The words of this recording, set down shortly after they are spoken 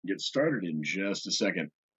Get started in just a second.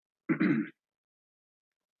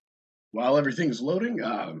 While everything's loading,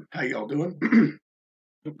 how y'all doing?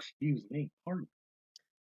 Excuse me, pardon.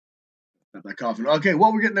 Got that coughing. Okay,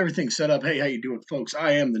 well, we're getting everything set up. Hey, how you doing, folks?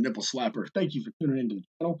 I am the Nipple Slapper. Thank you for tuning into the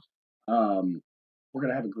channel. We're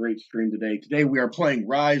gonna have a great stream today. Today we are playing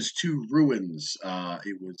Rise to Ruins.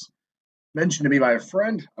 It was mentioned to me by a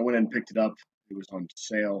friend. I went and picked it up. It was on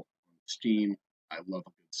sale on Steam. I love a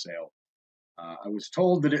good sale. I was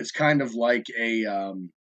told that it's kind of like a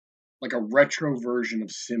retro version of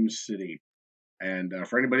SimCity. And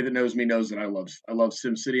for anybody that knows me knows that I love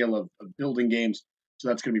SimCity. I love building games, so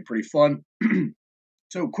that's going to be pretty fun.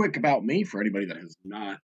 So quick about me for anybody that has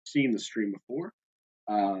not seen the stream before.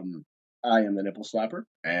 Um, I am the Nipple Slapper,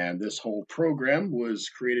 and this whole program was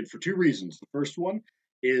created for two reasons. The first one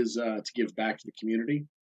is to give back to the community.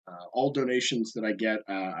 All donations that I get,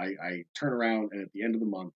 I turn around and at the end of the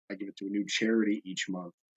month, I give it to a new charity each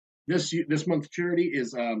month. This month's charity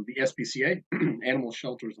is the SPCA, animal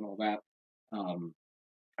shelters and all that. Um,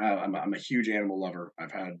 I'm a huge animal lover.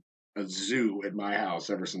 I've had a zoo at my house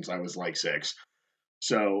ever since I was like 6.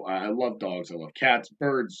 So I love dogs. I love cats,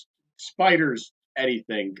 birds, spiders,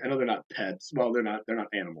 anything. I know they're not pets. Well, they're not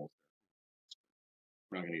animals.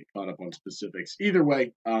 We're not going to get caught up on specifics. Either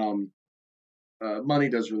way, money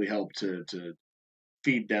does really help to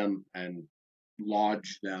feed them and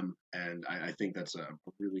lodge them, and I think that's a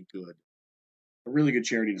really good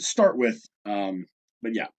charity to start with.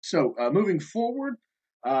 But yeah, so moving forward,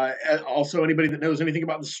 also anybody that knows anything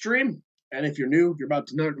about the stream, and if you're new, you're about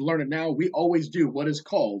to learn it now. We always do what is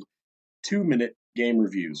called 2-minute game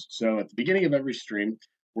reviews. So at the beginning of every stream,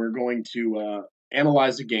 we're going to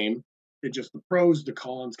analyze a game, just the pros, the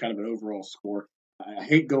cons, kind of an overall score. I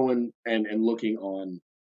hate going and looking on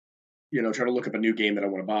try to look up a new game that I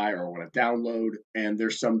want to buy or I want to download, and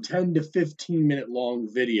there's some 10 to 15-minute long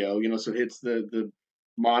video, so it hits the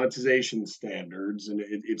monetization standards, and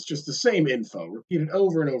it's just the same info repeated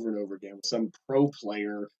over and over and over again with some pro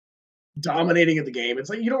player dominating at the game. It's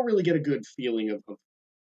like you don't really get a good feeling of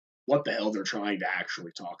what the hell they're trying to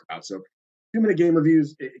actually talk about. So 2-minute game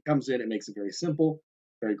reviews, it comes in, it makes it very simple,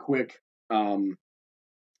 very quick, and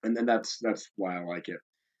then that's why I like it.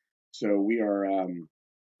 So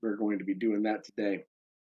we're going to be doing that today.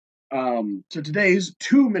 So today's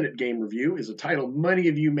 2-minute game review is a title many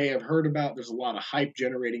of you may have heard about. There's a lot of hype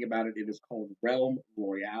generating about it. It is called Realm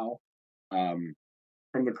Royale, um,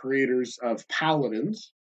 from the creators of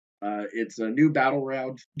Paladins. It's a new battle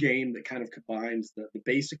royale game that kind of combines the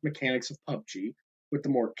basic mechanics of PUBG with the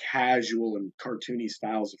more casual and cartoony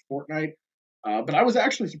styles of Fortnite. But I was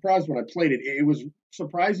actually surprised when I played it. It was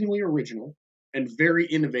surprisingly original and very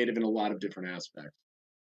innovative in a lot of different aspects.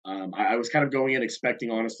 I was kind of going in expecting,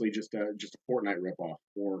 honestly, just a Fortnite ripoff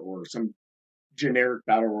or some generic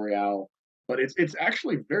battle royale, but it's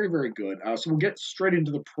actually very very good. So we'll get straight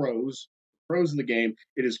into the pros. Pros of the game: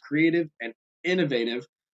 it is creative and innovative.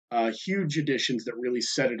 Huge additions that really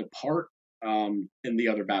set it apart in the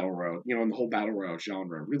other battle royale. In the whole battle royale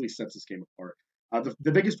genre, really sets this game apart.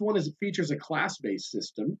 The biggest one is it features a class based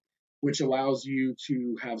system, which allows you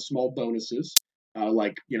to have small bonuses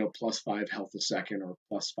like +5 health a second or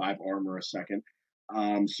 +5 armor a second,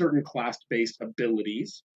 certain class-based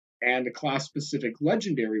abilities, and a class-specific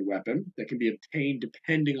legendary weapon that can be obtained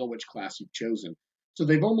depending on which class you've chosen. So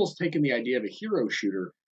they've almost taken the idea of a hero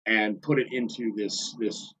shooter and put it into this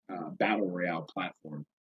battle royale platform.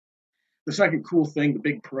 The second cool thing, the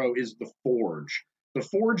big pro, is the Forge. The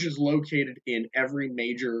Forge is located in every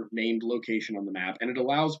major named location on the map, and it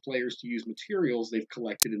allows players to use materials they've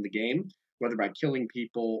collected in the game, whether by killing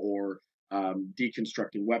people or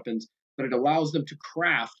deconstructing weapons. But it allows them to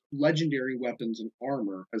craft legendary weapons and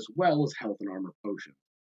armor, as well as health and armor potions.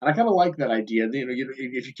 And I kind of like that idea.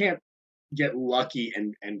 If you can't get lucky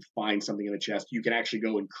and find something in the chest, you can actually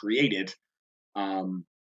go and create it. um,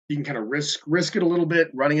 you can kind of risk it a little bit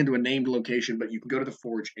running into a named location, but you can go to the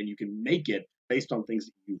forge and you can make it based on things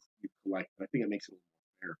that you collect. I think it makes it a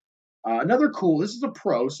little fair. Another cool. This is a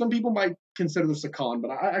pro. Some people might consider this a con,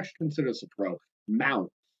 but I actually consider this a pro. Mount.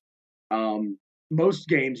 Um, Most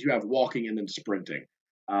games you have walking and then sprinting.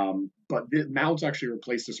 But the mounts actually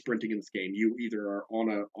replace the sprinting in this game. You either are on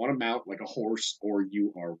a mount like a horse or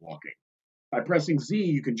you are walking. By pressing Z,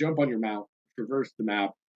 you can jump on your mount, traverse the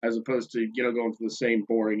map, as opposed to going through the same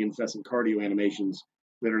boring, incessant cardio animations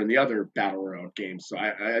that are in the other battle royale games. So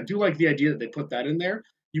I do like the idea that they put that in there.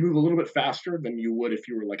 You move a little bit faster than you would if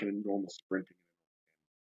you were like in a normal sprinting.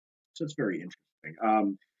 So it's very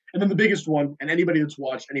interesting. And then the biggest one, and anybody that's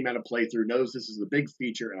watched any amount of playthrough knows this is the big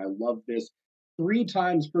feature, and I love this. 3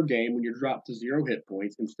 times per game, when you're dropped to 0 hit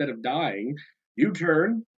points, instead of dying, you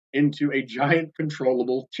turn into a giant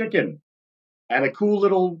controllable chicken. And a cool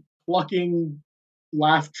little plucking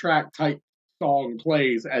laugh track type song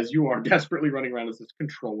plays as you are desperately running around as this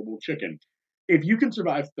controllable chicken. If you can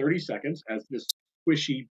survive 30 seconds as this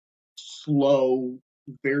squishy, slow,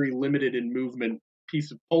 very limited in movement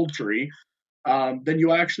piece of poultry, then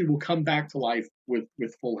you actually will come back to life with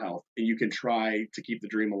full health, and you can try to keep the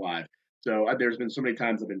dream alive. So there's been so many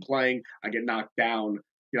times I've been playing, I get knocked down,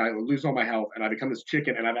 I lose all my health, and I become this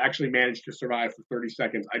chicken, and I've actually managed to survive for 30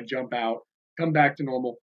 seconds. I jump out, come back to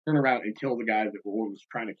normal, turn around, and kill the guy that was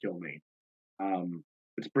trying to kill me. Um,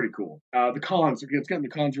 it's pretty cool. The cons, let's get into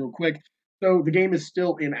the cons real quick. So the game is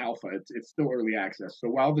still in alpha. It's still early access. So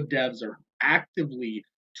while the devs are actively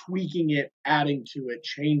tweaking it, adding to it,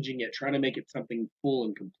 changing it, trying to make it something full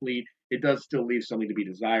and complete, it does still leave something to be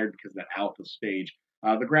desired because of that alpha stage.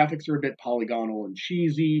 The graphics are a bit polygonal and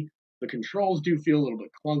cheesy. The controls do feel a little bit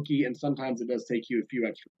clunky, and sometimes it does take you a few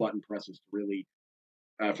extra button presses to really,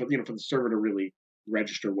 for the server to really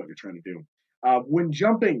register what you're trying to do. When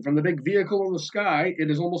jumping from the big vehicle in the sky, it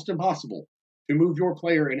is almost impossible to move your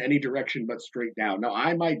player in any direction but straight down. Now,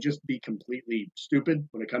 I might just be completely stupid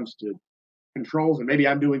when it comes to controls, and maybe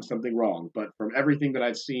I'm doing something wrong, but from everything that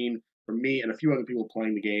I've seen from me and a few other people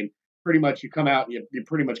playing the game, pretty much you come out, you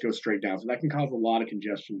pretty much go straight down. So that can cause a lot of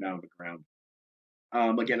congestion down the ground.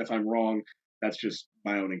 Again, if I'm wrong, that's just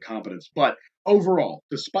my own incompetence. But overall,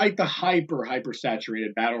 despite the hyper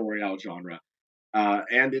saturated battle royale genre,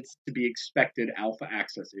 and it's to be expected alpha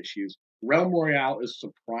access issues. Realm Royale is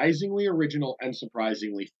surprisingly original and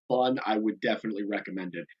surprisingly fun. I would definitely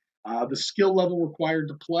recommend it. The skill level required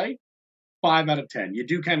to play, 5 out of 10. You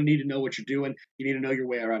do kind of need to know what you're doing. You need to know your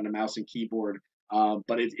way around a mouse and keyboard,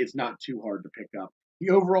 but it's not too hard to pick up.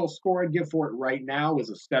 The overall score I'd give for it right now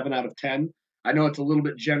is a 7 out of 10. I know it's a little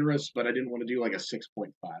bit generous, but I didn't want to do like a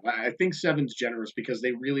 6.5. I think 7's generous because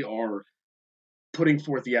they really are putting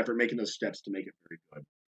forth the effort, making those steps to make it very good.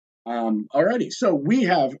 Alrighty, so we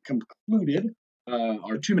have concluded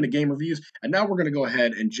our 2-minute game reviews, and now we're going to go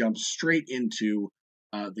ahead and jump straight into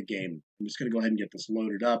the game. I'm just going to go ahead and get this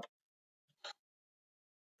loaded up.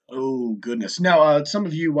 Oh, goodness. Now, some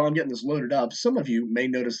of you, while I'm getting this loaded up, some of you may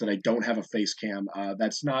notice that I don't have a face cam.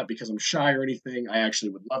 That's not because I'm shy or anything. I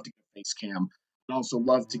actually would love to get a face cam. I'd also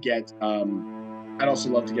love to get, a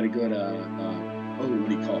good, what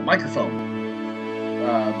do you call it, microphone.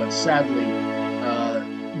 But sadly,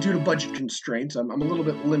 due to budget constraints, I'm a little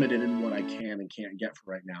bit limited in what I can and can't get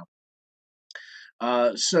for right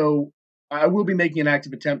now. So I will be making an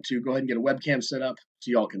active attempt to go ahead and get a webcam set up so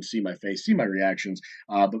y'all can see my face, see my reactions.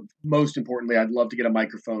 But most importantly, I'd love to get a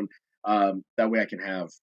microphone. That way I can have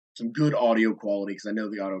some good audio quality because I know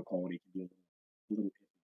the audio quality can be a little.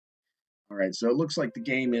 All right, so it looks like the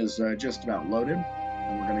game is just about loaded.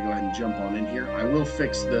 And we're going to go ahead and jump on in here. I will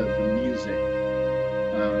fix the music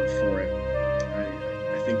for it.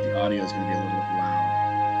 I think the audio is going to be a little bit loud.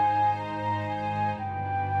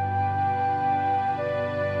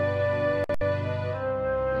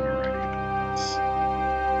 Alrighty,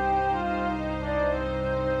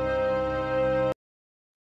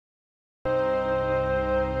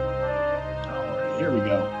 here we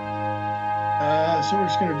go. So we're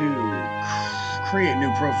just going to do create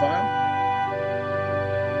new profile.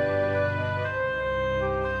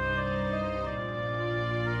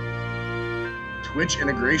 Twitch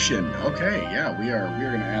integration. Okay, yeah, we are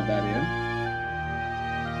going to add that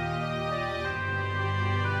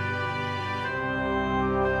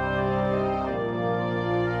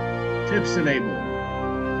in. Tips enabled.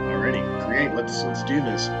 Alrighty, create. Let's do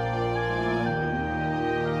this.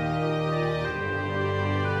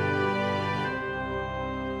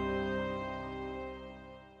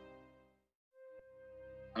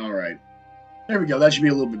 All right, there we go. That should be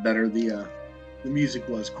a little bit better. The music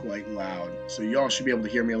was quite loud, so y'all should be able to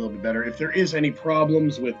hear me a little bit better. If there is any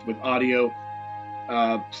problems with audio,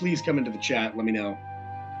 please come into the chat. Let me know.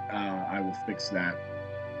 I will fix that.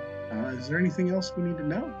 Is there anything else we need to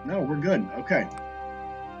know? No, we're good. Okay.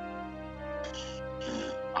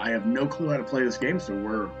 I have no clue how to play this game, so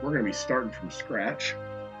we're going to be starting from scratch.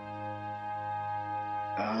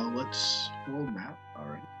 Let's world map. All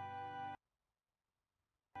right.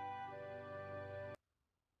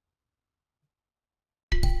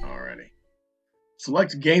 Alrighty.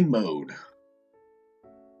 Select game mode.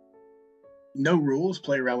 No rules.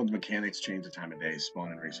 Play around with the mechanics. Change the time of day.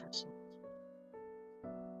 Spawn and resources.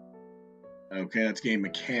 Okay, that's game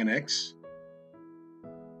mechanics.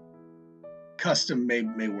 Custom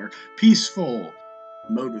may work. Peaceful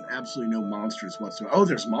mode with absolutely no monsters whatsoever. Oh,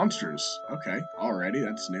 there's monsters. Okay, alrighty,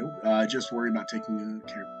 that's new. Just worry about taking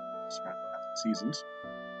care of seasons.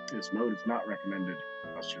 This mode is not recommended.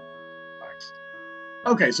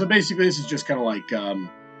 Okay, so basically this is just kind of like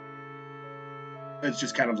it's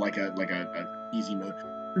just kind of like a easy mode.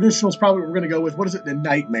 Traditional is probably what we're gonna go with. What is it? The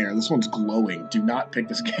Nightmare. This one's glowing. Do not pick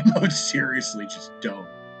this game mode seriously. Just don't.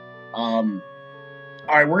 All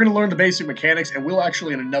right, we're gonna learn the basic mechanics, and we'll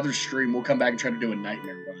actually in another stream we'll come back and try to do a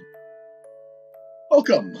Nightmare run.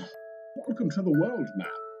 Welcome to the world map.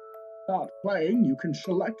 Start playing. You can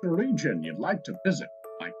select a region you'd like to visit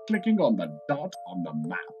by clicking on the dot on the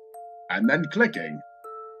map, and then clicking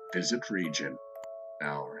Visit Region.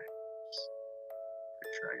 All right.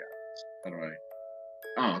 Pretty sure I got this. How do I?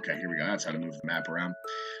 Oh, okay. Here we go. That's how to move the map around.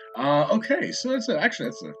 Okay. So that's a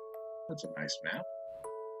nice map.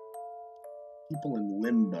 People in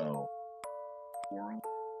limbo. World.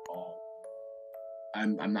 Oh.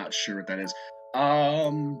 I'm not sure what that is. I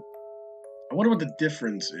wonder what the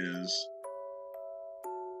difference is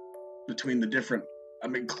between the different. I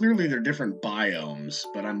mean, clearly they're different biomes,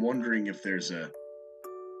 but I'm wondering if there's a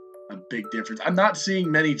big difference. I'm not seeing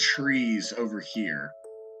many trees over here,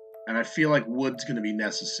 and I feel like wood's going to be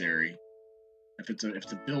necessary. If it's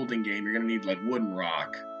a building game, you're going to need like wood and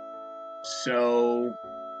rock. So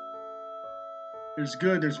there's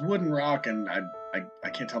wood and rock, and I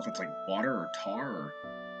can't tell if it's like water or tar.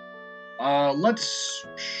 Or, let's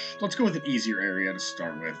go with an easier area to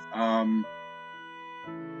start with.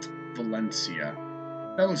 Valencia.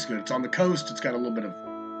 That looks good. It's on the coast. It's got a little bit of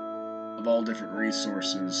all different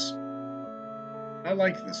resources. I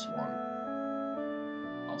like this one.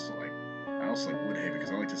 I also like Woodhaven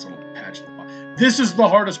because I like this little patch at the bottom. This is the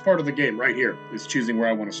hardest part of the game right here. Is choosing where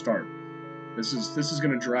I want to start. This is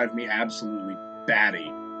going to drive me absolutely batty.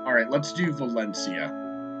 All right, let's do Valencia.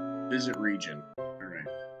 Visit region. All right.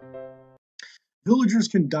 Villagers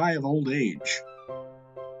can die of old age.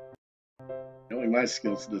 Knowing my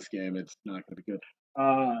skills in this game, it's not going to be good.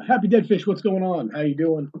 Happy Deadfish, what's going on? How you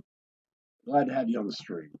doing? Glad to have you on the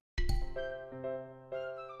stream.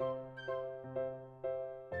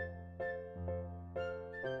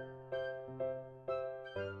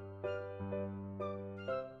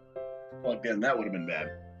 Plugged in, that would have been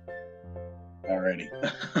bad. Alrighty.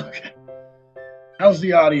 Okay. How's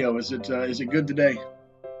the audio? Is it good today?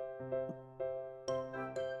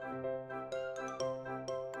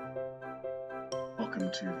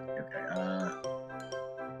 Welcome to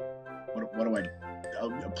what do I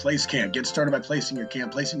place camp. Get started by placing your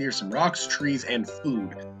camp. Place it near some rocks, trees, and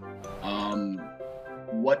food.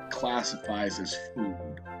 What classifies as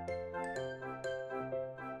food?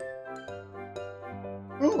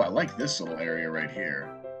 Ooh, I like this little area right here.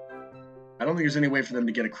 I don't think there's any way for them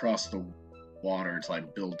to get across the water until I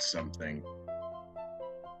build something.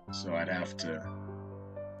 So I'd have to...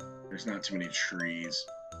 There's not too many trees.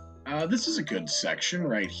 This is a good section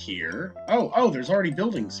right here. Oh, there's already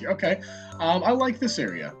buildings here. Okay. I like this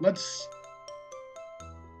area. Let's...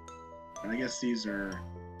 And I guess these are...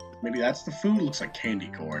 Maybe that's the food? Looks like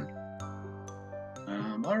candy corn.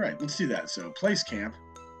 Alright, let's do that. So, place camp.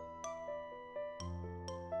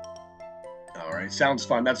 Alright, sounds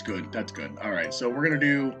fun. That's good. That's good. Alright, so we're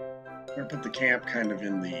gonna put the camp kind of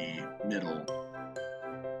in the middle.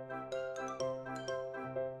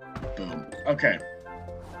 Boom. Okay.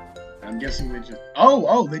 I'm guessing they just...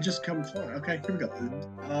 Oh, they just come flying. Okay, here we go.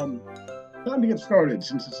 Time to get started.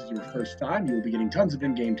 Since this is your first time, you will be getting tons of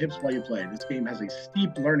in-game tips while you play. This game has a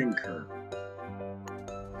steep learning curve.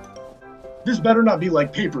 This better not be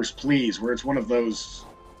like Papers, Please, where it's one of those...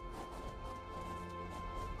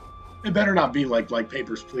 It better not be like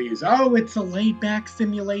Papers, Please. Oh, it's a laid-back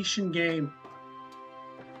simulation game.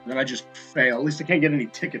 And then I just fail. At least I can't get any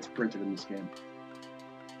tickets printed in this game.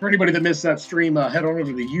 For anybody that missed that stream, head on over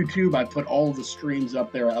to the YouTube. I put all of the streams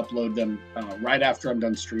up there. I upload them right after I'm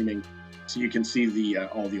done streaming, so you can see the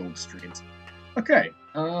all the old streams. Okay.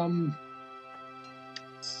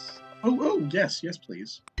 Yes,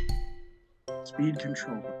 please. Speed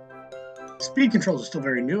control. Speed controls are still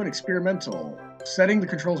very new and experimental. Setting the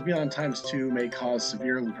controls beyond ×2 may cause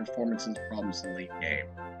severe performance problems in late game.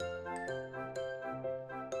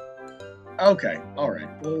 Okay, all right.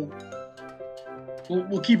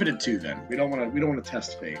 We'll keep it at 2 then. We don't want to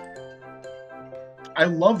test fate. I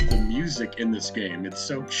love the music in this game. It's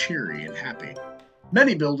so cheery and happy.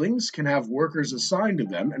 Many buildings can have workers assigned to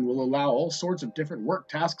them and will allow all sorts of different work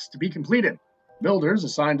tasks to be completed. Builders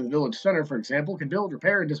assigned to the village center, for example, can build,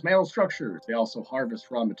 repair, and dismantle structures. They also harvest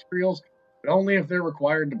raw materials, but only if they're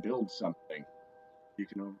required to build something.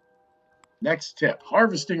 Next tip: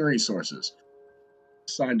 harvesting resources.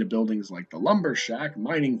 Assigned to buildings like the lumber shack,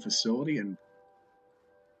 mining facility, and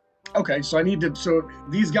okay, so I need to. So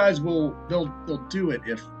these guys they'll do it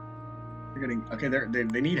if They're getting okay.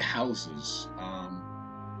 They need houses.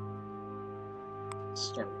 Let's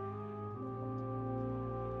start.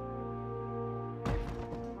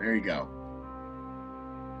 There you go.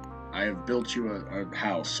 I have built you a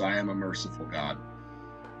house. I am a merciful God.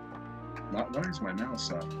 Why is my mouse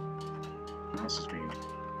up? Mouse is being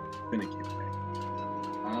finicky today.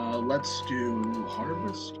 Let's do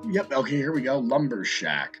harvest. Yep. Okay, here we go. Lumber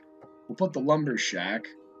shack. We'll put the lumber shack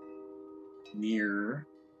near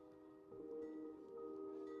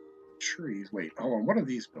trees. Wait, hold on. What are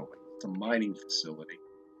these buildings? It's a mining facility.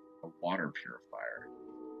 A water purifier.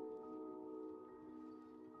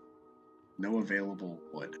 No available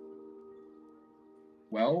wood.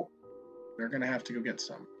 Well, they're gonna have to go get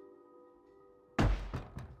some.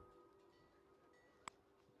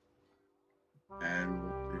 And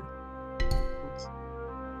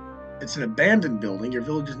it's an abandoned building. Your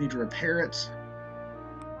villagers need to repair it.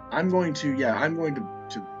 I'm going to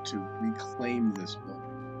reclaim this building.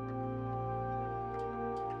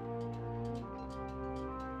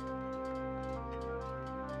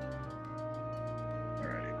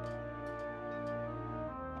 Alrighty.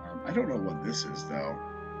 I don't know what this is though.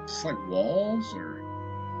 It's like walls or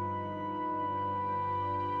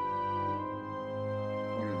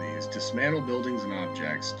what are these? Dismantle buildings and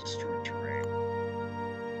objects, destroy terrain.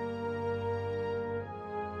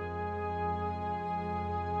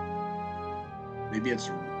 Maybe it's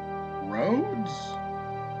roads?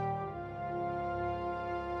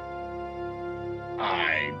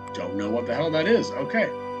 I don't know what the hell that is. Okay.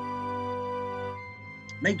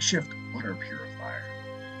 Makeshift water purifier.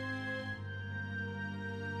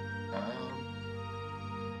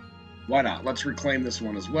 Why not? Let's reclaim this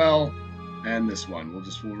one as well. And this one.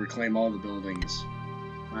 We'll reclaim all the buildings.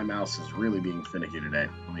 My mouse is really being finicky today.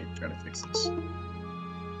 Let me try to fix this.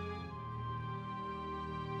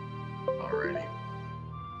 Alrighty.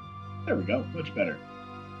 There we go. Much better.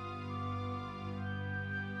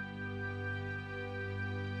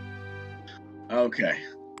 Okay.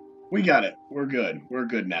 We got it. We're good. We're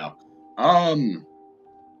good now.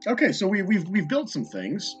 Okay, so we've built some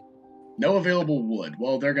things. No available wood.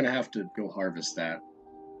 Well, they're gonna have to go harvest that.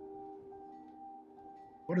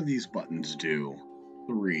 What do these buttons do?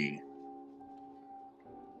 3.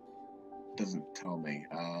 Doesn't tell me.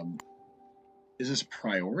 Is this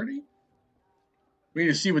priority? We need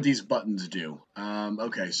to see what these buttons do.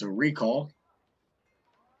 Okay, so recall.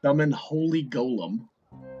 Summon Holy Golem.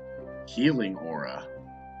 Healing Aura.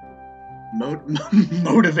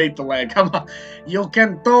 Motivate the land. Come on. You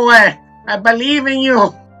can do it. I believe in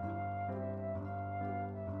you.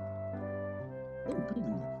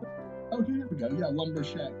 Oh, here we go. Yeah, lumber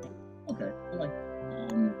shack. Okay, I like.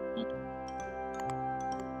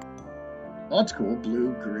 Oh, that's cool.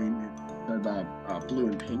 Blue, green, blue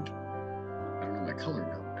and pink. I don't know my color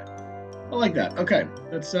now. I like that. Okay,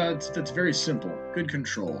 that's very simple. Good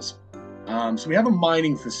controls. So we have a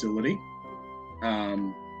mining facility.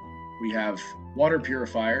 We have water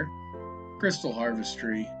purifier, crystal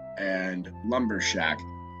harvestry, and lumber shack.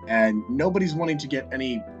 And nobody's wanting to get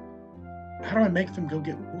any. How do I make them go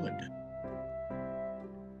get wood?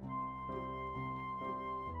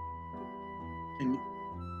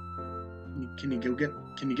 Can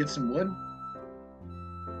you get some wood?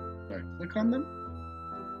 Do I click on them?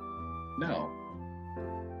 No.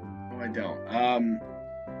 No, I don't.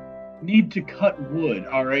 Need to cut wood.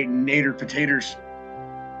 All right, nader potatoes.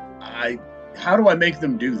 How do I make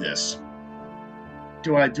them do this?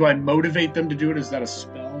 Do I motivate them to do it? Is that a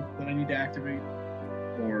spell that I need to activate?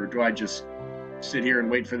 Or do I just sit here and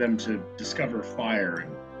wait for them to discover fire?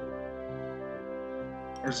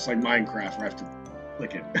 Or is it like Minecraft where I have to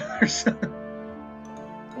click it?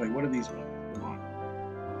 Wait, what are these ones?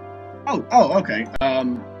 Oh, okay.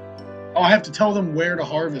 I have to tell them where to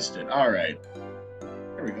harvest it. All right.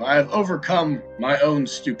 There we go. I have overcome my own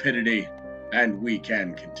stupidity, and we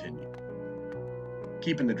can continue.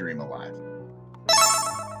 Keeping the dream alive.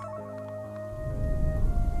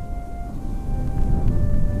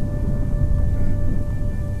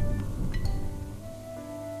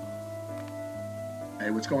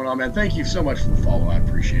 Hey, what's going on, man? Thank you so much for the follow. I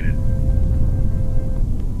appreciate it.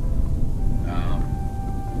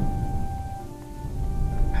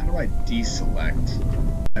 How do I deselect?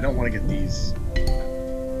 I don't want to get these.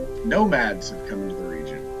 Nomads have come into the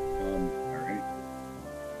region. Alright.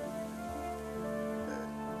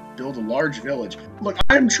 Build a large village. Look,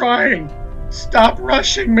 I'm trying! Stop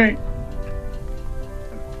rushing me!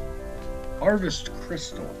 Harvest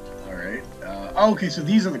crystal. Alright. Okay, so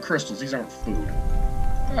these are the crystals. These aren't food.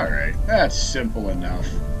 Alright. That's simple enough.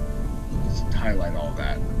 Let's highlight all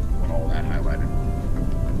that. I want all that highlighted.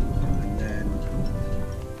 And then.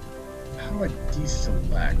 How do I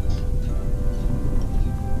deselect?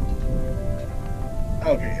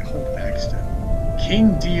 Okay, hold backstep.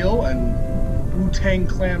 King Deal and Wu-Tang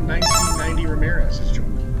Clan 1990 Ramirez has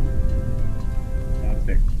joined.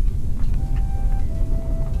 Fantastic.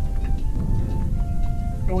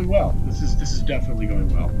 Going well. This is definitely going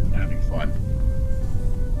well. I'm having fun.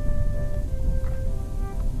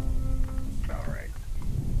 All right.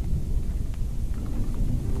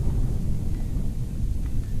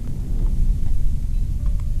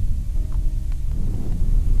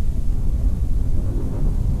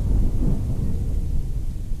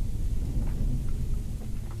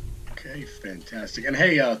 Okay, fantastic. And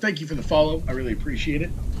hey, thank you for the follow. I really appreciate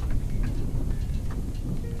it.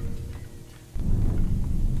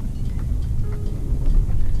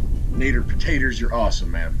 Nader Potatoes, you're awesome,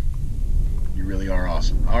 man. You really are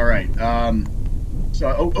awesome. All right.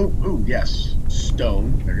 Oh, yes.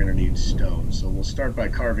 Stone. They're gonna need stone. So we'll start by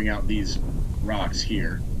carving out these rocks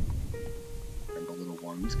here. And the little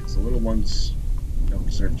ones, because the little ones don't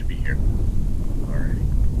deserve to be here. Alrighty.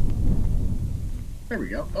 There we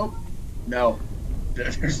go. Oh, no.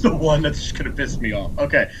 There's the one that's just gonna piss me off.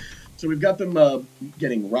 Okay. So we've got them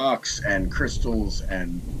getting rocks and crystals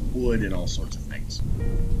and wood and all sorts of things.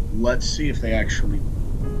 Let's see if they actually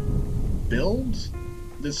build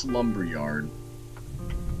this lumberyard.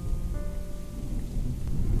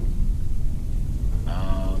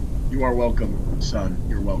 You are welcome, son.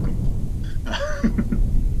 You're welcome.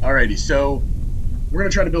 Alrighty, so we're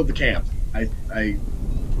gonna try to build the camp. We're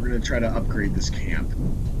gonna try to upgrade this camp.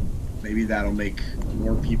 Maybe that'll make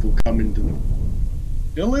more people come into the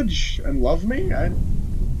village and love me.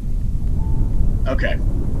 Okay,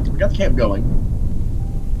 we got the camp going.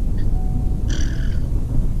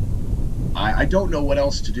 I don't know what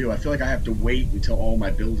else to do. I feel like I have to wait until all my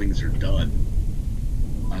buildings are done.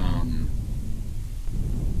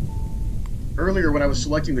 Earlier, when I was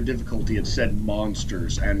selecting the difficulty, it said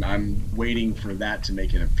monsters, and I'm waiting for that to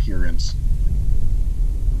make an appearance.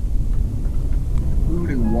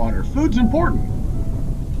 Food and water. Food's important.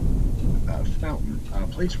 Fountain.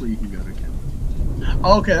 Place where you can go to get.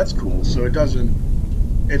 Oh, okay, that's cool. So it doesn't.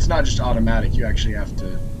 It's not just automatic. You actually have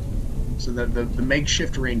to. So the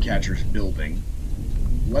makeshift rain catcher's building.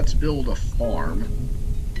 Let's build a farm.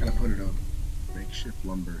 Gotta put it on makeshift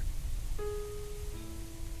lumber.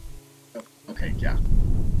 Oh, okay, yeah.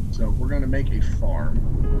 So we're gonna make a farm.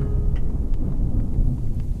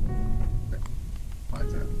 Why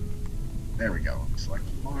is that? There we go. Select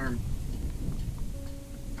farm.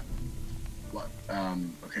 What?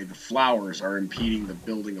 Okay, the flowers are impeding the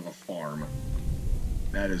building of a farm.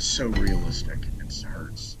 That is so realistic. It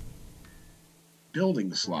hurts. Building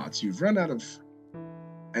the slots. You've run out of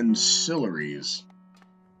ancillaries.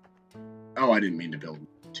 Oh, I didn't mean to build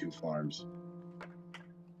 2 farms.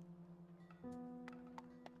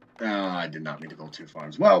 I did not mean to build 2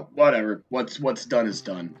 farms. Well, whatever. What's done is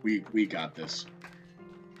done. We got this.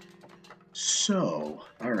 So,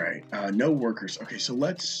 all right. No workers. Okay, so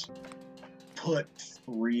let's put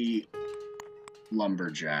 3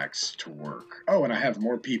 lumberjacks to work. Oh, and I have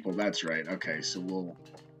more people. That's right. Okay, so we'll.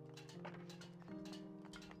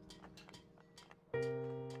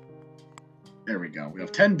 There we go. We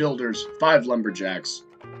have 10 builders, 5 lumberjacks.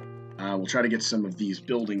 We'll try to get some of these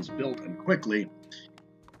buildings built and quickly.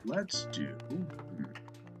 Let's do.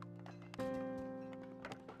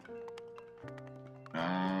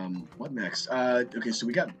 What next? Okay, so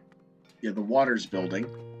we got the water's building.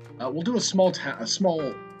 We'll do a small fountain.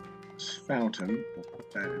 We'll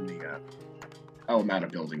put that in the. Oh, I'm out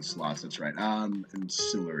of building slots. That's right.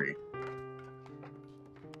 Ancillary.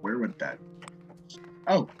 Where would that?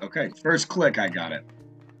 Oh, okay. First click, I got it.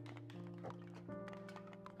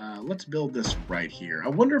 Let's build this right here. I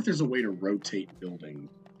wonder if there's a way to rotate building.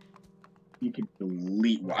 You could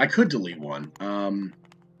delete one. I could delete one.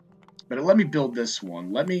 But let me build this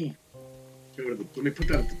one. Let me put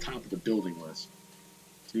that at the top of the building list.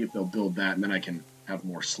 See if they'll build that, and then I can have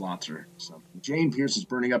more slots or something. Jane Pierce is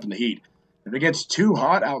burning up in the heat. If it gets too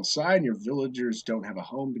hot outside and your villagers don't have a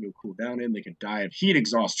home to go cool down in, they could die of heat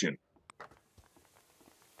exhaustion.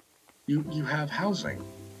 You have housing.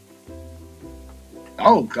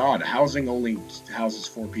 Oh god, housing only houses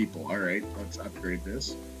 4 people. Alright, let's upgrade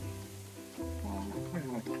this.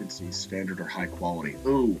 I could see standard or high quality.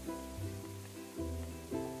 Ooh.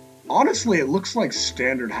 Honestly, it looks like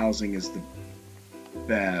standard housing is the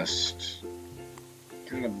best.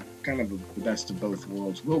 Kind of the best of both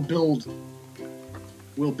worlds. We'll build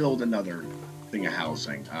another thing of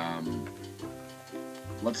housing.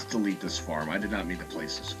 Let's delete this farm. I did not mean to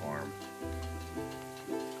place this farm.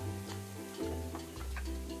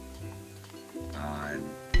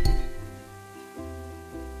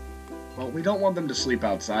 Well, we don't want them to sleep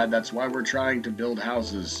outside. That's why we're trying to build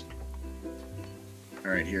houses.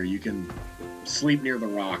 All right, here, you can sleep near the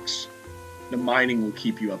rocks. The mining will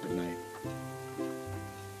keep you up at night.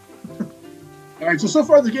 All right, so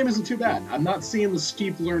far the game isn't too bad. I'm not seeing the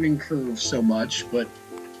steep learning curve so much, but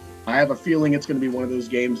I have a feeling it's going to be one of those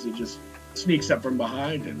games that just sneaks up from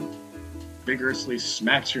behind and vigorously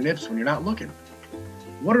smacks your nips when you're not looking.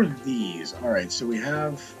 What are these? All right, so we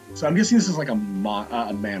have... So I'm guessing this is like a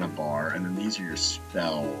mana bar, and then these are your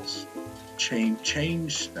spells.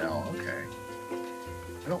 Change spell, okay.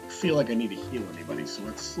 I don't feel like I need to heal anybody, so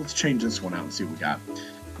let's change this one out and see what we got.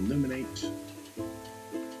 Illuminate.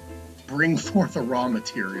 Bring forth a raw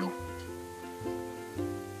material.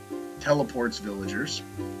 Teleports villagers.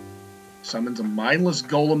 Summons a mindless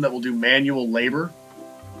golem that will do manual labor.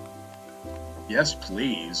 Yes,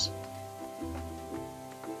 please.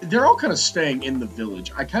 They're all kind of staying in the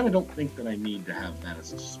village. I kind of don't think that I need to have that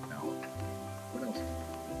as a spell. What else?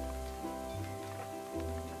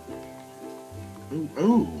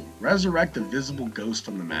 Ooh. Resurrect a visible ghost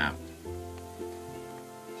on the map.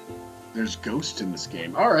 There's ghosts in this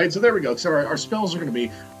game. Alright, so there we go. So our spells are going to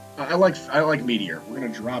be... I like Meteor. We're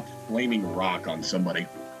going to drop Flaming Rock on somebody.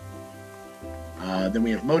 Then we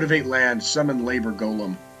have Motivate Land, Summon Labor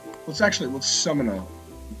Golem. Let's summon a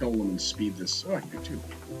golem and speed this. Oh, I can do two.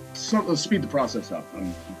 So, let's speed the process up.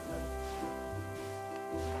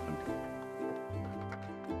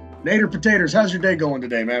 Nader Potatoes, how's your day going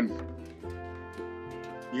today, man?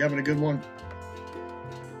 You having a good one?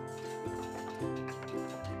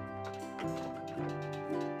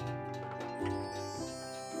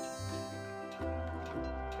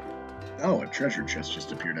 Oh, a treasure chest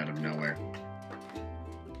just appeared out of nowhere.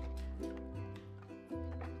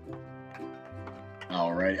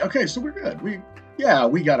 Alright, okay, so we're good. We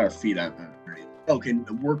got our feet up. Okay,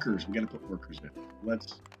 workers, we gotta put workers in.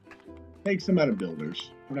 Let's take some out of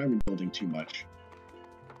builders. We're not even building too much.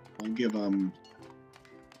 I'll give them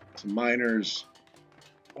some miners,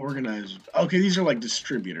 organized. Okay, these are like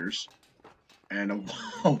distributors, and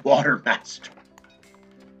a water master.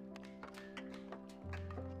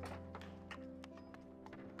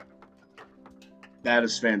 That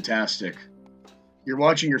is fantastic. You're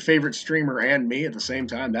watching your favorite streamer and me at the same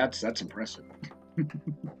time. That's impressive.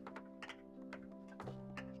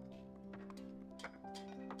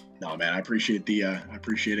 No, man, I appreciate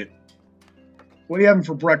it. What are you having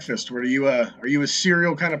for breakfast? Are you a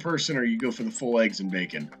cereal kind of person, or you go for the full eggs and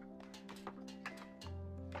bacon?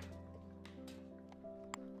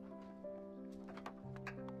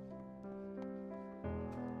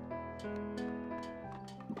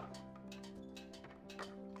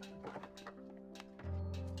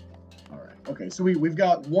 Okay, so we've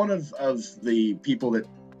got one of the people that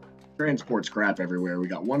transports crap everywhere. We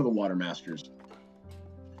got one of the water masters.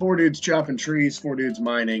 4 dudes chopping trees, 4 dudes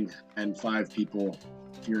mining, and 5 people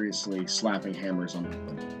furiously slapping hammers on the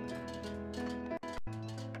wood.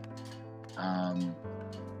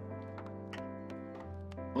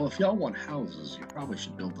 Well, if y'all want houses, you probably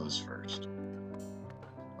should build those first.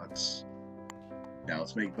 Let's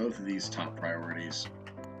make both of these top priorities.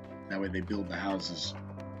 That way they build the houses.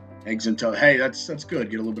 Eggs and toast. Hey, that's good.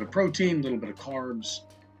 Get a little bit of protein, a little bit of carbs.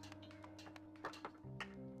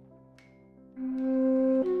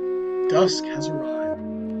 Dusk has arrived.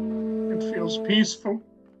 It feels peaceful.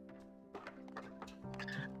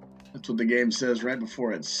 That's what the game says right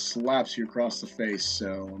before it slaps you across the face,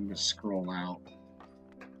 so I'm going to scroll out.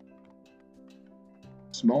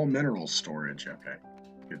 Small mineral storage. Okay,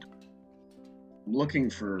 good. I'm looking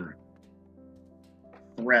for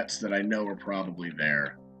threats that I know are probably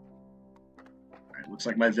there. Alright, looks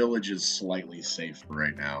like my village is slightly safe for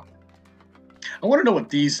right now. I want to know what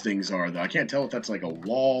these things are, though. I can't tell if that's like a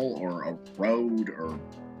wall or a road or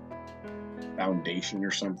foundation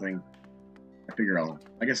or something.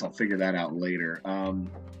 I guess I'll figure that out later.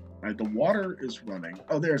 Alright, the water is running.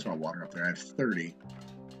 Oh, there's my water up there. I have 30.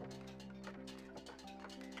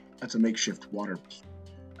 That's a makeshift water.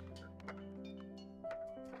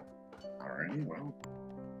 Alrighty, well.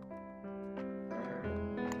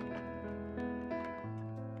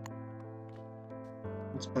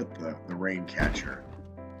 Let's put the rain catcher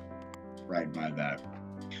right by that.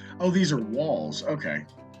 Oh, these are walls. Okay.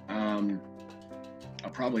 I'll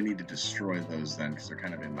probably need to destroy those then, because they're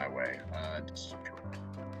kind of in my way. Let's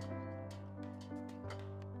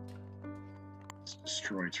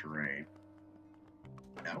destroy terrain.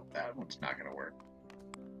 No, that one's not going to work.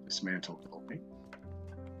 Dismantle building.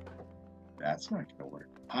 That's not going to work.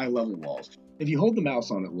 High-level walls. If you hold the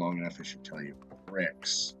mouse on it long enough, it should tell you.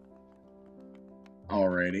 Bricks.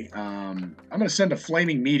 Alrighty. I'm going to send a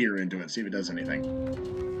flaming meteor into it, see if it does anything.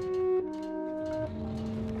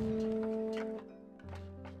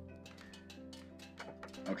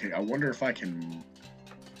 Okay, I wonder if I can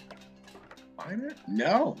find it?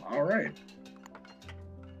 No? Alright.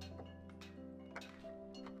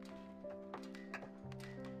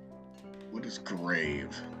 What is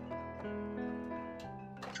grave?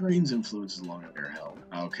 Drains influences along their held.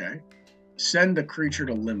 Okay. Send a creature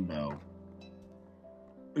to limbo.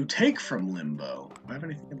 Ooh, take from limbo. Do I have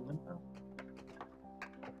anything in limbo?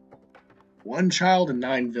 1 child and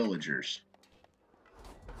 9 villagers.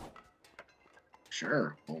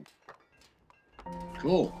 Sure. Well,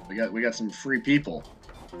 cool. We got some free people.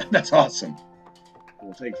 That's awesome.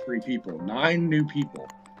 We'll take free people. 9 new people.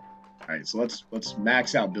 Alright, so let's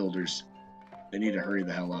max out builders. They need to hurry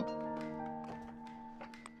the hell up.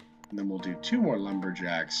 And then we'll do 2 more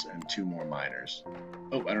lumberjacks and 2 more miners.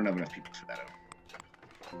 Oh, I don't have enough people for that.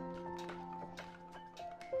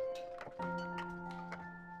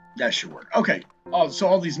 That should work. Okay. Oh, so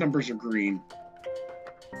all these numbers are green.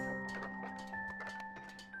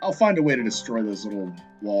 I'll find a way to destroy those little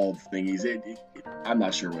wall thingies. I'm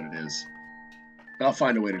not sure what it is. But I'll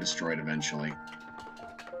find a way to destroy it eventually.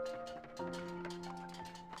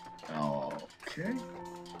 Okay.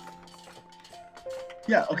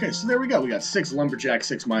 Yeah, okay, so there we go. We got 6 lumberjacks,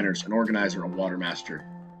 6 miners, an organizer, a watermaster,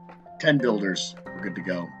 10 builders. We're good to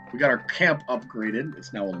go. We got our camp upgraded.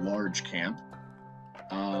 It's now a large camp.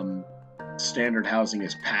 Standard housing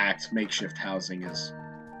is packed. Makeshift housing is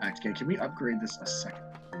packed. Okay, can we upgrade this a second?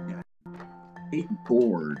 Yeah. 8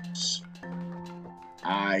 boards.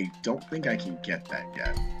 I don't think I can get that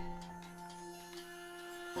yet.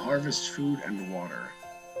 Harvest food and water.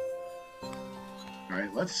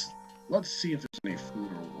 Alright, let's see if there's any food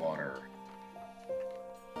or water.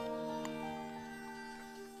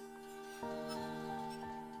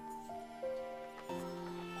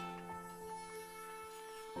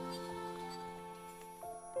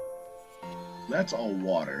 That's all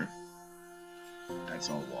water. That's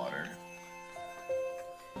all water.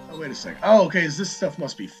 Oh, wait a sec. Oh, okay, this stuff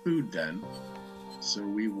must be food then. So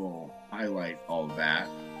we will highlight all that.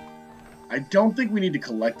 I don't think we need to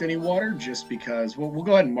collect any water just because, well, we'll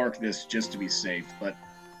go ahead and mark this just to be safe, but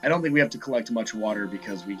I don't think we have to collect much water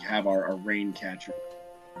because we have our rain catcher.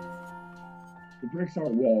 The bricks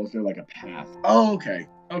aren't walls, they're like a path. Oh, okay.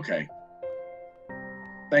 Okay.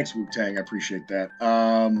 Thanks, Wu-Tang, I appreciate that.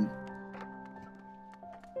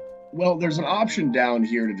 Well, there's an option down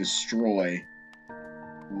here to destroy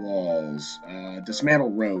walls.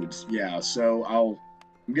 Dismantle roads. Yeah, so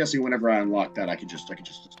I'm guessing whenever I unlock that, I can just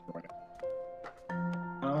destroy it.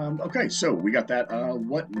 Okay, so we got that.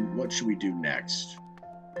 What should we do next?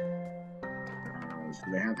 So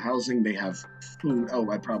they have housing, they have food. Oh,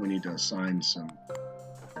 I probably need to assign some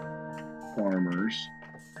farmers.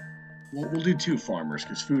 We'll do 2 farmers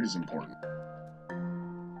because food is important.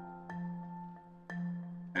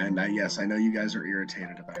 And yes, I know you guys are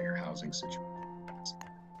irritated about your housing situation.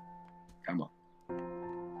 Come on.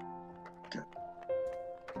 Good.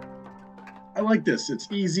 I like this.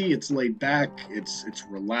 It's easy. It's laid back. It's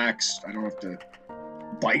relaxed. I don't have to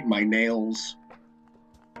bite my nails.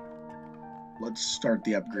 Let's start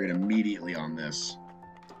the upgrade immediately on this.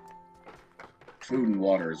 Food and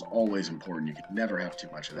water is always important. You can never have too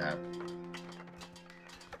much of that.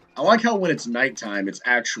 I like how when it's nighttime, it's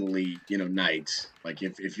actually, night. Like,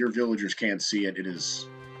 if your villagers can't see it, it's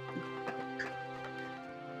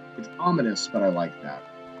ominous, but I like that.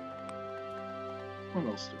 What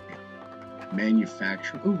else do we have?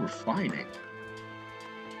 Manufacturing. Ooh, refining.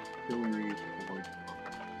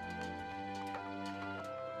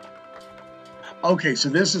 Okay, so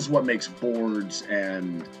this is what makes boards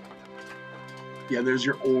and... Yeah, there's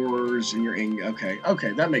your ores and your ink.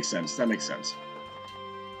 Okay, that makes sense. That makes sense.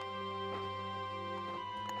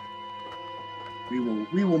 We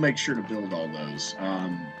will make sure to build all those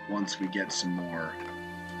once we get some more.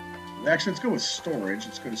 Actually, let's go with storage.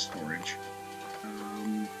 Let's go to storage.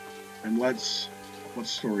 And what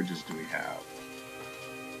storages do we have?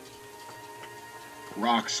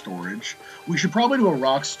 Rock storage. We should probably do a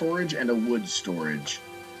rock storage and a wood storage,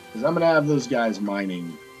 because I'm gonna have those guys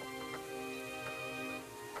mining.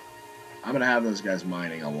 I'm gonna have those guys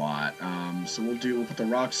mining a lot. So we'll put the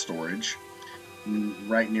rock storage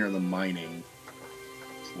right near the mining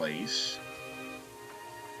place.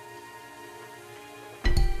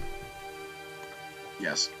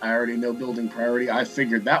 Yes, I already know building priority. I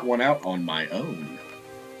figured that one out on my own.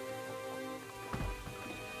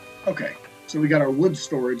 Okay, so we got our wood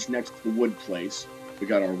storage next to the wood place. We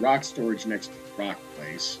got our rock storage next to the rock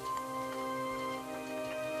place.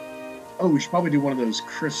 Oh, we should probably do one of those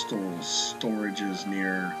crystal storages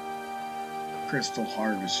near Crystal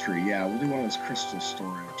Harvestry. Yeah, we'll do one of those crystal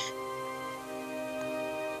storage.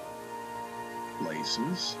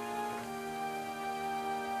 places.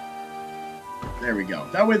 There we go.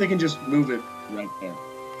 That way they can just move it right there.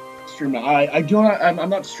 Stream now. I'm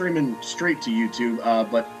not streaming straight to YouTube,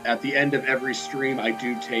 but at the end of every stream, I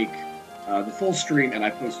do take the full stream and I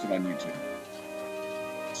post it on YouTube.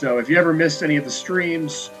 So if you ever missed any of the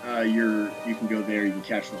streams, you can go there, you can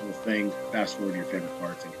catch the whole thing, fast forward to your favorite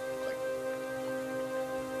parts. And like.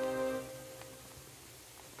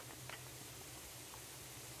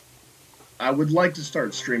 I would like to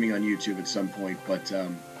start streaming on YouTube at some point, but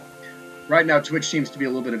right now Twitch seems to be a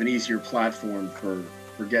little bit of an easier platform for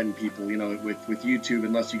getting people. You know, with YouTube,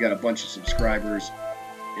 unless you got a bunch of subscribers,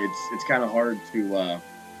 it's kind of hard to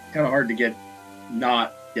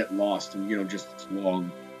not get lost in, you know, just this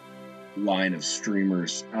long line of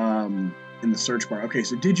streamers in the search bar. Okay,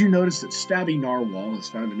 so did you notice that Stabby Narwhal has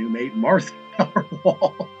found a new mate, Martha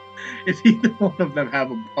Narwhal? If either one of them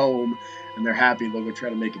have a poem and they're happy, they'll go try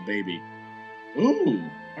to make a baby. Ooh,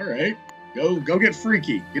 all right. Go get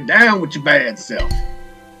freaky. Get down with your bad self.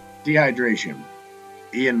 Dehydration.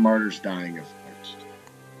 Ian Martyr's dying of thirst.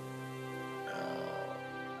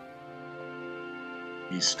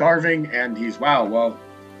 He's starving, and he's well,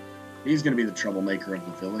 he's going to be the troublemaker of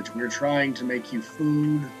the village. We're trying to make you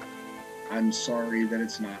food. I'm sorry that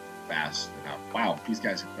it's not fast enough. Wow, these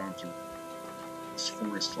guys have gone through this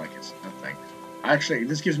forest like it's nothing. Actually,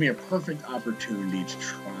 this gives me a perfect opportunity to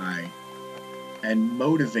try and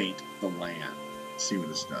motivate the land. Let's see what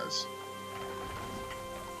this does.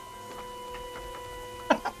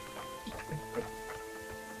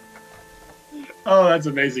 Oh, that's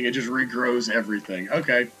amazing. It just regrows everything.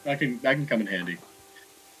 Okay, that can come in handy.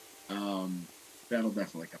 That'll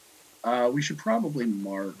definitely come. We should probably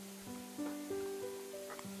mark.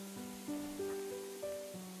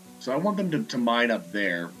 So I want them to mine up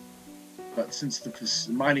there, but since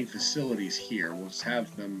the mining facility's here, we'll just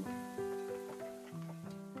have them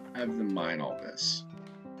mine all this.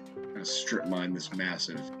 Kind of strip mine this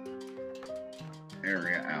massive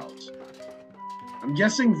area out. I'm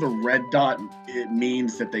guessing the red dot, it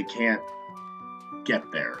means that they can't get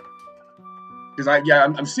there. Because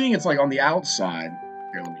I'm seeing it's like on the outside.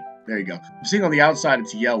 Here, there you go. I'm seeing on the outside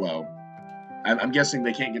it's yellow. I'm guessing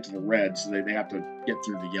they can't get to the red, so they have to get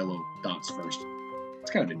through the yellow dots first.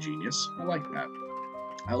 It's kind of ingenious. I like that.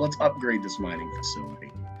 Let's upgrade this mining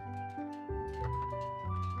facility.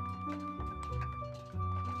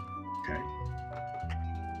 Okay.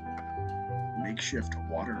 Makeshift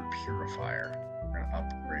water purifier. We're going to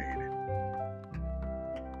upgrade.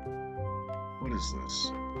 What is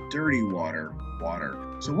this? Dirty water.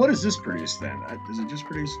 So what does this produce then? Does it just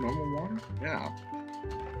produce normal water? Yeah.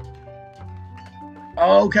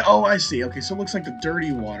 Oh, okay. Oh, I see. Okay, so it looks like the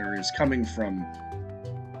dirty water is coming from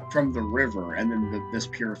the river, and then this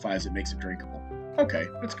purifies it, makes it drinkable. Okay,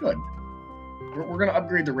 that's good. We're going to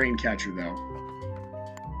upgrade the rain catcher, though.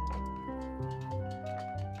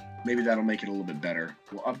 Maybe that'll make it a little bit better.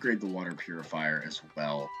 We'll upgrade the water purifier as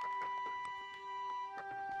well.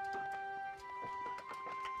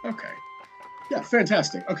 Okay. Yeah,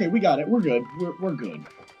 fantastic. Okay, we got it. We're good. We're good.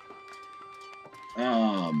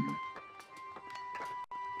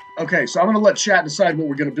 Okay, so I'm going to let chat decide what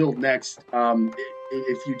we're going to build next.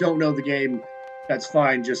 If you don't know the game, that's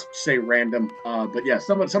fine. Just say random. But yeah,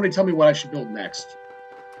 somebody tell me what I should build next.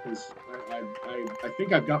 Because I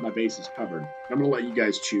think I've got my bases covered. I'm going to let you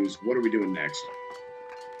guys choose. What are we doing next?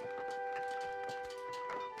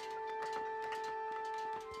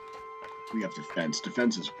 We have defense.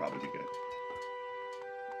 Defense is probably good.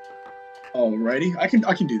 Alrighty, I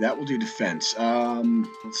can do that. We'll do defense.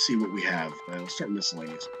 Let's see what we have. Let's start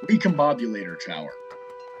miscellaneous. Recombobulator tower.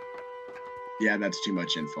 Yeah, that's too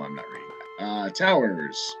much info. I'm not reading that.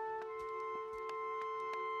 Towers.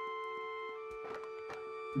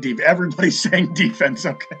 Deep. Everybody's saying defense.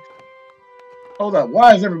 Okay. Hold up.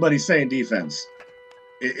 Why is everybody saying defense?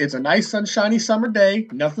 It's a nice sunshiny summer day.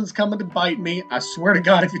 Nothing's coming to bite me. I swear to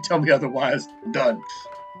God, if you tell me otherwise, I'm done.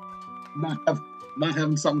 Not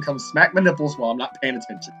having something come smack my nipples while I'm not paying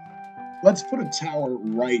attention. Let's put a tower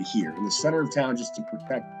right here in the center of town just to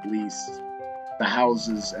protect at least the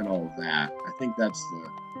houses and all of that. I think that's the...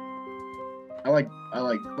 I like,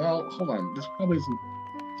 well, hold on. This probably isn't...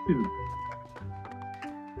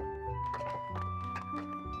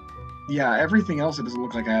 Yeah, everything else it doesn't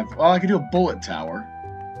look like I have... Well, I could do a bullet tower.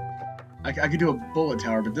 I could do a bullet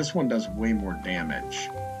tower, but this one does way more damage.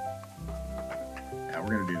 Yeah, we're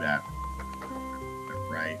going to do that.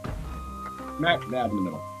 Right. Smack dab in the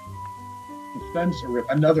middle. Defense or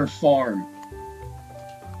another farm.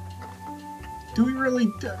 Do we really...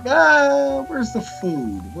 where's the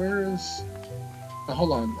food? Where's...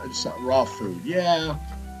 hold on. I just saw raw food. Yeah.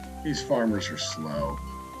 These farmers are slow.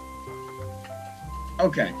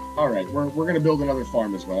 Okay, alright, we're gonna build another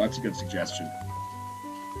farm as well. That's a good suggestion.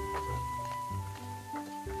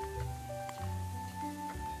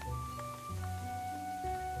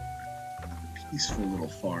 Peaceful little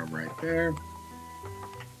farm right there.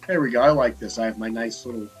 There we go. I like this. I have my nice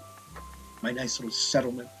little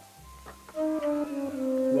settlement.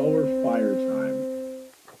 Slower fire time.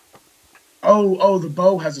 Oh, the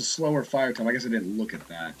bow has a slower fire time. I guess I didn't look at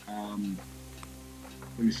that. Let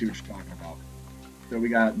me see what you're talking about. So we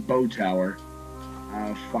got bow tower.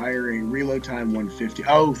 Firing, reload time 150.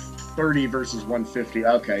 Oh, 30 versus 150.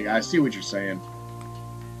 Okay, I see what you're saying.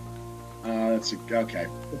 That's okay.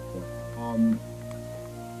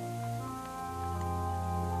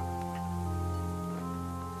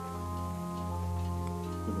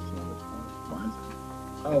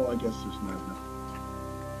 Oh, I guess there's not enough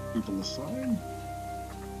people assigned.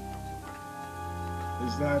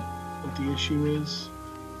 Is that what the issue is?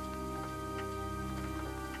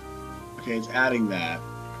 Okay, it's adding that.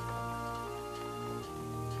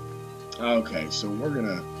 Okay, so we're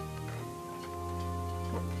gonna.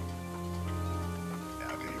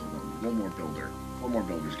 Yeah, okay, here we go. One more builder. One more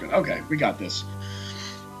builder's good. Okay, we got this.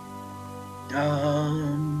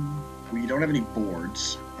 We don't have any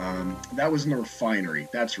boards. That was in the refinery.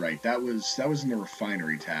 That's right. That was in the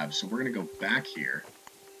refinery tab. So we're gonna go back here.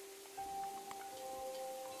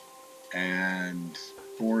 And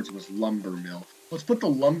boards was lumber mill. Let's put the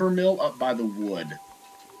lumber mill up by the wood.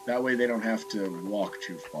 That way they don't have to walk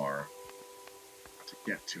too far to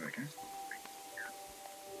get to it.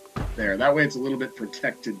 There. That way it's a little bit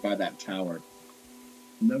protected by that tower.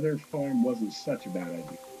 Another farm wasn't such a bad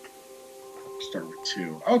idea. Start with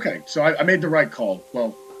 2. Okay, so I made the right call.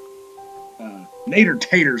 Well, Nader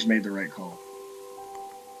Taters made the right call.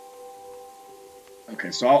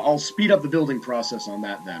 Okay, so I'll speed up the building process on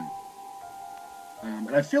that then.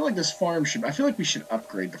 And I feel like this farm should. I feel like we should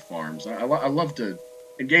upgrade the farms. I love to.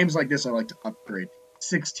 In games like this, I like to upgrade.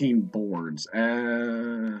 16 boards.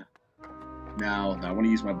 No, I want to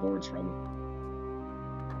use my boards for other.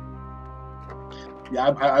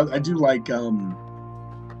 Yeah, I do like. Wow.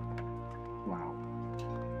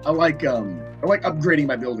 I like upgrading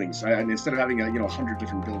my buildings. Instead of having 100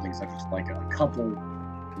 different buildings, I just like a couple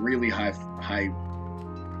really high.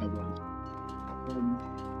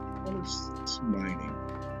 What is this mining?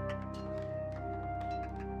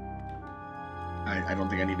 I don't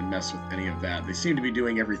think I need to mess with any of that. They seem to be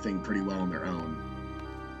doing everything pretty well on their own.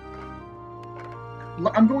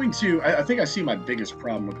 I'm going to. I think I see my biggest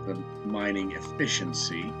problem with the mining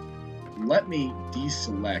efficiency. Let me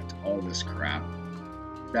deselect all this crap.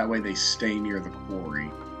 That way they stay near the quarry.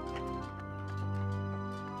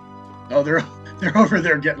 Oh, they're over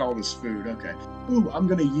there getting all this food. Okay. Ooh, I'm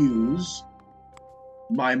gonna use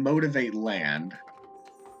my motivate land.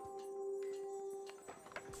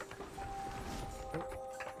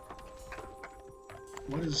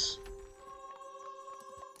 What is?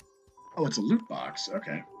 Oh, it's a loot box.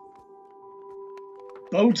 Okay.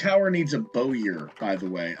 Bow tower needs a bowyer, by the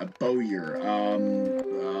way. A bowyer.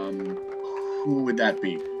 Who would that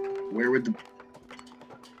be? Where would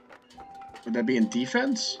that be in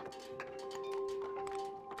defense?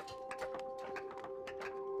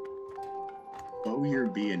 Bowyer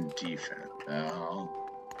be in defense.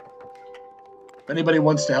 If anybody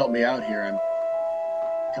wants to help me out here, I'm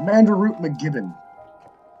Commander Root McGibbon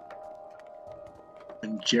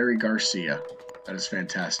and Jerry Garcia. That is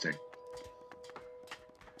fantastic.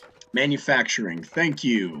 Manufacturing. Thank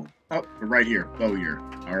you. Oh, right here. Bowyer.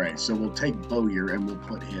 All right, so we'll take Bowyer and we'll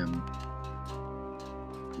put him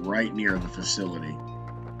right near the facility.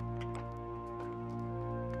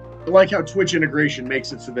 I like how Twitch integration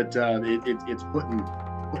makes it so that it's putting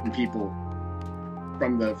people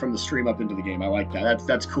from the stream up into the game. I like that.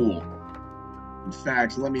 That's cool. In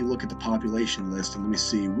fact, let me look at the population list and let me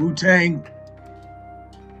see. Wu-Tang,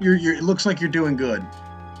 it looks like you're doing good.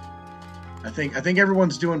 I think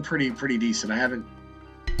everyone's doing pretty decent. I haven't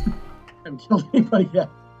killed anybody yet.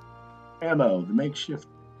 Ammo, the makeshift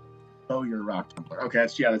Bowyer rock tumbler. Okay,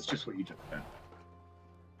 that's just what you just said.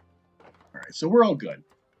 All right, so we're all good.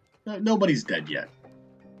 Nobody's dead yet.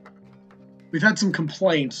 We've had some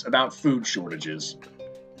complaints about food shortages.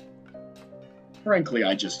 Frankly,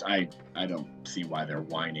 I don't see why they're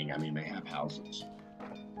whining. I mean, they have houses.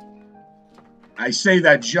 I say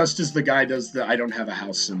that just as the guy does the I don't have a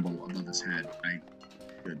house symbol above his head.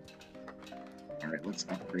 Good. Alright, let's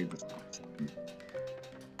upgrade this.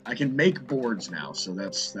 I can make boards now, so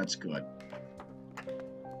that's good.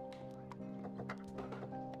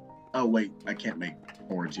 Oh wait, I can't make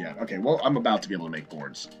boards yet. Okay, well I'm about to be able to make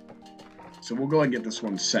boards. So we'll go ahead and get this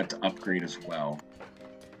one set to upgrade as well.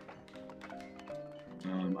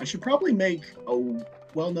 I should probably make a...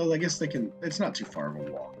 Well, no, I guess they can... It's not too far of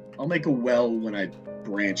a walk. I'll make a well when I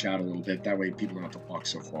branch out a little bit. That way people don't have to walk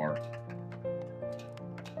so far.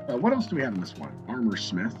 What else do we have in this one? Armor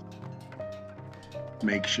Smith.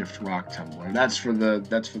 Makeshift rock tumbler. That's for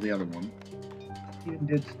the other one. Ian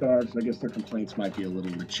did starve, so I guess their complaints might be a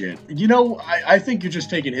little legit. You know, I think you're just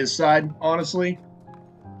taking his side, honestly.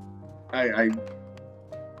 I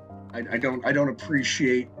don't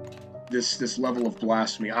appreciate this level of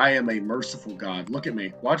blasphemy. I am a merciful God. Look at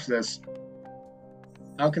me. Watch this.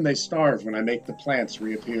 How can they starve when I make the plants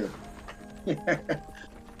reappear?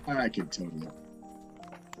 I could totally.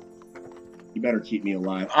 You better keep me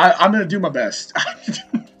alive. I'm gonna do my best.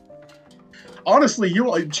 Honestly,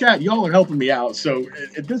 chat, y'all are helping me out. So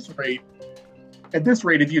at this rate,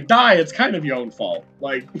 if you die, it's kind of your own fault.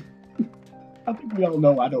 Like, I think we all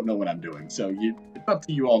know I don't know what I'm doing. So it's up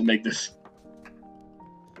to you all to make this.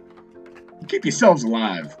 Keep yourselves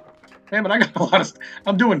alive. Damn it, I got a lot of...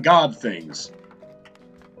 I'm doing God things.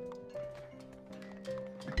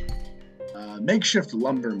 Makeshift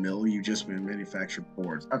lumber mill. You just manufacture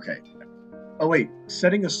boards. Okay. Oh, wait.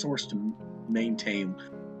 Setting a source to maintain.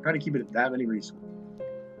 Try to keep it at that many resources.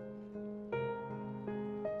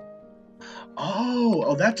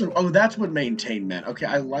 Oh, that's what maintain meant. Okay,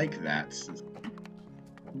 I like that.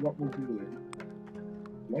 What we'll do is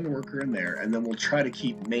one worker in there, and then we'll try to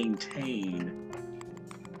keep maintain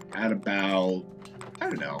at about, I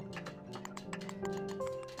don't know,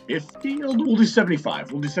 50? We'll do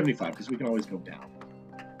 75. We'll do 75 because we can always go down.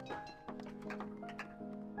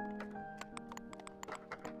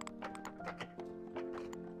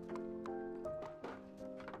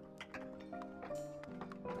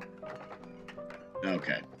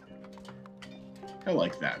 Okay. I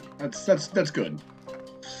like that. That's good.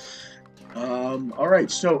 All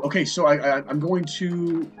right. So I'm going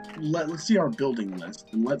to let's see our building list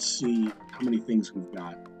and let's see how many things we've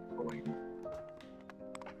got going.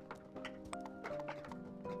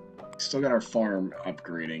 Still got our farm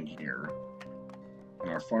upgrading here, and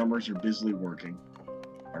our farmers are busy working.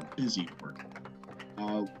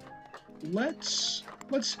 Let's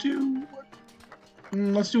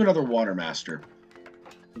do another water master.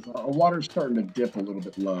 Our water's starting to dip a little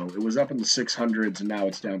bit low. It was up in the 600s, and now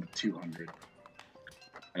it's down to 200.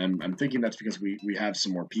 And I'm thinking that's because we have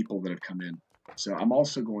some more people that have come in. So I'm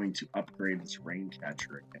also going to upgrade this rain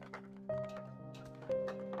catcher again.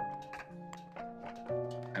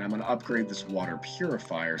 And I'm going to upgrade this water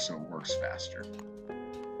purifier so it works faster.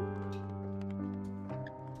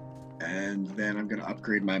 And then I'm going to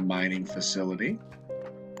upgrade my mining facility.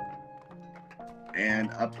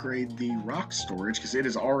 And upgrade the rock storage, because it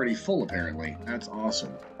is already full, apparently. That's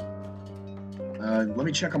awesome. Let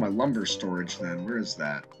me check on my lumber storage, then. Where is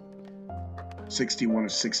that? 61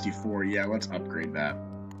 of 64. Yeah, let's upgrade that.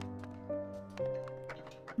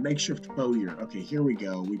 Makeshift bowyer. Okay, here we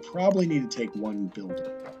go. We probably need to take one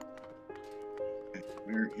builder. Okay,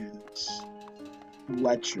 where is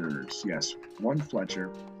Fletcher's? Yes, one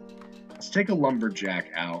Fletcher. Let's take a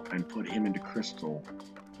lumberjack out and put him into crystal.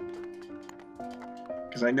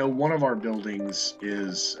 Because I know one of our buildings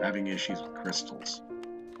is having issues with crystals.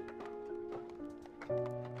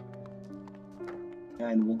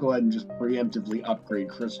 And we'll go ahead and just preemptively upgrade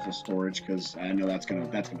crystal storage, because I know that's gonna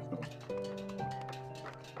fill.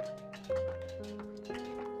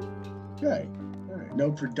 Okay. Alright,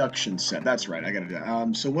 no production set. That's right, I gotta do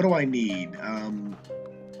that. So what do I need?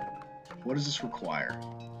 What does this require?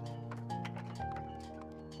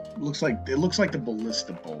 It looks like the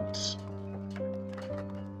ballista bolts.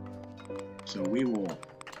 So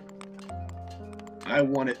I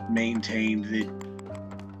want it maintained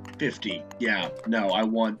at 50. Yeah, no, I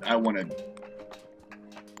want a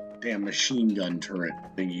damn machine gun turret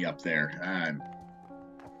thingy up there.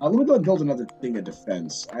 Let me go and build another thing of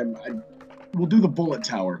defense. We'll do the bullet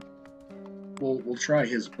tower. We'll try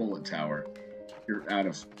his bullet tower. You're out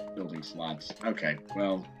of building slots. Okay,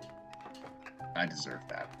 well, I deserve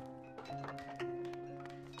that.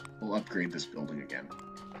 We'll upgrade this building again.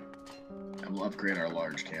 And we'll upgrade our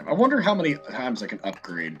large camp. I wonder how many times I can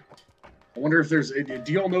upgrade. I wonder if there's...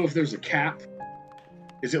 Do y'all know if there's a cap?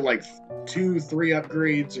 Is it like 2, 3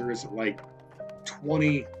 upgrades, or is it like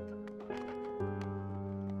 20?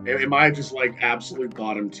 Am I just like absolute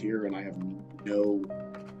bottom tier and I have no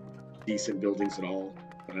decent buildings at all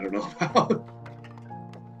that I don't know about?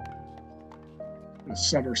 I'm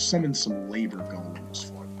gonna summon some labor golems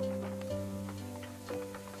for me.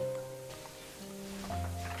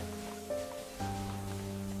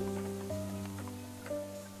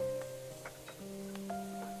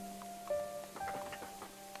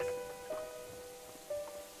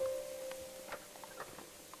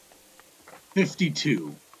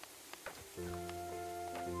 52.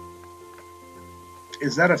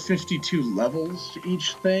 Is that a 52 levels to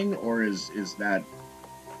each thing, or is that...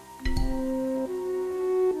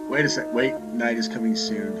 Wait a sec. Wait, night is coming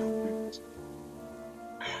soon.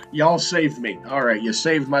 Y'all saved me. Alright, you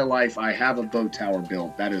saved my life. I have a boat tower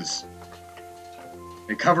built. That is...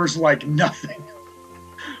 It covers, like, nothing.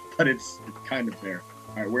 But it's kind of there.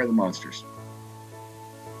 Alright, where are the monsters?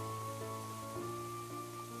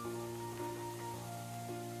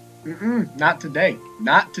 Not today.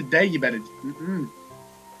 Not today, you better...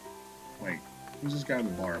 Wait, who's this guy on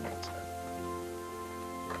the bar about today?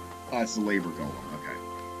 Oh, it's the labor golem, okay.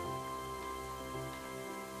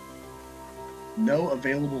 No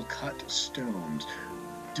available cut stones.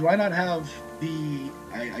 Do I not have the...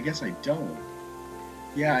 I guess I don't.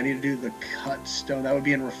 Yeah, I need to do the cut stone. That would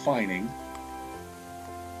be in refining.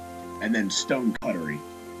 And then stone cuttery.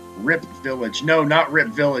 Rip Village. No, not Rip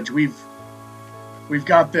Village. We've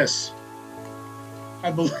got this.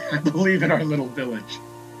 I believe in our little village.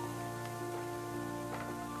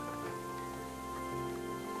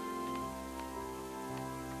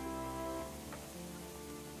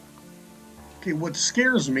 Okay, what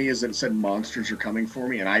scares me is that it said monsters are coming for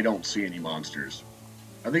me, and I don't see any monsters.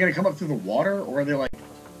 Are they going to come up through the water, or are they, like,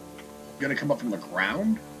 going to come up from the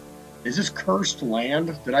ground? Is this cursed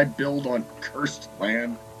land? Did I build on cursed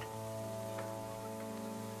land?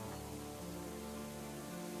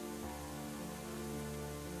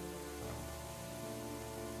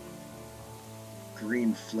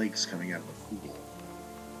 Green flakes coming out of the pool.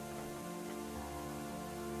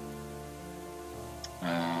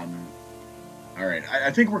 Alright, I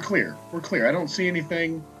think we're clear. We're clear. I don't see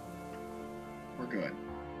anything. We're good.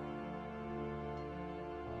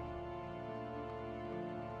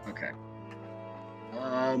 Okay.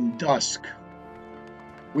 Dusk.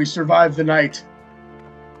 We survived the night.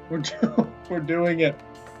 We're doing it.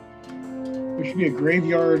 There should be a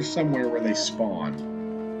graveyard somewhere where they spawn.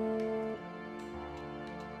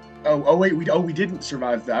 Oh wait, we didn't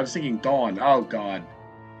survive that. I was thinking dawn. Oh god.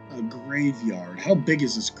 A graveyard. How big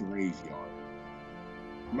is this graveyard?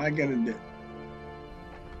 Am I gonna do...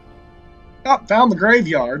 Oh, found the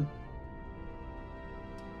graveyard.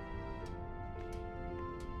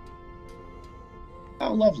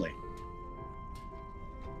 Oh, lovely.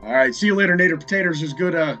 All right, see you later, Nader Potatoes. It was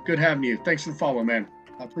good having you. Thanks for the follow, man.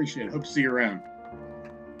 I appreciate it. Hope to see you around.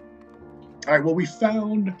 All right, well, we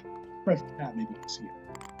found... Press tab, maybe you can see it.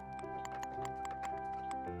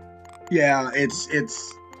 Yeah, it's...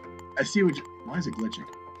 I see what you... Why is it glitching?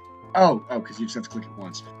 Oh, because you just have to click it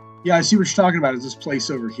once. Yeah, I see what you're talking about. Is this place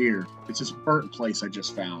over here? It's this burnt place I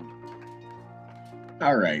just found.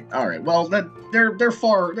 All right. Well, they're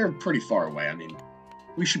pretty far away. I mean,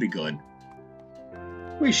 we should be good.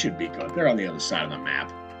 We should be good. They're on the other side of the map.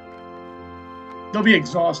 They'll be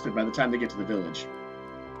exhausted by the time they get to the village.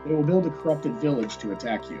 They will build a corrupted village to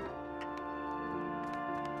attack you.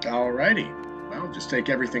 Alrighty. Well, just take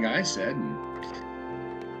everything I said and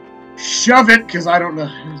shove it, because I don't know.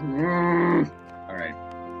 Alright.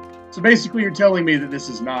 So basically you're telling me that this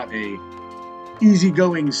is not a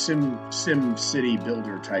easygoing Sim City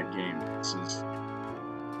builder type game. This is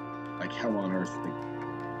like hell on earth.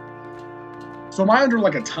 So am I under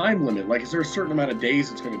like a time limit? Like, is there a certain amount of days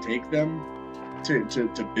it's going to take them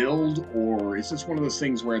to build, or is this one of those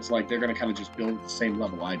things where it's like they're going to kind of just build at the same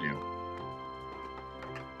level I do?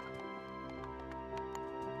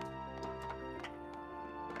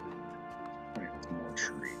 More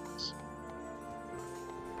trees.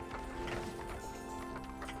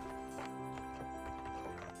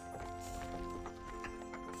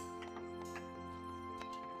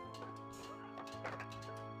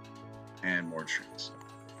 And more trees.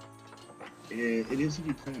 It is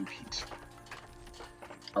indeed playing peaceful.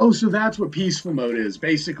 Oh, so that's what peaceful mode is.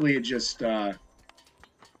 Basically, it just,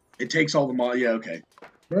 it takes all the mod... Yeah, okay.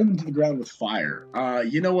 Burn them to the ground with fire.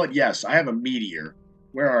 You know what? Yes, I have a meteor.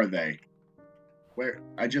 Where are they? Where?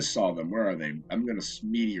 I just saw them. Where are they? I'm gonna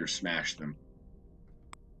meteor smash them.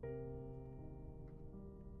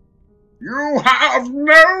 You have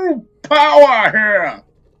no power here!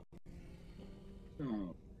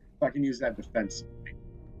 Oh, if I can use that defensively.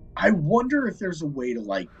 I wonder if there's a way to,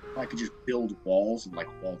 like, I could just build walls and, like,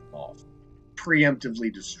 wall them off.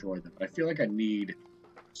 Preemptively destroy them. But I feel like I need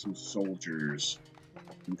some soldiers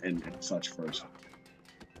and such first.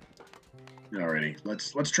 Alrighty,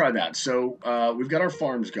 let's try that. So, we've got our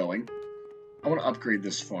farms going. I want to upgrade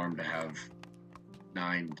this farm to have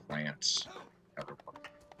 9 plants.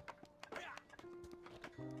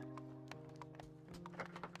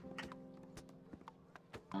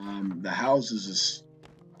 The houses is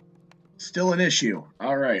Still an issue.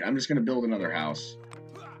 All right, I'm just going to build another house.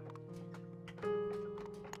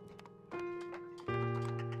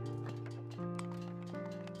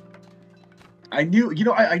 I knew, you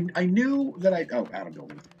know, I knew that out of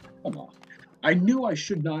building. Come on. I knew I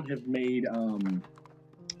should not have made, oh,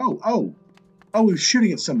 he was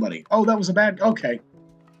shooting at somebody. Oh, that was a bad, okay.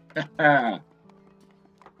 Can't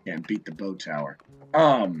beat the bow tower.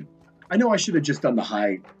 I know I should have just done the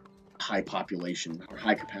high population or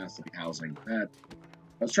high capacity housing. I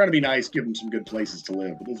was trying to be nice, give them some good places to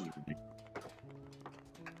live, but this is ridiculous.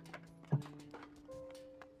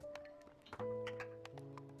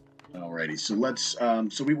 Alrighty, so let's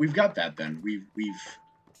so we've got that then. We've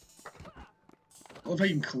I love how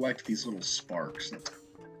you can collect these little sparks.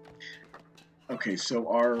 Okay,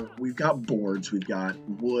 so we've got boards, we've got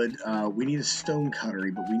wood, we need a stone cuttery,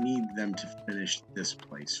 but we need them to finish this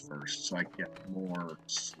place first so I can get more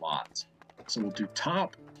slots. So we'll do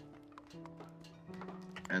top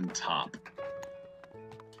and top.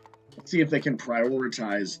 Let's see if they can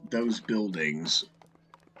prioritize those buildings.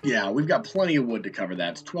 Yeah, we've got plenty of wood to cover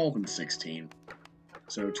that. It's 12 and 16.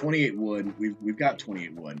 So 28 wood. We've got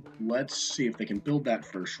 28 wood. Let's see if they can build that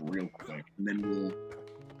first real quick. And then we'll...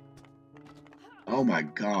 Oh my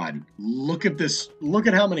god. Look at this. Look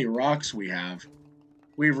at how many rocks we have.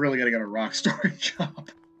 We've really got to get a rock storage up.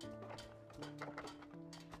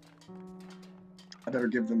 I better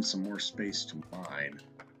give them some more space to mine.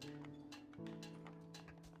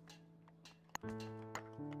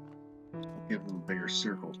 Give them a bigger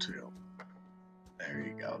circle too. There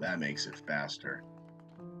you go. That makes it faster.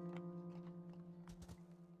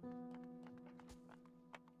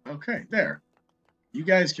 Okay, there. You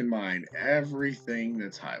guys can mine everything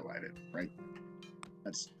that's highlighted, right?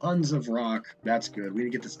 That's tons of rock. That's good. We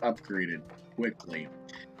need to get this upgraded quickly.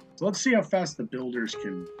 So let's see how fast the builders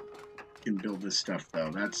can build this stuff, though.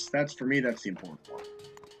 That's for me. That's the important one.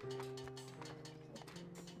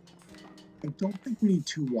 I don't think we need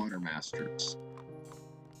 2 water masters.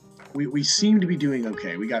 We seem to be doing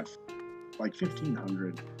okay. We got like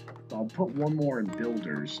 1,500. So I'll put one more in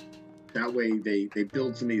builders. That way they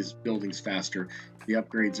build some of these buildings faster. The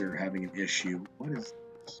upgrades are having an issue. What is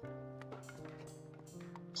this?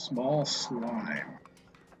 Small slime.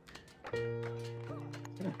 Is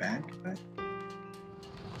that a bad guy?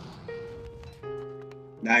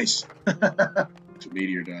 Nice. That's what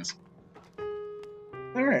Meteor does.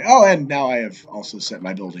 Alright. Oh, and now I have also set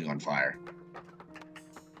my building on fire.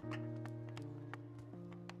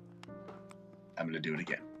 I'm going to do it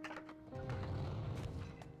again.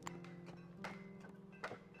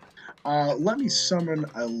 Let me summon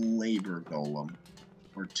a labor golem,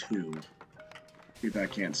 or 2. See if I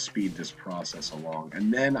can't speed this process along.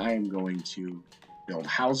 And then I am going to build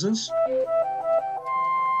houses.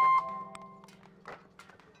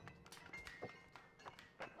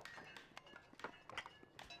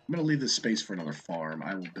 I'm going to leave this space for another farm.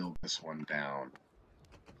 I will build this one down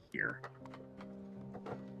here.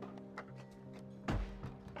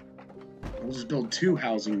 We'll just build 2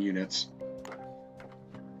 housing units.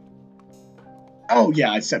 Oh,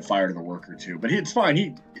 yeah, I set fire to the worker, too. But it's fine.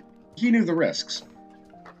 He knew the risks.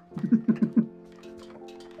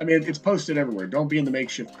 I mean, it's posted everywhere. Don't be in the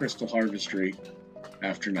makeshift crystal harvestry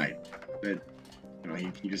after night. But, you know,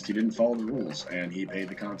 he didn't follow the rules, and he paid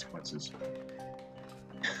the consequences.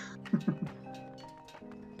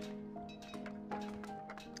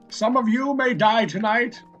 Some of you may die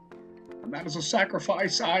tonight, and that is a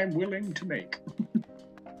sacrifice I am willing to make.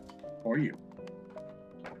 For you.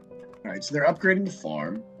 Alright, so they're upgrading the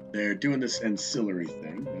farm. They're doing this ancillary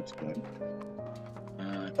thing. That's good.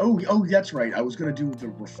 Oh, that's right. I was going to do the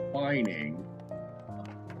refining.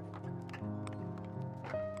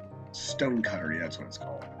 Stone cuttery, that's what it's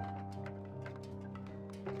called.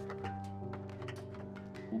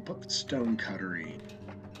 We'll put the stone cuttery.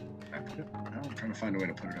 I'm trying to find a way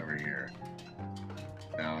to put it over here.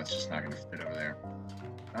 No, it's just not going to fit over there.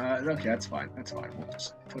 Okay, that's fine. That's fine. We'll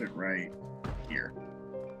just put it right here.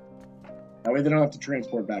 That way they don't have to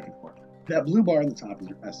transport back and forth. That blue bar on the top is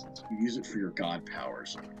your essence. You use it for your god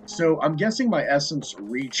powers. So I'm guessing my essence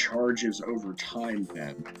recharges over time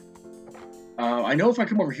then. I know if I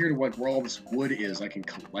come over here to where all this wood is, I can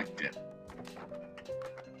collect it.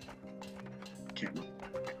 Can't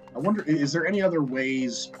look. I wonder, is there any other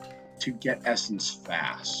ways to get essence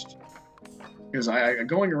fast? Because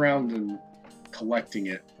going around and collecting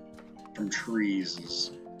it from trees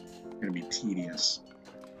is going to be tedious.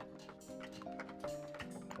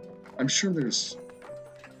 I'm sure there's...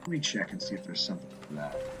 Let me check and see if there's something for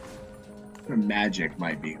that. Magic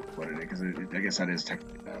might be what it is, because I guess that is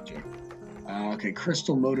technically magic. Okay,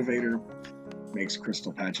 crystal motivator. Makes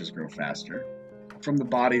crystal patches grow faster. From the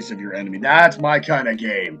bodies of your enemy. That's my kind of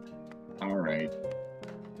game. Alright.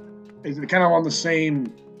 Is it kind of on the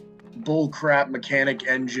same bullcrap mechanic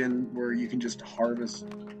engine where you can just harvest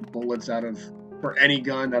bullets out of, for any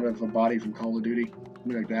gun, out of a body from Call of Duty?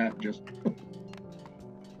 Something like that. Just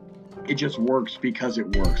it just works because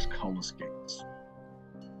it works. Colus games.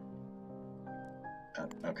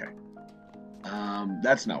 Okay.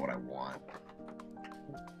 That's not what I want.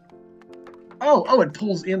 Oh, it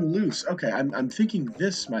pulls in loose. Okay, I'm thinking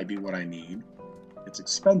this might be what I need. It's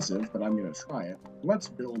expensive, but I'm gonna try it. Let's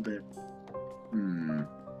build it. I'm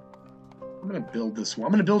gonna build this one.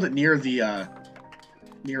 I'm gonna build it near the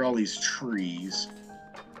near all these trees.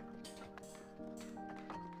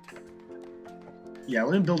 Yeah,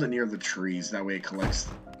 let me build it near the trees. That way it collects.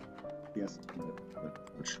 Yes,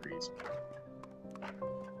 the trees.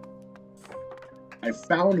 I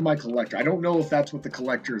found my collector. I don't know if that's what the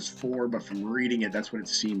collector is for, but from reading it, that's what it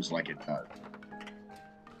seems like it does.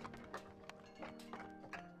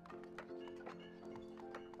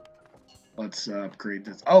 Let's upgrade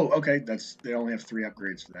this. Oh, okay. They only have 3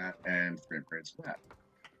 upgrades for that, and 3 upgrades for that.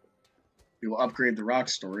 We will upgrade the rock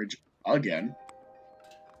storage again.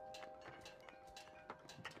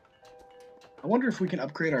 I wonder if we can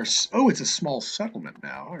upgrade our... Oh, it's a small settlement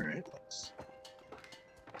now. All right, let's...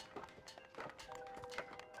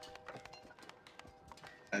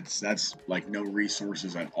 That's like no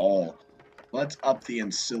resources at all. Let's up the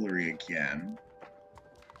ancillary again.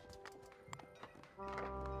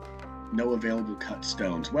 No available cut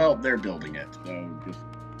stones. Well, they're building it, so just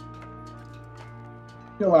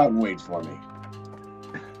chill out and wait for me.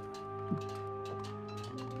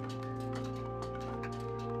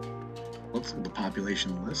 Let's look at the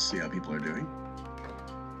population list, see how people are doing.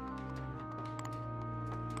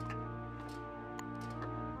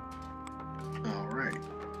 Alright.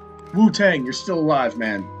 Wu-Tang, you're still alive,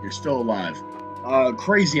 man. You're still alive.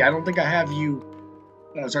 Crazy, I don't think I have you...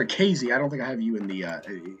 sorry, Kazy, I don't think I have you in the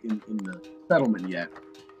in the settlement yet.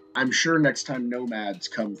 I'm sure next time nomads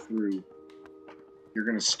come through, you're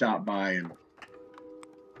gonna stop by, and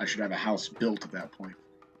I should have a house built at that point.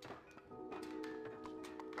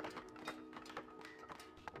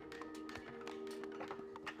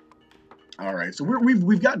 All right, so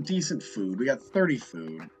we've got decent food. We got 30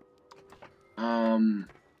 food.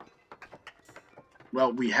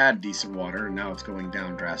 Well, we had decent water, and now it's going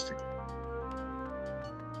down drastically.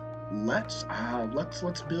 Let's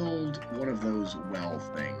build one of those well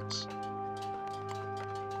things.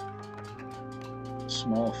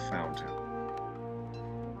 Small fountain.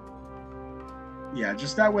 Yeah,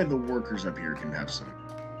 just that way the workers up here can have some.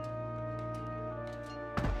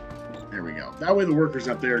 There we go. That way the workers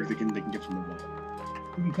up there they can get some water.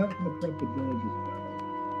 You can come from the front of the village as well.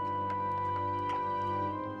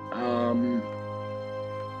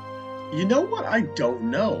 You know what? I don't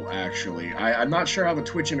know, actually. I'm not sure how the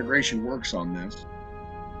Twitch integration works on this.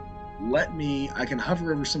 I can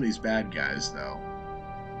hover over some of these bad guys, though.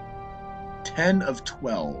 10 of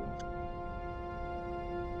 12.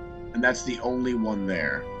 And that's the only one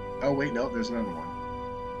there. Oh, wait, no, there's another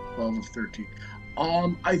one. 12 of 13.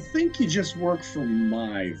 I think you just work for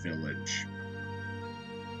my village.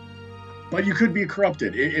 But you could be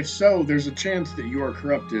corrupted. If so, there's a chance that you are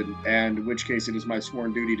corrupted, and in which case it is my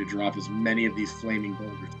sworn duty to drop as many of these flaming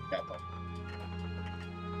boulders as possible.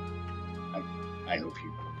 I hope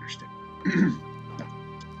you understand.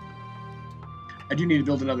 I do need to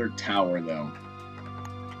build another tower, though.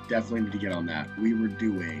 Definitely need to get on that. We were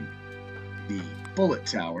doing the bullet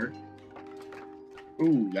tower.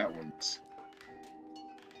 Ooh, that one's...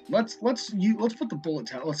 Let's put the bullet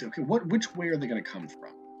tower... Let's see, okay, which way are they going to come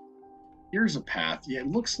from? Here's a path. Yeah, it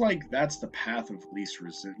looks like that's the path of least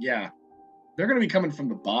resistance. Yeah, they're going to be coming from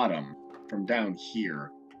the bottom, from down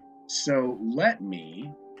here. So let me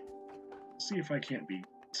see if I can't be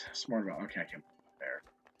smart about... Okay, I can put it there.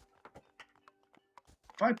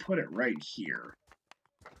 If I put it right here,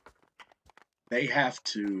 they have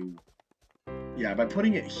to... Yeah, by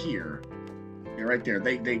putting it here, yeah, right there,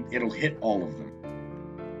 it'll hit all of them.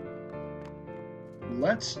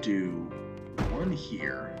 Let's do one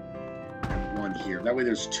here. One here. That way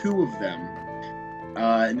there's 2 of them.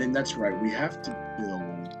 And then that's right, we have to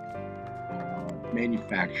build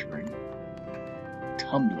manufacturing.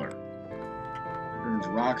 Tumbler. Turns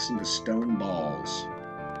rocks into stone balls.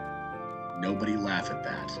 Nobody laugh at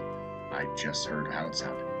that. I just heard how it's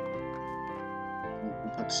happening.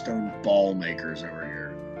 We'll put stone ball makers over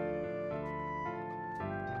here.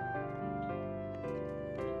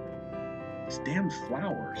 These damn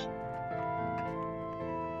flowers.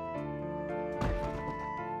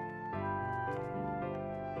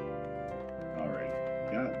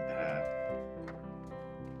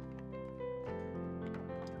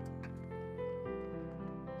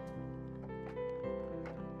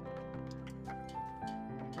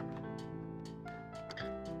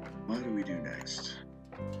 What do we do next?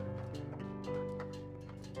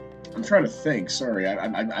 I'm trying to think. Sorry,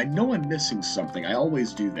 I know I'm missing something. I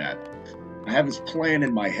always do that. I have this plan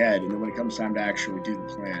in my head, and then when it comes time to actually do the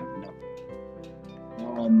plan,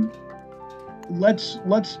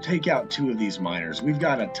 let's take out 2 of these miners. We've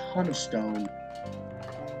got a ton of stone.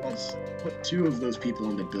 Let's put 2 of those people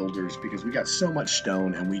into builders because we got so much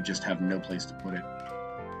stone, and we just have no place to put it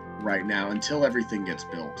right now until everything gets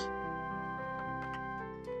built.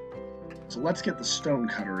 So let's get the stone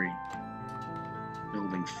cuttery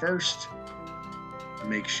building first.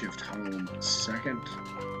 Makeshift home second.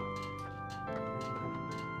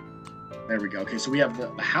 There we go. Okay, so we have the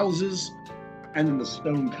houses and then the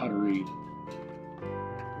stone cuttery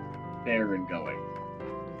there and going.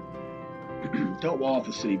 Don't wall off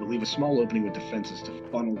the city, but leave a small opening with defenses to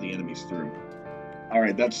funnel the enemies through. All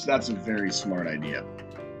right, that's a very smart idea.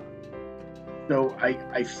 So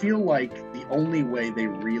I feel like the only way they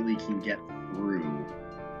really can get through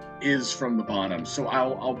is from the bottom. So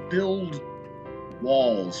I'll build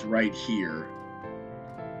walls right here.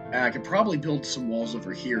 And I could probably build some walls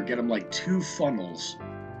over here, get them like 2 funnels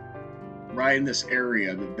right in this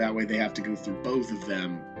area. That way they have to go through both of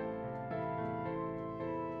them.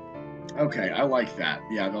 Okay, I like that.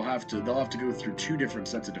 Yeah, they'll have to go through 2 different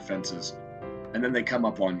sets of defenses, and then they come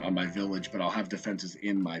up on my village. But I'll have defenses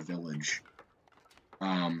in my village,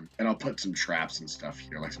 and I'll put some traps and stuff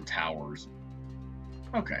here, like some towers.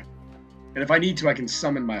 Okay, and if I need to, I can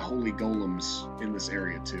summon my holy golems in this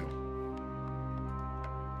area too.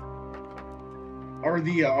 Do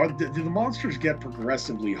the monsters get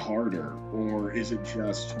progressively harder, or is it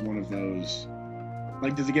just one of those?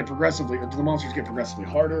 Like, do the monsters get progressively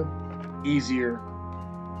harder, easier?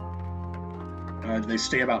 Do they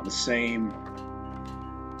stay about the same?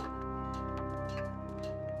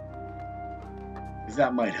 Because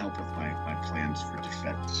that might help with my plans for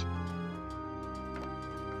defense.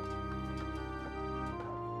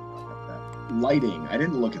 Lighting. I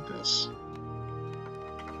didn't look at this.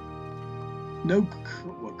 No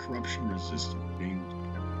corruption resistant games.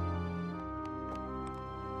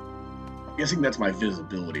 I'm guessing that's my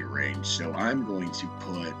visibility range, so I'm going to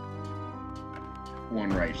put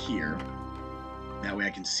one right here. That way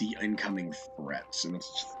I can see incoming threats, and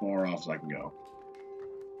that's as far off as I can go.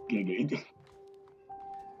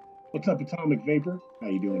 What's up, Atomic Vapor? How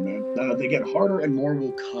you doing, man? They get harder and more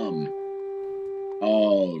will come.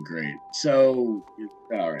 Oh, great. So,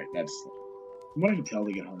 alright, that's... From what I can tell,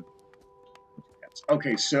 they get harder.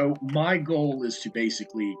 Okay, so my goal is to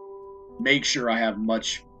basically make sure I have a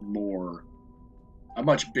much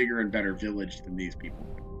bigger and better village than these people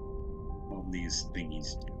do. Well, these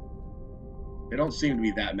thingies do. They don't seem to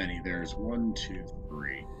be that many. There's 1, 2,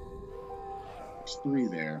 3. There's 3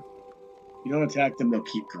 there. You don't attack them, they'll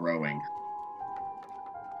keep growing.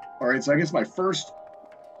 Alright, so I guess my first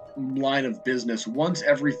line of business, once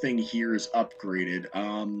everything here is upgraded,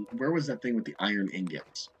 where was that thing with the iron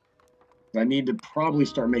ingots? I need to probably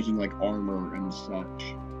start making like armor and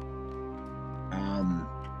such.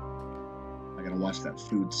 I gotta watch that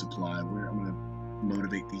food supply. Where I'm gonna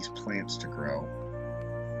motivate these plants to grow.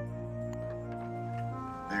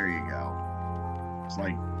 There you go. It's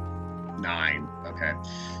like 9. Okay,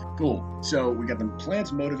 cool. So we got the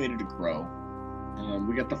plants motivated to grow.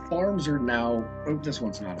 We got the farms are now. Oh, this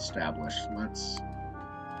one's not established. Let's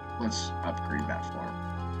upgrade that farm.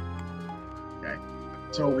 Okay.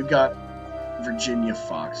 So we've got Virginia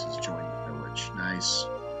Foxes joined the village. Nice.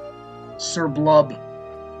 Sir Blub.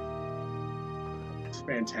 It's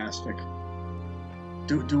fantastic.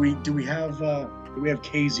 Do we have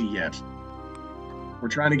Kazy yet? We're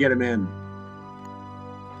trying to get him in.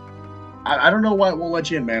 I don't know why it won't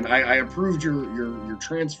let you in, man. I approved your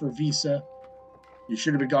transfer visa. You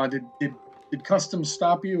should have been gone. Did customs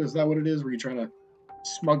stop you? Is that what it is? Were you trying to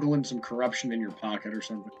smuggle in some corruption in your pocket or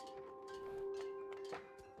something?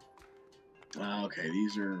 Okay,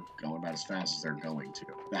 these are going about as fast as they're going to.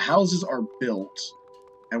 The houses are built,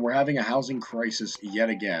 and we're having a housing crisis yet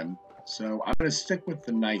again. So I'm going to stick with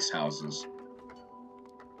the nice houses.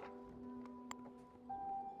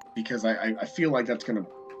 Because I feel like that's gonna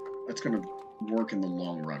work in the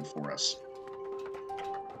long run for us.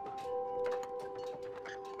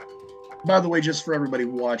 By the way, just for everybody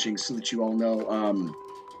watching, so that you all know,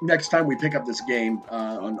 next time we pick up this game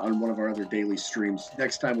on one of our other daily streams,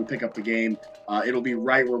 next time we pick up the game, it'll be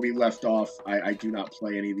right where we left off. I do not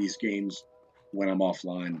play any of these games when I'm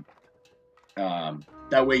offline.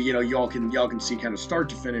 That way, you know, y'all can see kind of start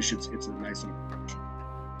to finish. It's a nice little approach.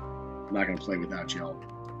 I'm not gonna play without y'all.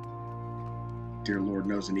 Dear Lord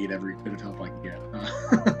knows I need every bit of help I can get.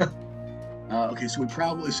 Okay, so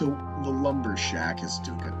the lumber shack is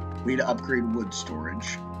doing good. We need to upgrade wood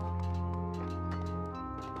storage.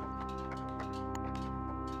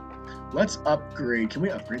 Let's upgrade. Can we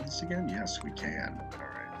upgrade this again? Yes, we can. All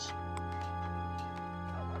right.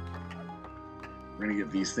 We're going to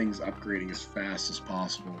get these things upgrading as fast as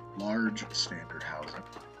possible. Large standard housing.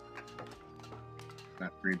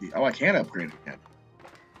 Upgrade the. Oh, I can upgrade it again.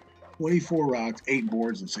 24 rocks, 8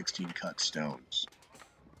 boards, and 16 cut stones.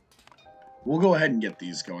 We'll go ahead and get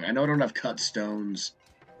these going. I know I don't have cut stones,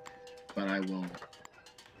 but I will.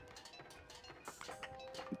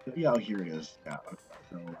 Yeah, here it is. Yeah, okay.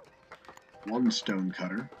 So 1 stone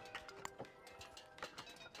cutter.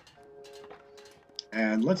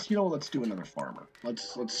 And let's do another farmer.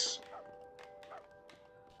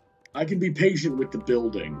 I can be patient with the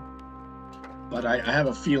building, but I have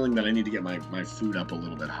a feeling that I need to get my food up a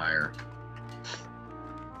little bit higher.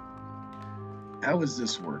 How is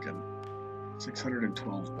this working?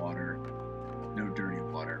 612 water, no dirty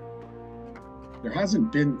water. There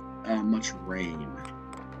hasn't been much rain.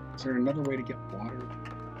 Is there another way to get water?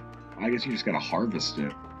 I guess you just gotta harvest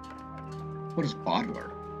it. What is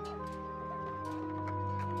bottler?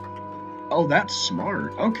 Oh, that's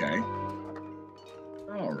smart. Okay.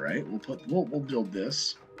 All right, we'll build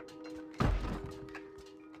this.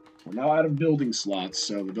 We're now out of building slots,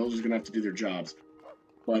 so the builders are gonna have to do their jobs.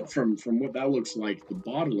 But from what that looks like, the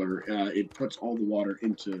bottler it puts all the water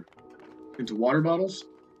into water bottles,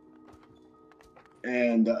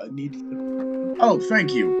 and needs. Oh,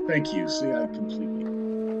 thank you. See, I completely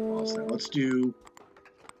lost that. Let's do.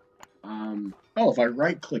 Oh, if I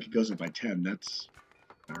right click, it goes up by 10. That's.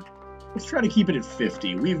 Let's try to keep it at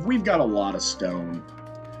 50. We've got a lot of stone.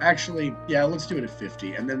 Actually, yeah, let's do it at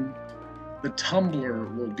 50, and then the tumbler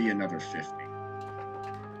will be another 50.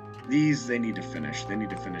 These they need to finish. They need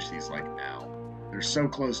to finish these like now. They're so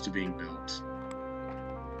close to being built.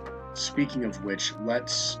 Speaking of which,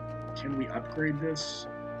 can we upgrade this?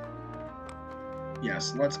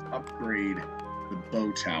 Yes, let's upgrade the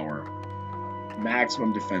bow tower.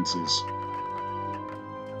 Maximum defenses.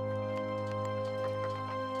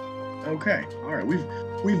 Okay, all right.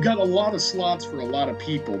 We've got a lot of slots for a lot of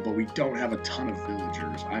people, but we don't have a ton of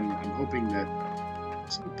villagers. I'm hoping that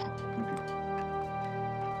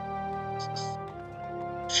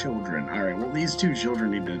children. All right. Well, these 2 children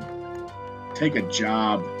need to take a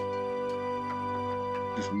job.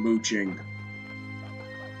 Just mooching.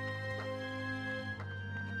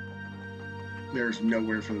 There's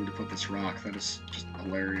nowhere for them to put this rock. That is just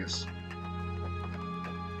hilarious.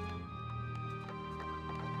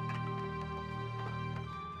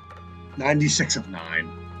 $96 of 9.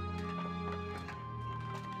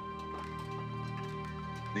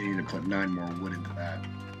 They need to put 9 more wood into that.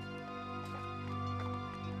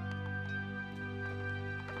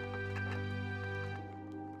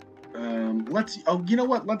 You know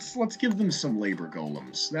what? Let's give them some labor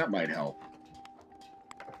golems. That might help.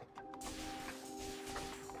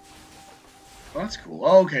 Oh, that's cool.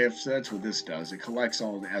 Oh, okay, if that's what this does, it collects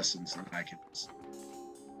all the essence, and I can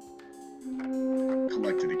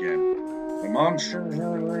collect it again. The monsters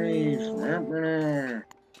are unleashed.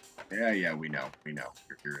 Yeah, we know. You're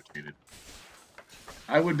irritated.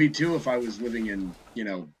 I would be too if I was living in,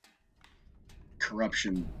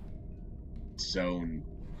 corruption zone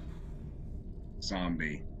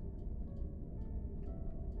zombie.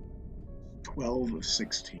 12 of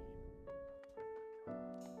 16.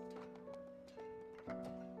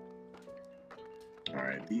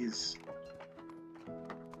 Alright, these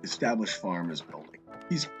established farm is building.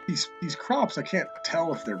 These crops, I can't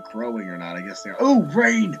tell if they're growing or not. I guess they're. Oh,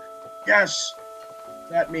 rain! Yes!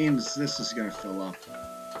 That means this is gonna fill up.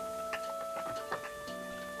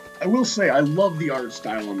 I will say, I love the art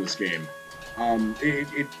style on this game.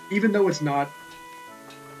 Even though it's not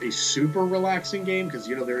a super relaxing game, because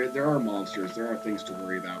there are monsters, there are things to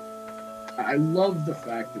worry about. I love the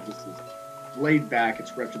fact that this is laid back,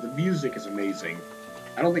 it's retro. The music is amazing.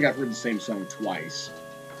 I don't think I've heard the same song twice.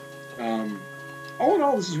 All in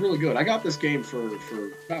all, this is really good. I got this game for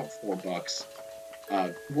about $4.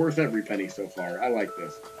 Worth every penny so far. I like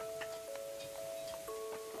this.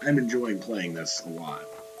 I'm enjoying playing this a lot.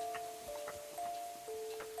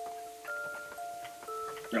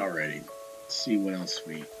 Alrighty, let's see what else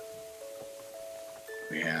we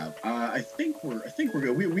have. I think we're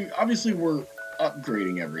good. We obviously we're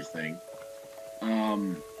upgrading everything.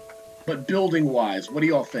 But building wise, what do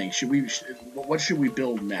y'all think? What should we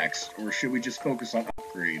build next, or should we just focus on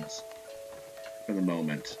upgrades for the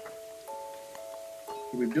moment?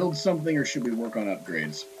 Should we build something, or should we work on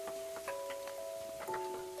upgrades?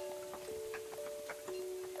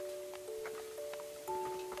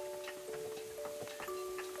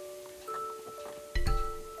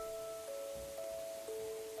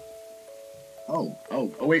 Oh,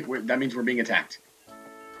 wait, that means we're being attacked.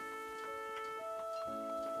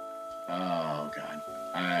 Oh, God.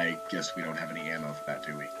 I guess we don't have any ammo for that,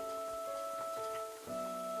 do we?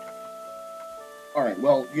 Alright,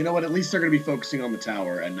 well, you know what? At least they're going to be focusing on the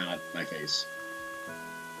tower and not my face.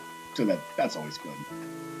 So that's always good.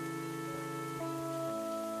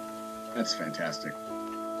 That's fantastic.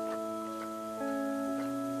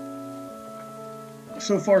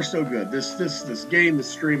 So far, so good. This game, this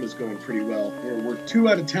stream is going pretty well. We're 2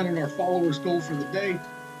 out of 10 on our followers goal for the day.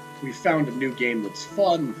 We found a new game that's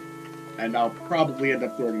fun, and I'll probably end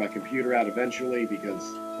up throwing my computer out eventually because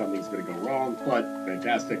something's going to go wrong, but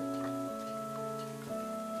fantastic.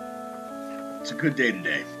 It's a good day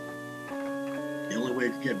today. The only way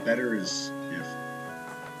it could get better is if,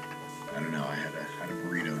 I don't know, I had a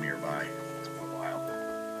burrito nearby. It's been a while.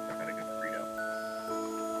 I've had a good burrito.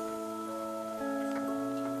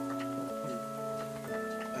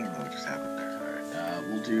 I don't know what just happened there. Alright,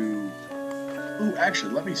 we'll do... Ooh,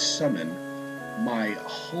 actually, let me summon my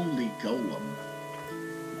holy golem.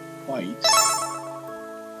 Fight.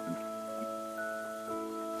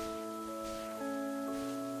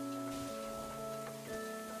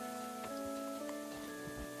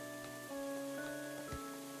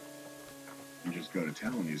 And just go to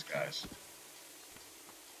town on these guys.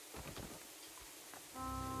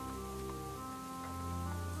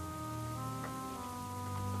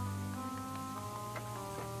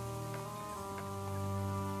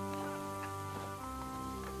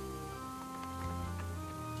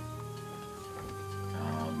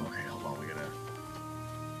 Okay, hold on, we gotta...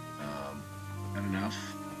 not enough.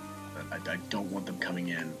 But I don't want them coming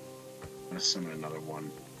in. I'm gonna summon another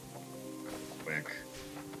one. Quick.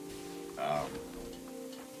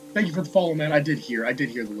 Thank you for the follow, man. I did hear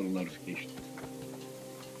the little notification.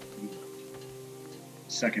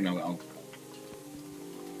 Second, I'll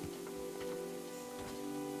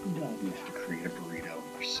need to create a burrito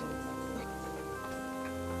or so.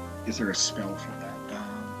 Is there a spell for that?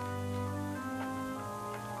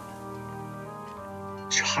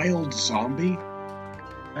 Child zombie?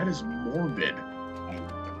 That is morbid.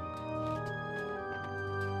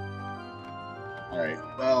 Alright,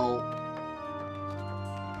 well...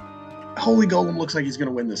 Holy Golem looks like he's going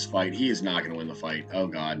to win this fight. He is not going to win the fight. Oh,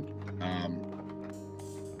 God.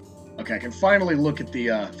 Okay, I can finally look at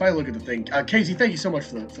the thing. Kazy, thank you so much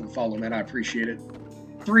for the follow, man. I appreciate it.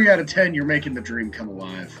 3 out of 10, you're making the dream come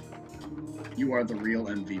alive. You are the real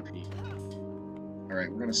MVP.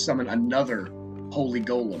 Alright, we're going to summon another Holy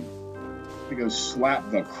Golem. To go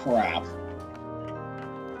slap the crap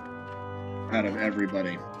out of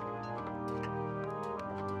everybody.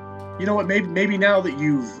 You know what? Maybe now that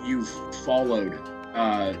you've followed,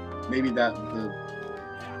 maybe that the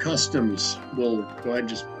customs will go ahead and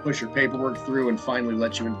just push your paperwork through and finally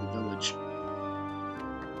let you into the village.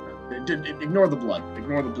 Ignore the blood.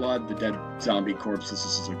 Ignore the blood. The dead zombie corpses.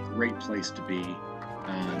 This is a great place to be.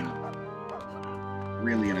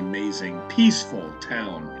 Really an amazing, peaceful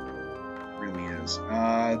town. It really is.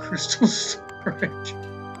 Crystal storage.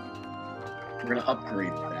 We're gonna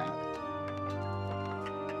upgrade that.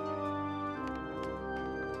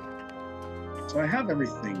 So I have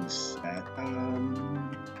everything set.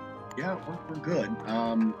 Yeah, we're good.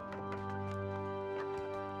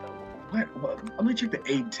 Let me check the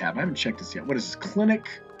aid tab. I haven't checked this yet. What is this? Clinic?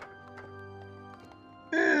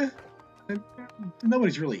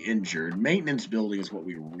 Nobody's really injured. Maintenance building is what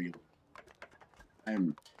we really...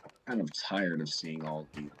 I'm kind of tired of seeing all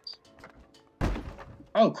these.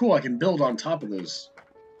 Oh, cool. I can build on top of those.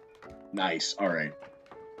 Nice. All right.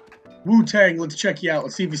 Wu-Tang, let's check you out.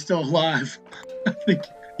 Let's see if he's still alive. I think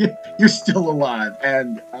you're still alive.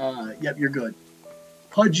 And, yep, you're good.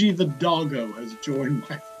 Pudgy the Doggo has joined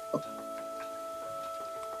my...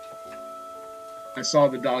 I saw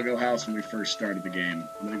the Doggo house when we first started the game.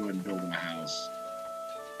 I'm going to go ahead and build him a house.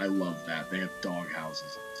 I love that. They have dog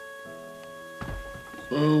houses.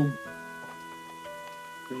 Boom.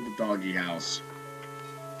 Build a doggy house.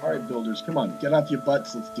 Alright, builders, come on. Get off your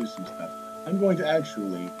butts. Let's do some stuff. I'm going to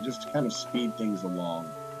actually, just to kind of speed things along,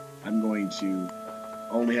 I'm going to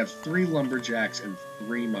only have 3 lumberjacks and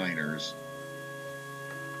 3 miners.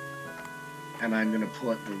 And I'm going to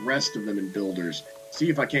put the rest of them in builders. See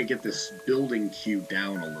if I can't get this building queue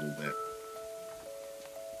down a little bit.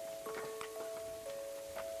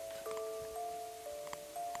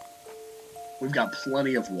 We've got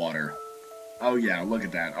plenty of water. Oh yeah, look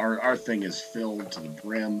at that. Our thing is filled to the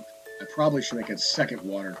brim. I probably should make a second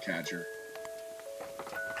water catcher.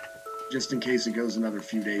 Just in case it goes another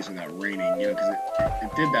few days without raining, you know, because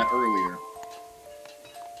it did that earlier.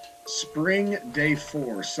 Spring, day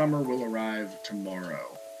 4. Summer will arrive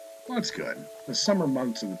tomorrow. Well, that's good. The summer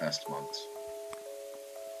months are the best months.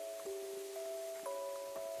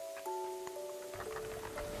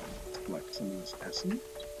 Let's collect some of this essence.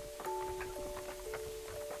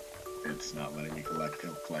 It's not letting me collect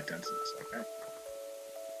essence. Okay.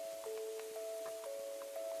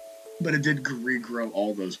 But it did regrow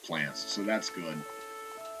all those plants, so that's good.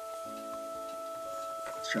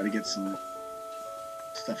 Let's try to get some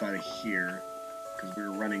stuff out of here because we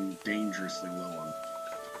were running dangerously low on.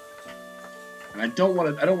 And I don't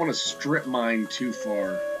want to strip mine too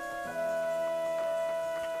far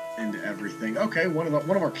into everything. Okay, one of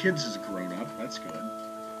our kids has grown up. That's good.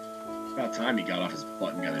 About time he got off his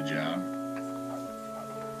butt and got a job.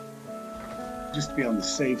 Just to be on the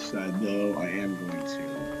safe side, though, I am going to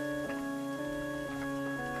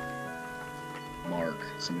mark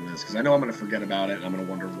some of this because I know I'm going to forget about it and I'm going to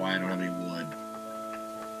wonder why I don't have any wood.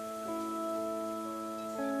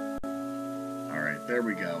 All right, there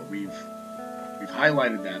we go. We've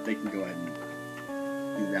highlighted that. They can go ahead and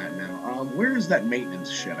do that now. Where is that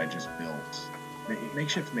maintenance shed I just built?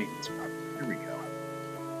 Makeshift maintenance project. Here we go.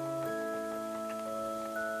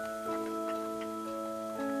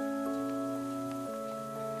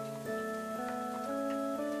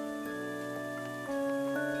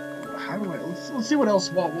 How do I? Let's see what else.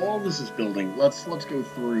 While all this is building, let's go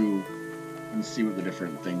through and see what the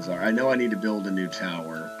different things are. I know I need to build a new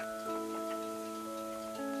tower.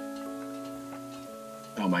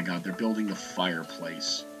 Oh my god, they're building the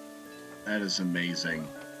fireplace. That is amazing.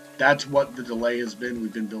 That's what the delay has been.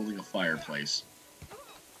 We've been building a fireplace.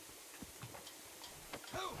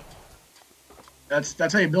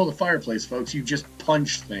 That's how you build a fireplace, folks. You just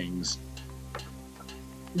punch things.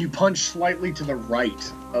 You punch slightly to the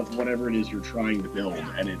right of whatever it is you're trying to build,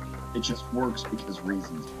 and it just works because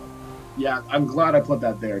reasons. Yeah, I'm glad I put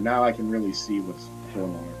that there. Now I can really see what's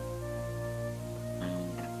going on.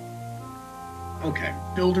 Okay,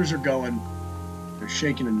 builders are going. They're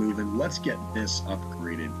shaking and moving. Let's get this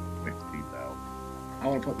upgraded quickly, though. I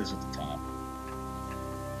want to put this at the top.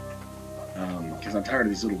 Because I'm tired of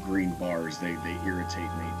these little green bars. They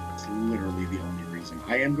irritate me. It's literally the only reason.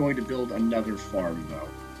 I am going to build another farm, though.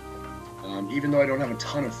 Even though I don't have a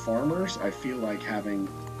ton of farmers, I feel like having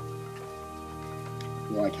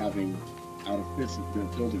out of this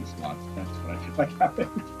building slots. That's what I feel like having.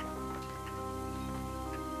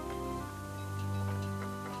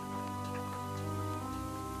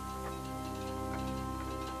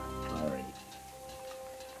 Alright.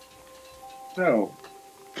 So,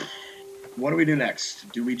 what do we do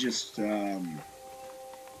next? Do we just I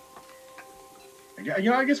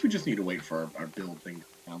guess we just need to wait for our build thing.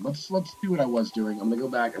 Let's do what I was doing. I'm gonna go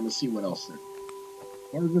back. I'm gonna see what else there.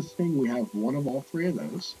 Harvesting, we have one of all three of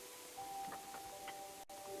those.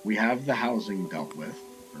 We have the housing dealt with.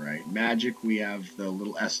 Right. Magic, we have the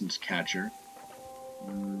little essence catcher.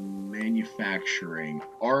 Manufacturing,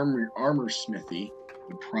 armor smithy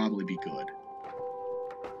would probably be good.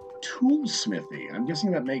 Tool smithy. I'm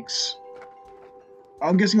guessing like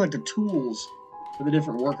the tools for the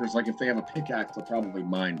different workers. Like if they have a pickaxe, they'll probably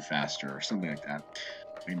mine faster or something like that.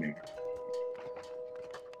 Maybe.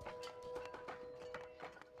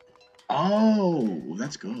 Oh,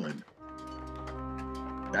 that's good.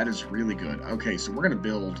 That is really good. Okay, so we're going to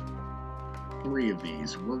build 3 of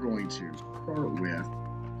these. We're going to start with...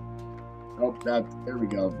 Oh, there we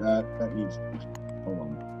go. That needs... Hold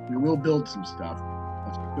on. We will build some stuff.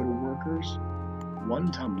 Let's go to workers.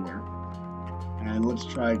 1 tumbler. And let's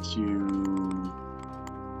try to...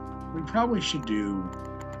 We probably should do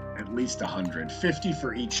at least 100. 50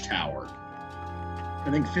 for each tower. I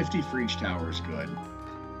think 50 for each tower is good.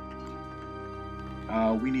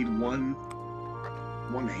 We need one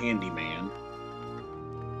handyman.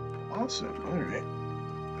 Awesome. All right.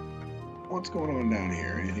 What's going on down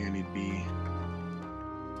here? Anything I need to be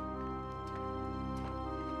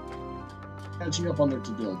catching up on the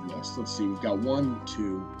to-build list? Let's see. We've got 1,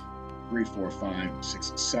 2, 3, 4, 5,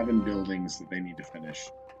 6, 7 buildings that they need to finish,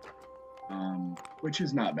 which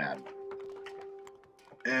is not bad.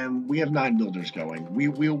 And we have 9 builders going.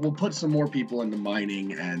 We'll put some more people into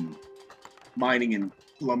mining and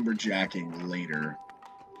lumberjacking later.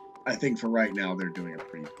 I think for right now they're doing a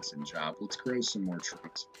pretty decent job. Let's grow some more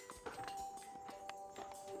trees.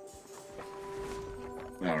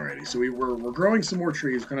 Alrighty, so we're growing some more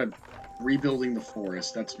trees, kind of rebuilding the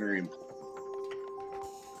forest. That's very important.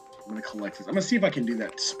 I'm gonna collect this. I'm gonna see if I can do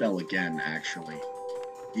that spell again, actually.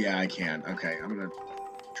 Yeah, I can. Okay, I'm gonna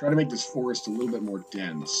try to make this forest a little bit more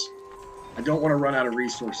dense. I don't want to run out of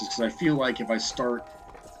resources because I feel like if I start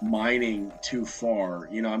mining too far,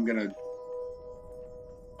 I'm gonna...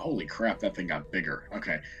 Holy crap, that thing got bigger.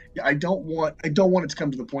 Okay. Yeah, I don't want it to come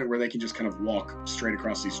to the point where they can just kind of walk straight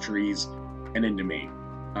across these trees and into me.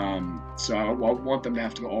 So I want them to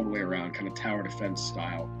have to go all the way around, kind of tower defense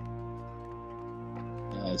style.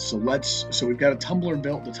 So we've got a tumbler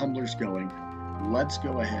built, the tumbler's going. Let's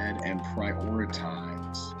go ahead and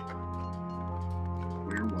prioritize.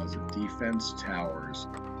 Where was it? Defense towers,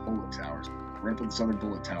 bullet towers. We're gonna put this other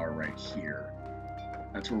bullet tower right here.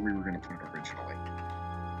 That's where we were gonna put it originally.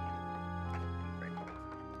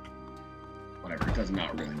 Whatever, it does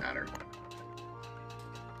not really matter.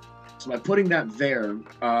 So by putting that there,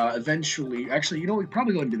 eventually, actually, you know, we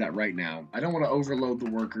probably go and do that right now. I don't want to overload the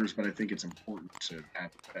workers, but I think it's important to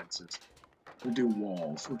have defenses. We'll do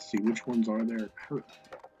walls. Let's see, which ones are there?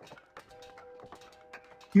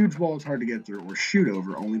 Huge wall is hard to get through or shoot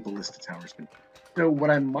over, only ballista towers can. So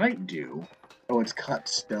what I might do, it's cut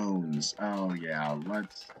stones. Oh yeah,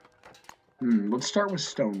 let's start with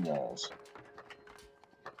stone walls.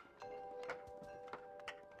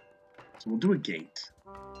 So we'll do a gate.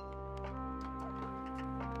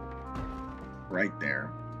 Right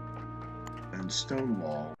there. And stone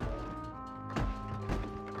wall.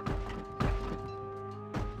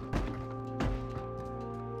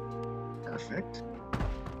 Perfect.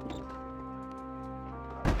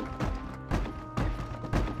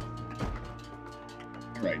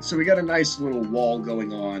 Alright, so we got a nice little wall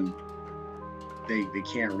going on. They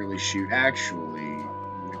can't really shoot. Actually,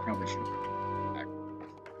 they probably should.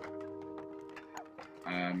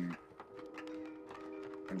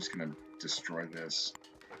 I'm just gonna destroy this.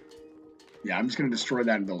 Yeah, I'm just gonna destroy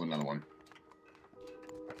that and build another one.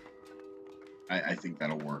 I think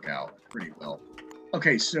that'll work out pretty well.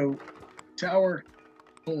 Okay, so tower,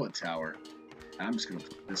 bullet tower. I'm just gonna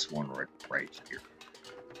put this one right here.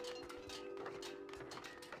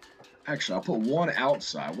 Actually, I'll put one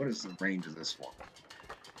outside. What is the range of this one?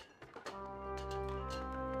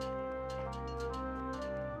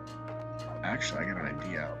 Actually, I got an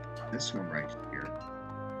idea. This one right here.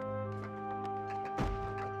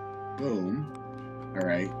 Boom.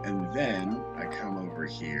 Alright, and then I come over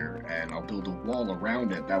here and I'll build a wall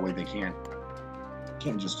around it. That way they can't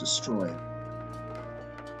just destroy it.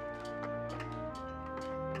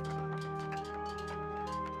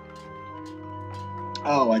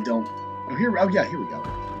 Oh, I don't. Oh, here. Oh, yeah, here we go.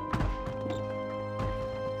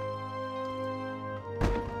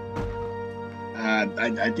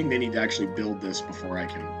 I think they need to actually build this before I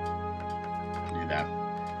can do that.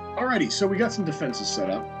 Alrighty, so we got some defenses set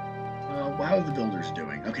up. How are the builders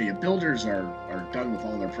doing? Okay, yeah, builders are done with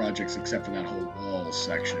all their projects except for that whole wall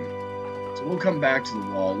section. So we'll come back to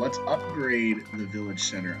the wall. Let's upgrade the village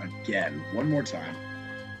center again, one more time.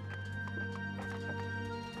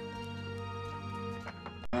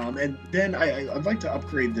 And then I'd like to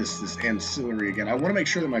upgrade this ancillary again. I want to make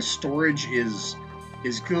sure that my storage is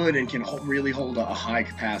good and can really hold a high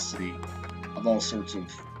capacity of all sorts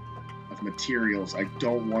of materials. I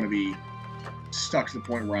don't want to be stuck to the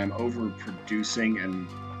point where I'm overproducing and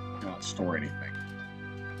not store anything.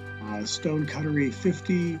 Stone cuttery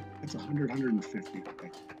 50. That's 100, 150.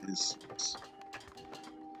 Okay, is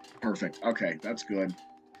perfect. Okay, that's good.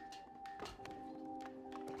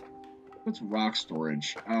 What's rock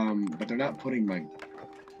storage? But they're not putting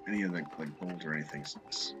any of the gold or anything. So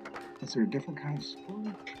is there a different kind of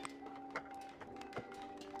storage?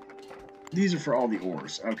 These are for all the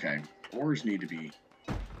ores. Okay, ores need to be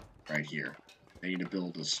right here. They need to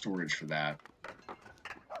build a storage for that.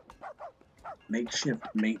 Makeshift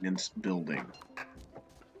maintenance building.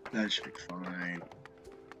 That should be fine.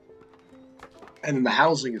 And then the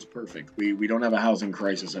housing is perfect. We don't have a housing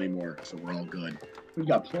crisis anymore, so we're all good. We've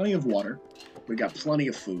got plenty of water. We've got plenty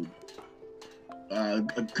of food. A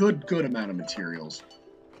good amount of materials.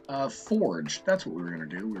 Forge. That's what we were going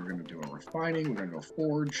to do. We were going to do a refining. We're going to go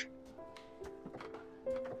forge.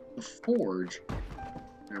 The forge.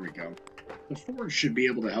 There we go. The forge should be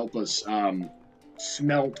able to help us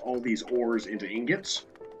smelt all these ores into ingots.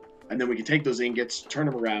 And then we can take those ingots, turn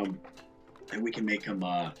them around, and we can make them...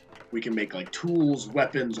 we can make like tools,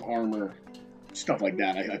 weapons, armor, stuff like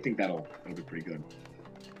that. I think that'll be pretty good.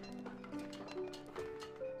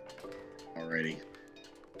 Alrighty.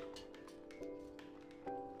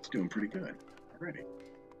 It's doing pretty good already.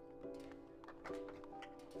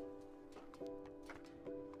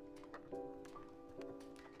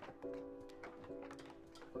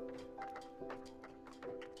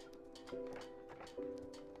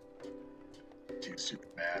 Too super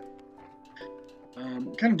bad.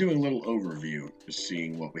 Kind of doing a little overview, just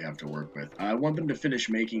seeing what we have to work with. I want them to finish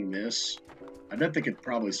making this. I bet they could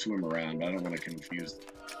probably swim around, but I don't want to confuse the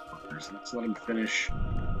workers. Let's let them finish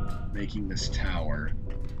making this tower.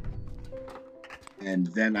 and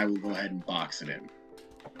then I will go ahead and box it in.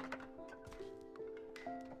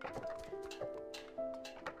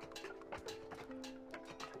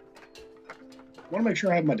 I want to make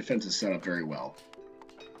sure I have my defenses set up very well.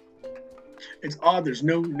 It's odd. There's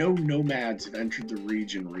no nomads have entered the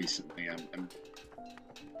region recently. I'm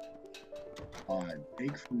odd.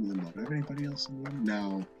 Take from Limbo. Do I have anybody else in Limbo?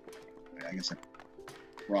 No. I guess I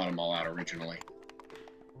brought them all out originally.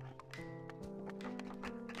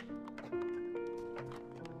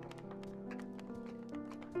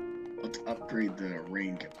 Let's upgrade the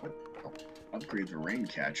rain. Upgrade the rain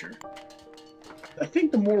catcher. I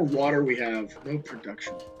think the more water we have, no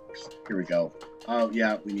production. Here we go. Oh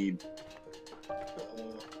yeah, we need.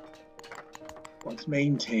 Let's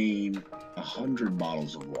maintain 100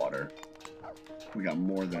 bottles of water. We got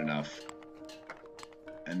more than enough.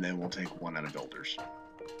 And then we'll take one out of builders.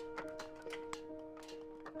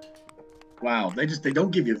 Wow, they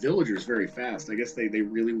don't give you villagers very fast. I guess they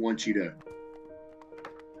really want you to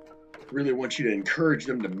encourage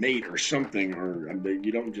them to mate or something, or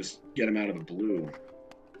you don't just get them out of the blue.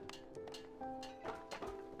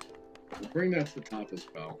 We'll bring that to the top as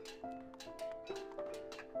well.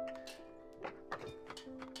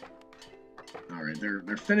 All right,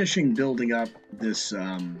 they're finishing building up this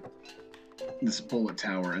this bullet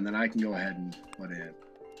tower, and then I can go ahead and put in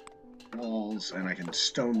walls, and I can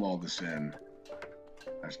stonewall this in.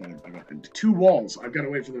 I got 2 walls. I've got to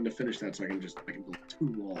wait for them to finish that so I can build 2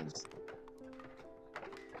 walls.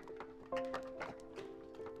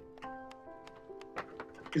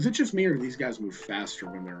 Is it just me, or do these guys move faster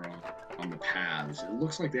when they're on the paths? It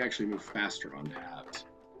looks like they actually move faster on paths.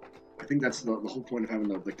 I think that's the whole point of having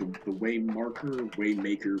the way marker, way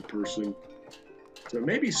maker person. So it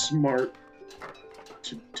may be smart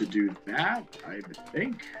to do that, I would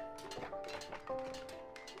think.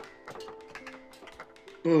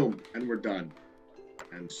 Boom, and we're done.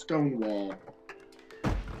 And stone wall.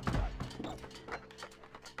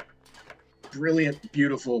 Brilliant,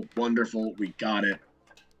 beautiful, wonderful. We got it.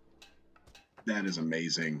 That is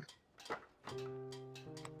amazing.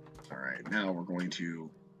 All right, now we're going to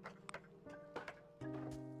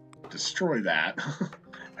destroy that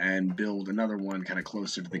and build another one kind of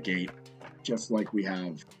closer to the gate, just like we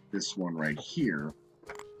have this one right here.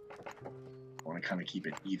 I want to kind of keep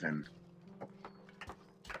it even.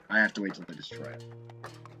 I have to wait till they destroy it.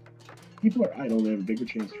 People are idle, they have a bigger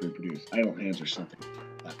chance to reproduce. Idle hands or something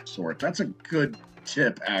of that sort. That's a good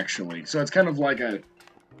tip, actually. So it's kind of like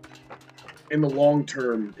in the long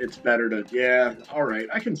term, it's better to, yeah, all right,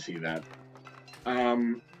 I can see that.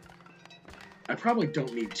 I probably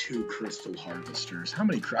don't need 2 crystal harvesters. How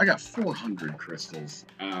many? I got 400 crystals,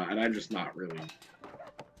 and I'm just not really.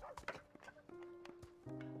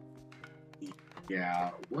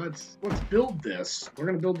 Yeah, let's build this. We're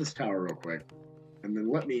gonna build this tower real quick, and then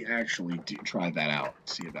let me actually try that out.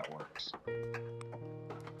 See if that works.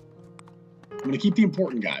 I'm gonna keep the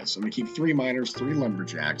important guys. I'm gonna keep 3 miners, 3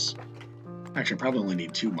 lumberjacks. Actually, I probably only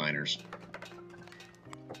need 2 miners.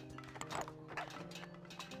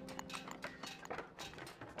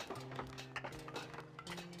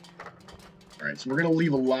 Alright, so we're going to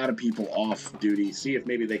leave a lot of people off duty, see if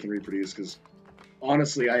maybe they can reproduce, because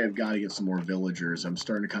honestly, I have got to get some more villagers. I'm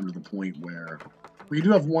starting to come to the point where we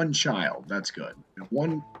do have 1 child. That's good.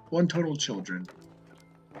 One total children.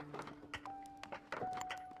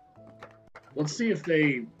 Let's see if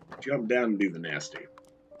they jump down and do the nasty.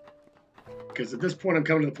 Because at this point, I'm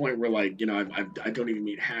coming to the point where, like, you know, I don't even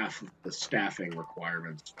meet half of the staffing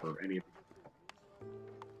requirements for any of.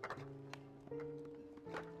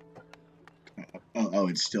 Oh,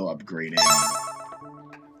 it's still upgrading.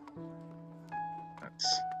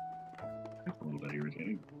 That's a little bit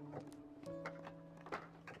irritating.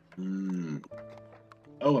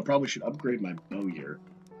 Oh, I probably should upgrade my bow here.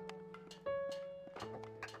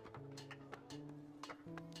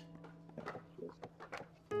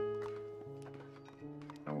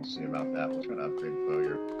 I will see about that. We'll try to upgrade the bow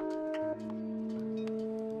here.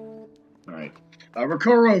 All right,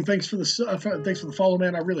 Ricoro, thanks for the follow,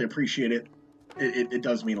 man. I really appreciate it. It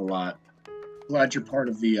does mean a lot. Glad you're part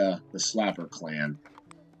of the Slapper clan.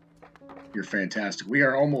 You're fantastic. We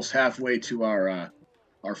are almost halfway to our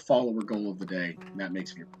follower goal of the day, and that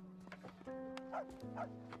makes me.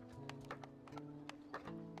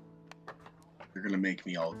 You're gonna make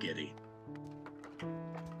me all giddy.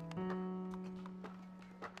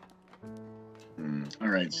 All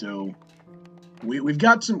right, so we've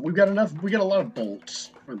got enough. We got a lot of bolts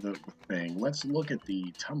for the thing. Let's look at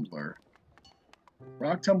the tumbler.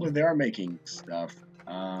 Rock tumbler, they are making stuff.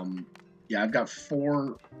 Yeah, I've got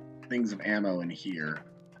 4 things of ammo in here.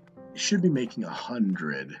 It should be making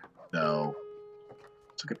 100 though.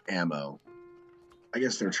 Let's look at ammo. I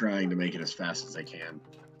guess they're trying to make it as fast as they can.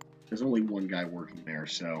 There's only one guy working there,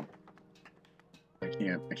 so I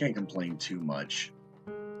can't complain too much.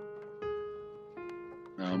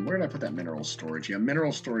 Where did I put that mineral storage? Yeah,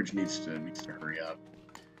 mineral storage needs to hurry up.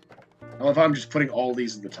 Well, if I'm just putting all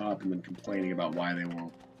these at the top and then complaining about why they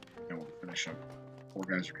won't finish up, poor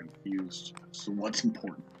guys are confused. So what's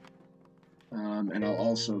important? And I'll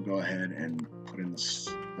also go ahead and put in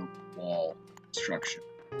the wall construction,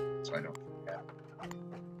 so I don't forget.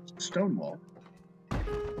 Stone wall.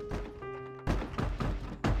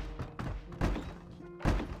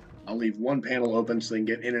 I'll leave one panel open so they can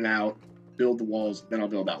get in and out, build the walls, then I'll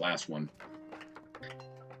build that last one.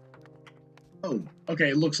 Oh, okay,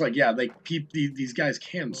 it looks like, yeah, these guys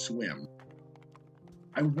can swim.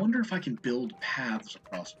 I wonder if I can build paths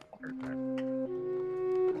across water there.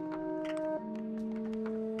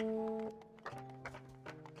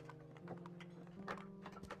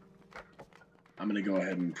 I'm going to go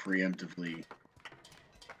ahead and preemptively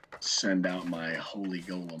send out my holy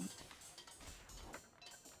golem.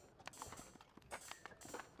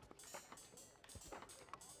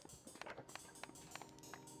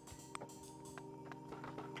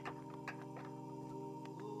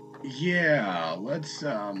 Yeah, let's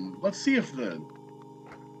see if the.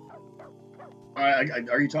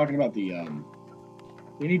 Are you talking about the?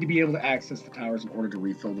 We need to be able to access the towers in order to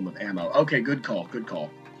refill them with ammo. Okay, good call, good call.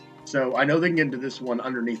 So I know they can get into this one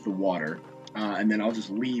underneath the water, and then I'll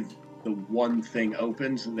just leave the one thing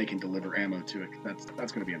open so they can deliver ammo to it.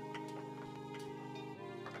 That's going to be it.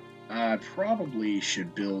 I probably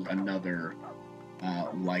should build another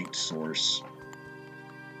light source.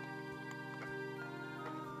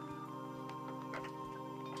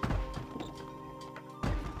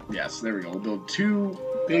 Yes, there we go. We'll build 2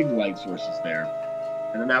 big light sources there.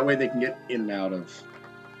 And then that way they can get in and out of...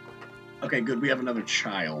 Okay, good. We have another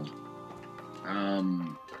child.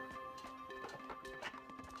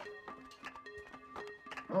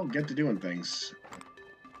 I'll get to doing things.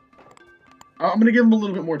 I'm going to give him a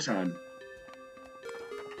little bit more time.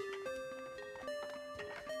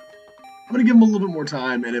 I'm going to give him a little bit more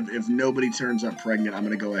time, and if nobody turns up pregnant, I'm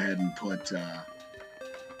going to go ahead and put... I'll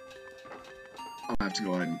have to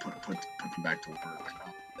go ahead and put them back to work.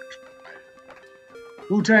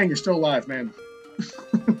 Wu-Tang, you're still alive, man.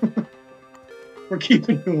 We're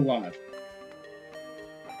keeping you alive.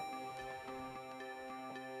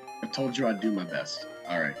 I told you I'd do my best.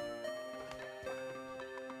 Alright.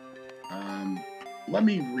 Let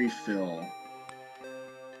me refill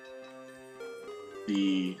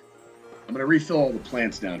the... I'm going to refill all the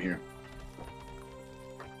plants down here.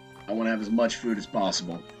 I want to have as much food as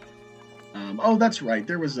possible. Oh, that's right.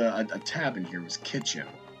 There was a tab in here. It was kitchen.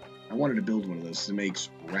 I wanted to build one of those. It makes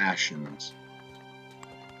rations.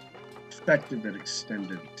 Effective and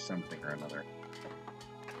extended something or another.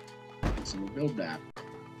 So we'll build that.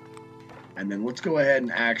 And then let's go ahead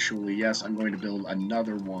and actually, yes, I'm going to build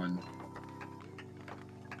another one.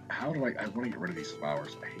 How do I want to get rid of these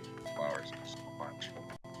flowers. I hate these flowers so much.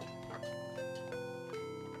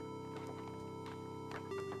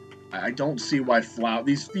 I don't see why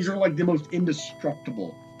these are like the most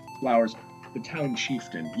indestructible flowers. The town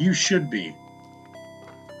chieftain. You should be. Is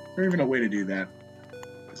there even a way to do that?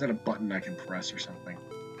 Is that a button I can press or something?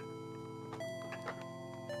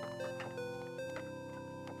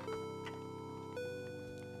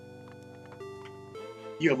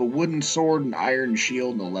 You have a wooden sword, an iron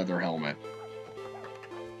shield, and a leather helmet.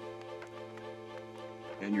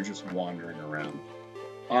 And you're just wandering around.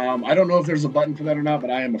 I don't know if there's a button for that or not, but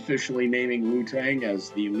I am officially naming Wu-Tang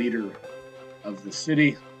as the leader of the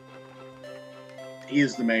city. He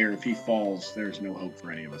is the mayor. If he falls, there's no hope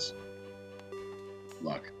for any of us.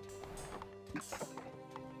 Luck.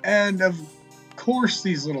 And of course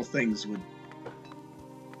these little things would...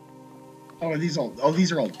 Oh, these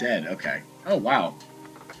are all dead. Okay. Oh, wow.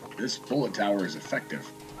 This bullet tower is effective.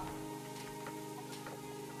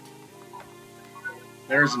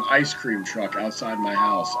 There's an ice cream truck outside my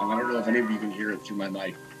house, and I don't know if any of you can hear it through my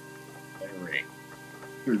mic.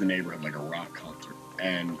 Through the neighborhood like a rock concert.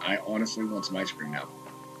 And I honestly want some ice cream now.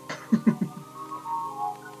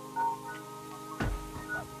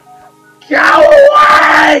 Go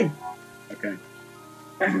away! Okay.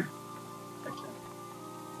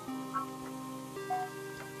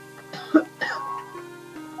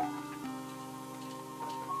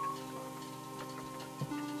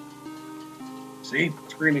 See?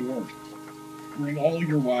 Screaming work. Bring all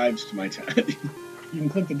your wives to my town. You can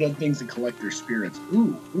click the dead things and collect their spirits.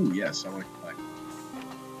 Ooh, yes, I want to collect.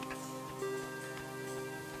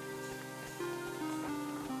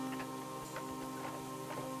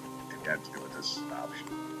 forget to do with this option.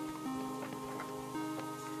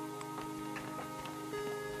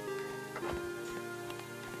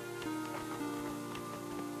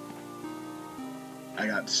 I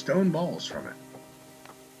got stone balls from it.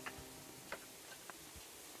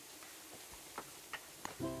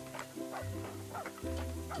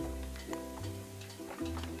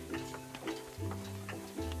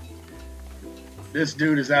 This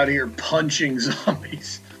dude is out here punching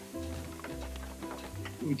zombies.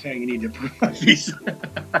 Wu-Tang, you need to piece.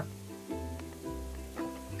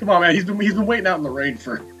 Come on, man. He's been waiting out in the rain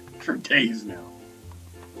for days now.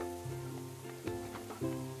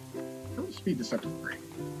 Don't speed this up to 3.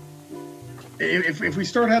 If we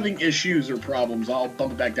start having issues or problems, I'll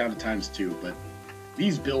bump it back down to ×2. But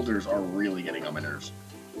these builders are really getting on my nerves.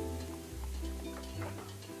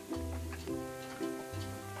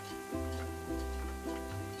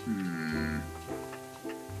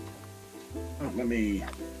 Let me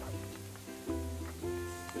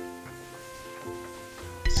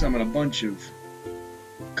summon a bunch of...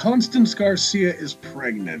 Constance Garcia is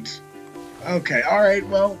pregnant. Okay, alright,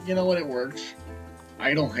 well, you know what, it worked.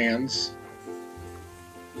 Idle hands.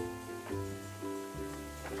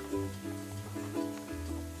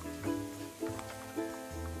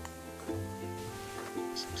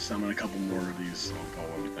 Summon a couple more of these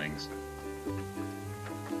golem things.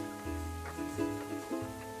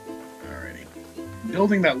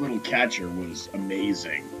 Building that little catcher was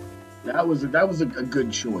amazing. That was a good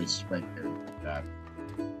choice right there. That.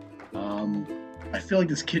 I feel like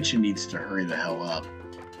this kitchen needs to hurry the hell up.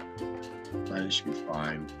 But it should be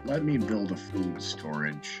fine. Let me build a food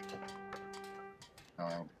storage.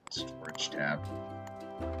 Storage tab.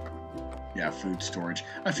 Yeah, food storage.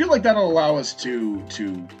 I feel like that'll allow us to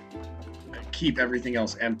keep everything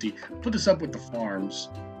else empty. Put this up with the farms.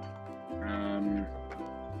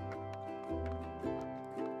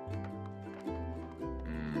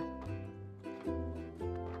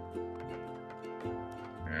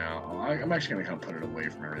 I'm actually going to kind of put it away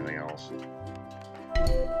from everything else. What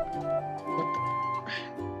the...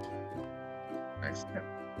 Nice.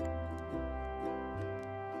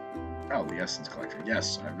 Oh, the essence collector.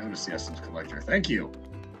 Yes, I've noticed the essence collector. Thank you.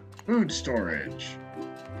 Food storage.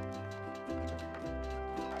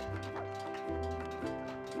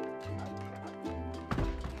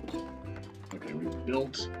 Okay, we've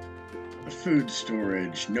built the food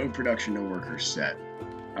storage. No production, no workers set.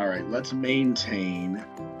 All right, let's maintain...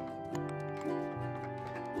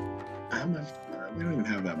 we don't even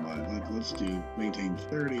have that much. Let's do maintain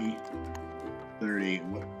 30.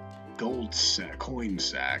 What? Gold sack, coin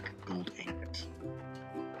sack, gold ingot.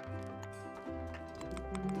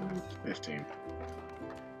 15.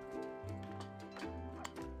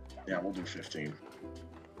 Yeah, we'll do 15.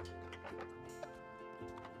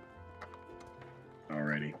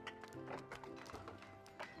 Alrighty.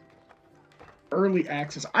 Early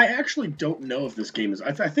access. I actually don't know if this game is.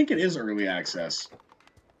 I think it is early access.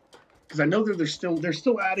 Because I know that they're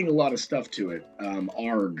still adding a lot of stuff to it.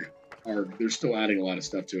 ARG, they're still adding a lot of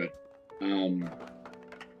stuff to it.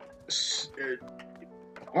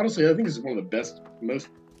 Honestly, I think this is one of the best, most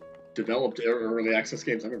developed early access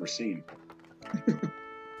games I've ever seen.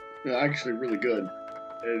 Actually, really good.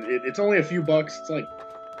 It's only a few bucks. It's like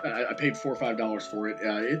I paid $4 or $5 for it.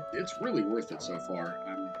 It's really worth it so far.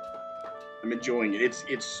 I'm enjoying it.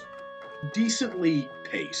 It's decently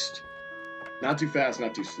paced, not too fast,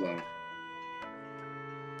 not too slow.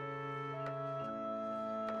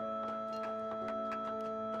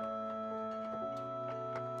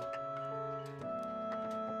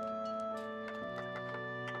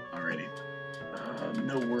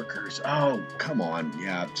 No workers. Oh, come on.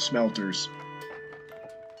 Yeah, smelters.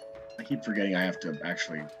 I keep forgetting I have to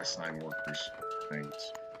actually assign workers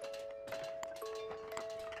things.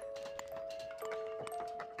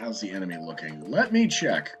 How's the enemy looking? Let me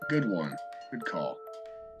check. Good one. Good call.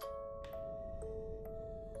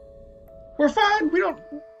 We're fine. We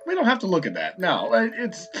don't have to look at that. No,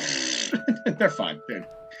 it's they're fine. They're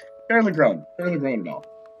barely grown. Barely grown at all.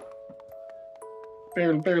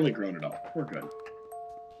 Barely grown at all. We're good.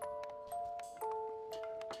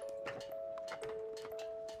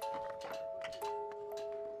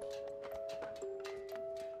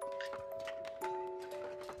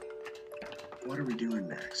 What are we doing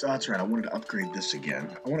next? Oh, that's right. I wanted to upgrade this again.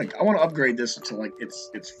 I want to upgrade this to like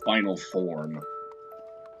its final form.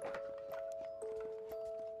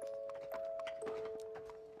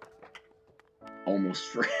 Almost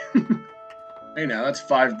free. Hey, now that's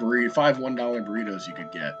five $1 burritos you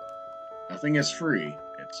could get. Nothing is free.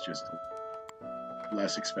 It's just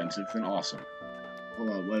less expensive than awesome. Hold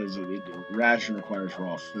on, what is it? Ration requires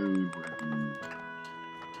raw food.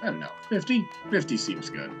 I don't know. 50? 50 seems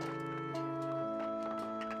good.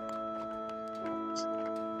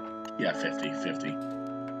 Yeah, 50. 50.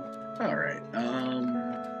 Alright,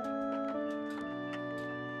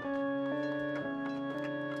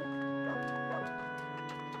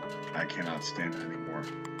 I cannot stand it anymore.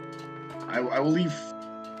 I will leave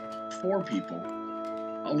 4 people.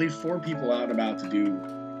 I'll leave 4 people out about to do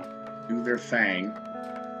their thing.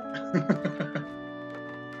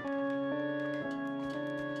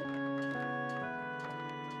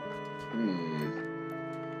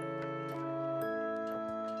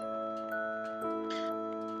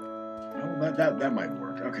 Oh, that might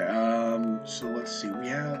work. Okay. So let's see. We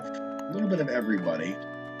have a little bit of everybody.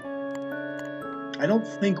 I don't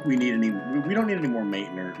think we need any. We don't need any more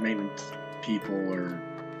maintenance people or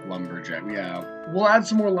lumberjack. Yeah, we'll add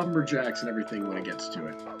some more lumberjacks and everything when it gets to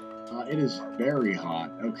it. It is very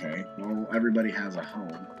hot. Okay. Well, everybody has a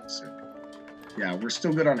home. So, yeah, we're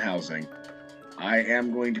still good on housing. I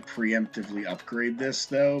am going to preemptively upgrade this,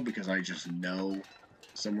 though, because I just know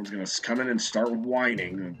someone's going to come in and start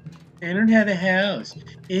whining. I don't have a house.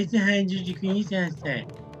 It's 100 degrees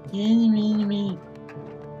outside.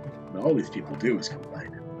 All these people do is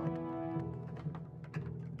complain.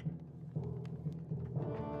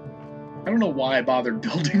 I don't know why I bothered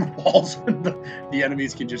building walls when the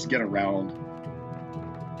enemies can just get around.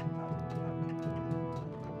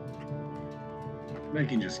 They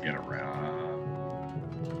can just get around.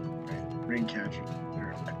 Rain catching. I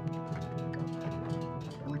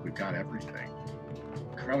feel like we've got everything.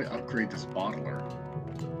 Could probably upgrade this bottler.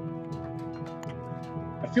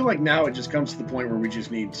 I feel like now it just comes to the point where we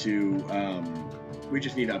just need to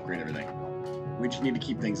upgrade everything. We just need to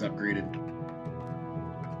keep things upgraded.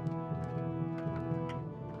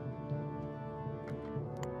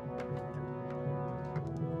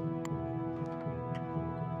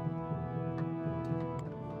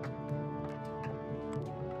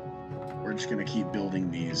 We're just gonna keep building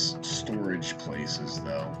these storage places,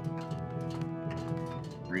 though.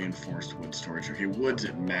 Reinforced wood storage. Okay, wood's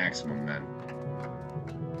at maximum then.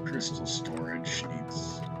 Crystal storage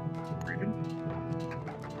needs upgraded.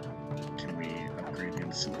 Can we upgrade the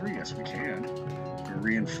ancillary? Yes, we can. A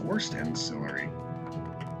reinforced ancillary.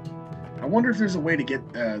 I wonder if there's a way to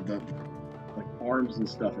get the farms and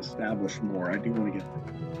stuff established more. I do want to get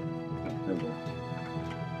further.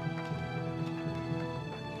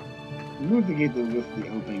 Move the gate with the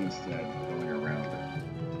opening instead, going around it.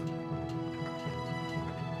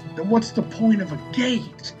 Then what's the point of a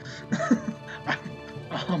gate?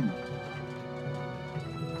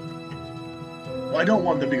 Well, I don't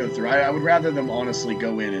want them to go through. I would rather them honestly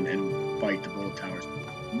go in and fight the bullet towers.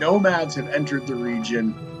 Nomads have entered the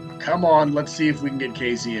region. Come on, let's see if we can get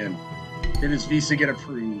Kazy in. Did his visa get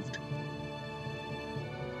approved?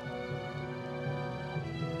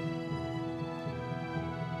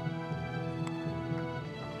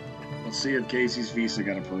 Let's see if Kazy's visa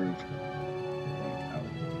got approved.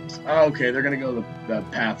 Oh, okay, they're going to go the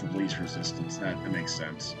path of least resistance. That makes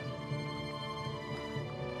sense.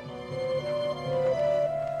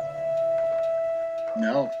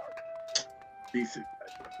 No. Visa.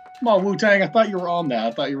 Come on, Wu-Tang, I thought you were on that.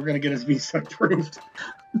 I thought you were going to get his visa approved.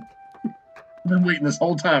 I've been waiting this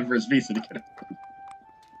whole time for his visa to get approved.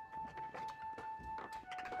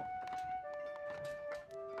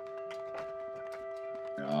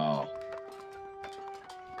 Oh.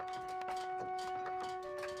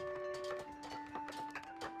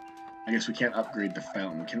 I guess we can't upgrade the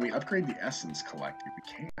fountain. Can we upgrade the essence collector? We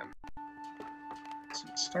can. So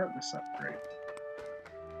let's start this upgrade.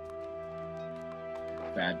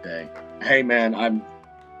 Bad day. Hey man, I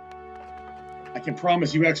can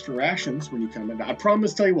promise you extra rations when you come in. I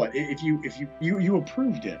promise. Tell you what, if you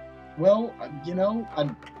approved it, well, you know, I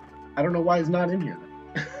don't know why it's not in here.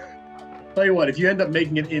 Tell you what, if you end up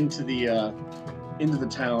making it into the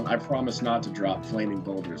town, I promise not to drop flaming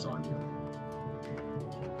boulders on you,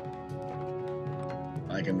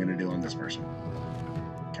 like I'm gonna do on this person.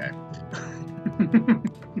 Okay.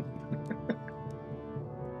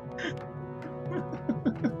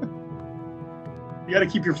 You gotta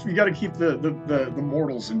keep the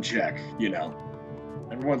mortals in check, you know,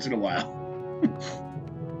 every once in a while.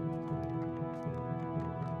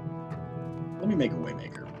 Let me make a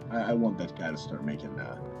waymaker. I want that guy to start making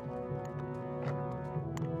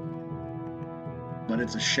but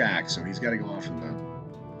it's a shack, so he's got to go off in the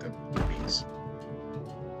bees.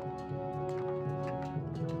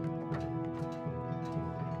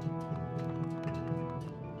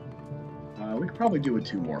 We could probably do with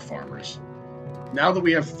 2 more farmers. Now that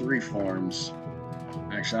we have 3 farms,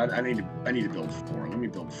 actually, I need to build 4. Let me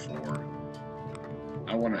build 4.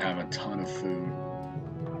 I want to have a ton of food.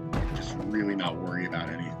 really not worry about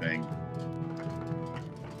anything.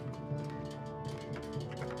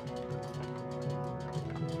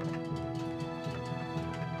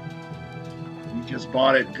 You just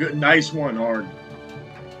bought it. Good, nice one, Hard.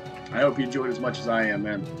 I hope you enjoyed as much as I am,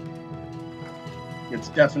 man. It's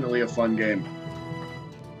definitely a fun game.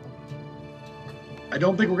 I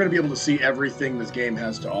don't think we're going to be able to see everything this game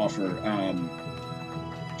has to offer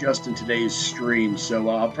just in today's stream, so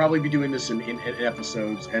I'll probably be doing this in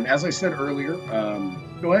episodes. And as I said earlier,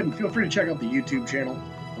 go ahead and feel free to check out the YouTube channel.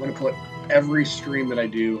 I'm going to put every stream that I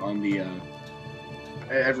do on the I'm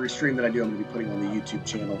going to be putting on the YouTube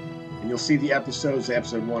channel, and you'll see the episodes,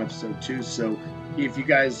 episode 1, episode 2. So if you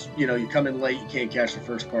guys, you come in late, you can't catch the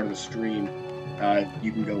first part of the stream,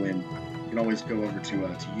 you can go in. You can always go over to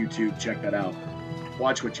YouTube, check that out.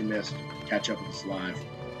 Watch what you missed. Catch up with us live.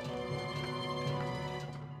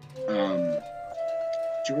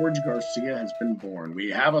 George Garcia has been born. We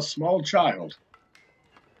have a small child.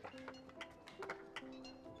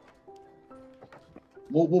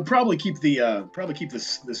 We'll probably keep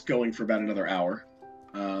this going for about another hour.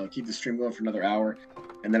 Keep the stream going for another hour,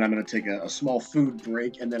 and then I'm going to take a small food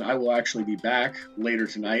break, and then I will actually be back later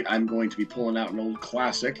tonight. I'm going to be pulling out an old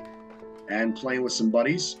classic and playing with some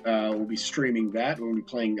buddies. We'll be streaming that. We'll be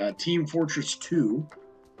playing Team Fortress 2.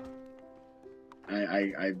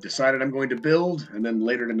 I've decided I'm going to build, and then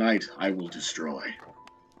later tonight I will destroy.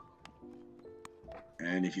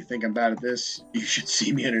 And if you think I'm bad at this, you should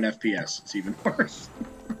see me in an FPS. It's even worse.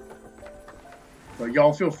 So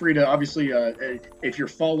y'all feel free to, obviously, if you're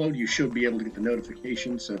followed, you should be able to get the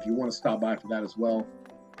notification. So if you want to stop by for that as well,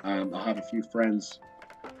 I'll have a few friends,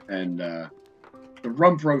 and the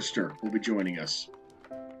Rump Roaster will be joining us.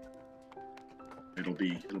 It'll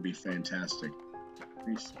be fantastic.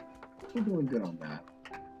 We're doing good on that.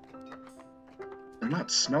 They're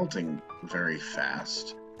not smelting very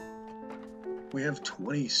fast. We have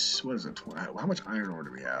 20. What is it? 20, how much iron ore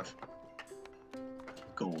do we have?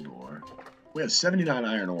 Gold ore. We have 79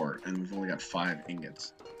 iron ore, and we've only got 5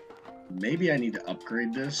 ingots. Maybe I need to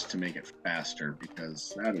upgrade this to make it faster,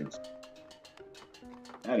 because that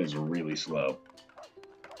is really slow.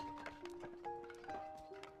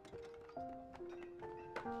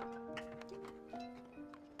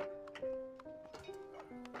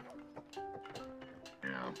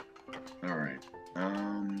 Yeah. All right.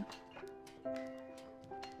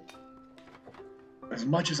 As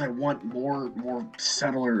much as I want more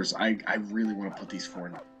settlers, I really want to put these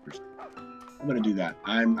foreign settlers. I'm going to do that.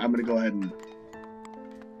 I'm going to go ahead and...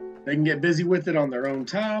 They can get busy with it on their own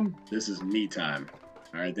time. This is me time.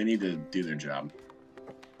 All right, they need to do their job.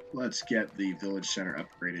 Let's get the village center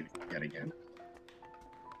upgraded yet again.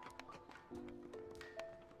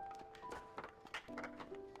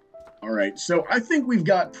 All right, so I think we've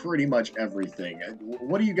got pretty much everything.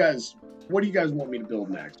 What do you guys want me to build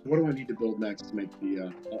next? What do I need to build next to make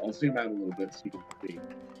the? I'll zoom out a little bit so you can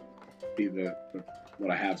see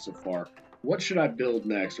what I have so far. What should I build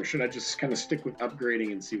next, or should I just kind of stick with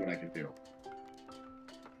upgrading and see what I can do?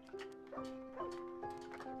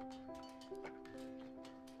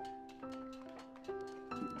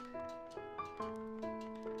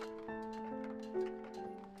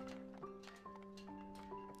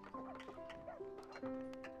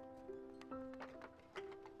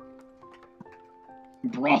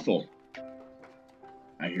 Brothel.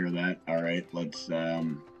 I hear that. All right, let's. I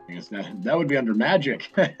guess that would be under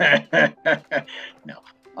magic. No.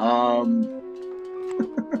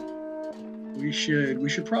 We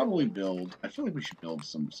should probably build. I feel like we should build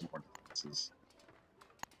some more defenses.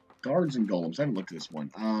 Guards and golems. I haven't looked at this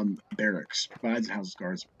one. Barracks provides and houses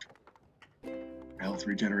guards. Health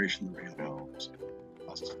regeneration, regular homes.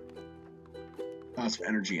 Cost of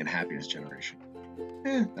energy and happiness generation.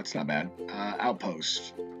 That's not bad.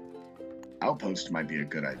 Outpost. Outpost might be a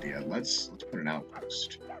good idea. Let's put an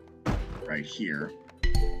outpost right here.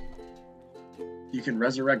 You can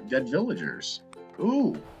resurrect dead villagers.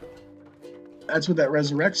 Ooh. That's what that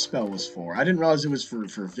resurrect spell was for. I didn't realize it was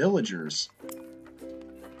for villagers.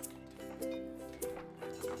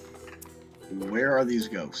 Where are these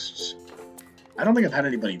ghosts? I don't think I've had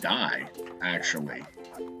anybody die, actually.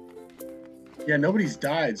 Yeah, nobody's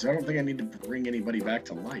died, so I don't think I need to bring anybody back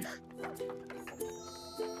to life.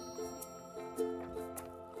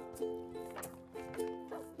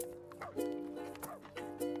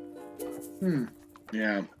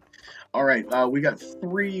 Yeah. All right, we got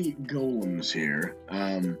 3 golems here.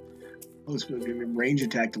 Let's go range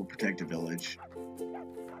attack to protect a village.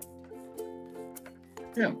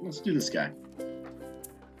 Yeah, let's do this guy.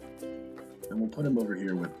 And we'll put him over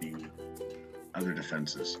here with the other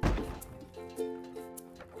defenses.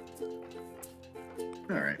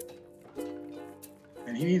 All right.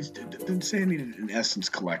 And he needs to, didn't say I needed an essence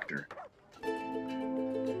collector.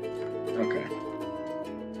 Okay.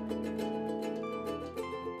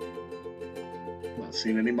 Not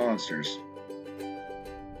seeing any monsters.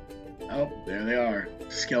 Oh, there they are.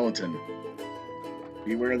 Skeleton.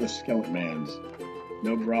 Beware the skeleton mans.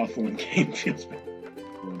 No brothel in game feels bad.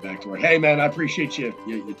 Going back to work. Hey man, I appreciate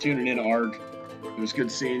you tuning in, Arg. It was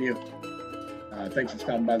good seeing you. Thanks for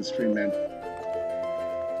stopping by the stream, man.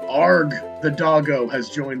 Arg, the doggo, has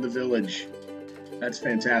joined the village. That's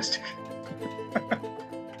fantastic.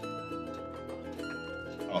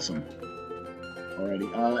 Awesome.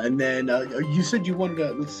 Alrighty. And then you said you wanted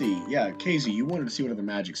to, let's see. Yeah, Kazy, you wanted to see what other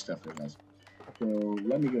magic stuff there was. So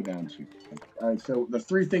let me go down to. Alright, so the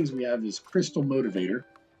three things we have is Crystal Motivator.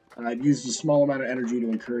 It uses a small amount of energy to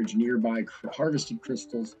encourage nearby harvested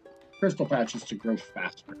crystal patches to grow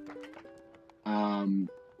faster.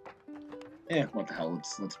 What the hell?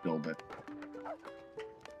 Let's build it.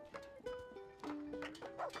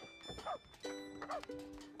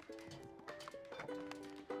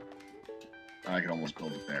 I can almost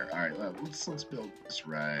build it there. All right, let's build this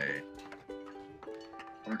right.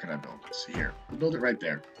 Where can I build this? Here. We'll build it right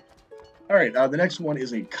there. All right. The next one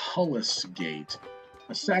is a Cullis Gate,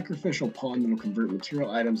 a sacrificial pond that will convert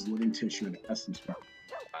material items, living tissue, into essence.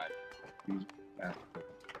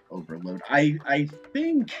 Overload. I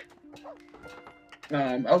think.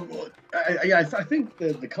 I think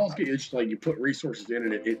the Cullis Gate is just like you put resources in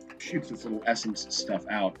and it shoots this little essence stuff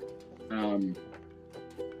out.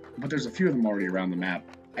 But there's a few of them already around the map.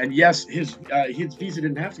 And yes, his visa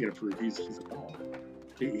didn't have to get approved. He's a dog.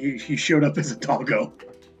 He showed up as a doggo.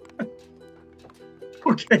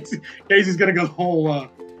 Okay, Kazy's gonna go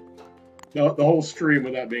the whole stream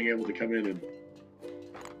without being able to come in and.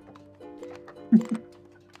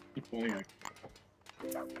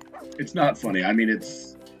 It's not funny. I mean,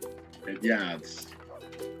 it's not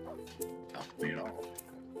funny at all.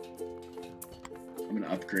 I'm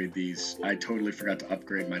gonna upgrade these. I totally forgot to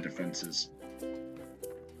upgrade my defenses.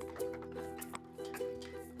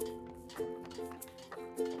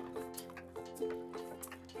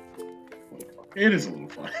 It is a little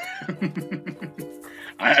fun.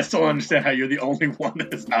 I still don't understand how you're the only one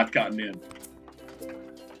that has not gotten in.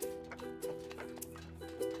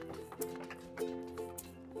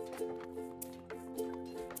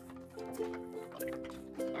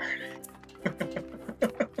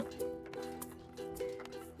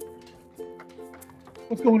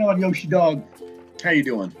 What's going on, Yoshi Dog? How you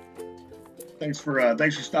doing? Thanks for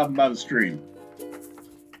stopping by the stream.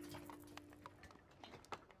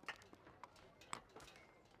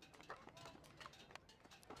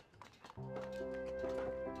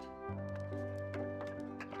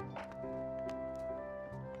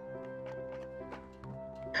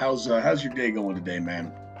 How's your day going today,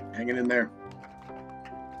 man? Hanging in there?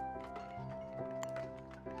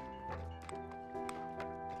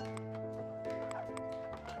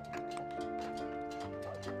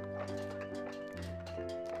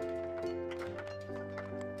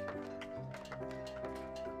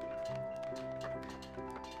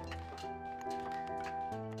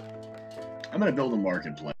 I'm gonna build a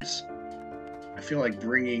marketplace. I feel like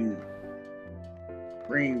bringing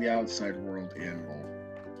the outside world in will,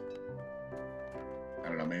 I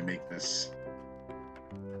don't know, maybe make this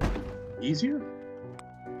easier.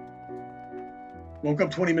 Woke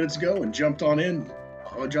up 20 minutes ago and jumped on in.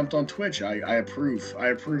 Jumped on Twitch. I approve. I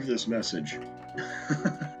approve this message.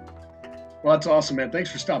 Well, that's awesome, man.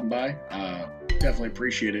 Thanks for stopping by. Definitely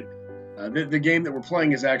appreciate it. The game that we're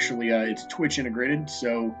playing is actually it's Twitch integrated,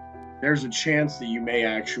 so there's a chance that you may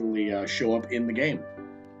actually show up in the game.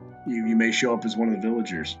 You may show up as one of the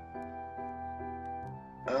villagers.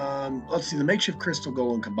 Let's see. The makeshift crystal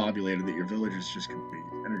golem combobulator that your villagers just complete.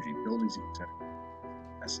 Energy buildings,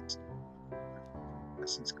 essence.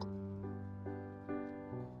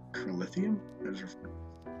 Crylithium?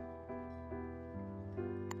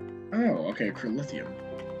 Oh, okay, crylithium.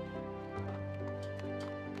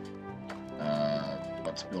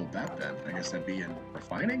 Let's build that then. I guess that'd be in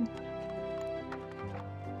refining?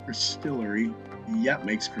 Crystillery. Yep,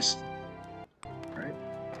 makes crystal. Right.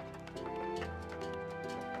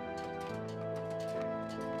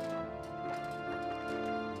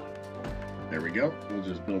 There we go. We'll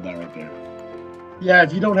just build that right there. Yeah,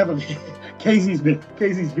 if you don't have a Kazy's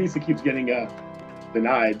visa keeps getting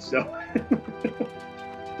denied, so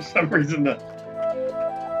for some reason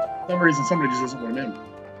somebody just doesn't want him in.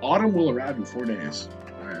 Autumn will arrive in 4 days.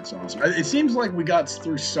 Alright, that's awesome. It seems like we got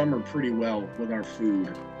through summer pretty well with our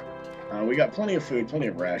food. We got plenty of food, plenty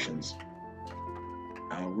of rations.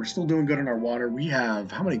 We're still doing good on our water. We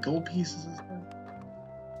have, how many gold pieces is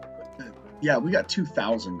that? Yeah, we got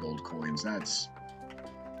 2,000 gold coins. That's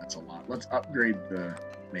a lot. Let's upgrade the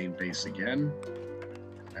main base again.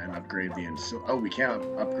 And upgrade the oh, we can't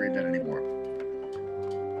upgrade that anymore.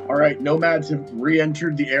 All right, nomads have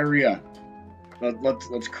re-entered the area.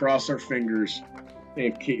 Let's cross our fingers. See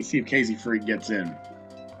if Kazy Freak gets in.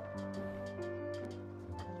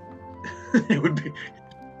 It would be.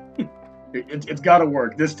 It's got to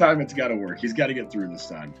work this time. It's got to work. He's got to get through this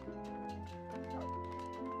time.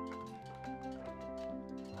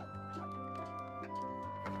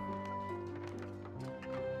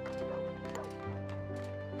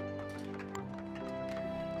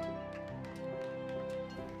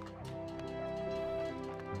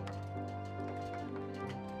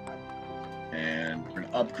 And we're gonna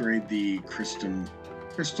upgrade the crystal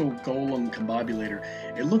golem combobulator.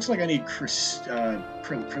 It looks like I need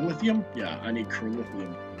crylithium. Yeah, I need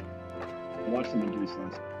crylithium. I watched them do this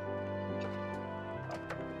last.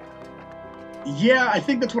 Yeah, I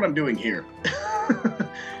think that's what I'm doing here.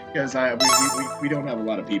 Because we don't have a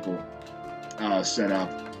lot of people set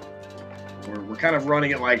up. We're kind of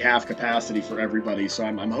running at like half capacity for everybody, so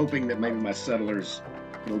I'm hoping that maybe my settlers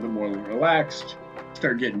a little bit more relaxed,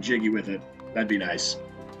 start getting jiggy with it. That'd be nice.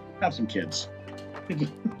 Have some kids.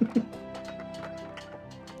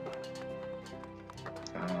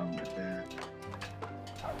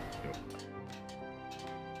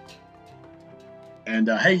 And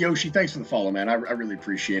hey Yoshi, thanks for the follow, man. I really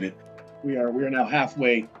appreciate it. We are now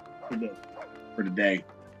halfway for today,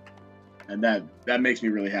 and that makes me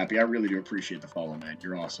really happy. I really do appreciate the follow, man.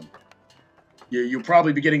 You're awesome. You'll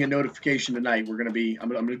probably be getting a notification tonight. I'm gonna be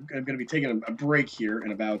taking a break here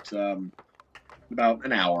in about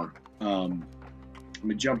an hour. I'm gonna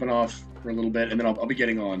be jumping off for a little bit, and then I'll be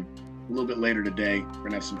getting on a little bit later today. We're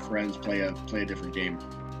gonna have some friends play a different game.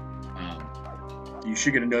 You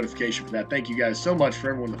should get a notification for that. Thank you guys so much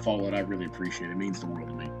for everyone that followed. I really appreciate it. It means the world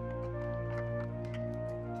to me.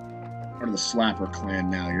 Part of the Slapper clan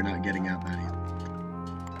now. You're not getting out that easy.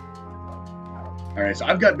 All right, so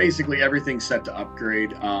I've got basically everything set to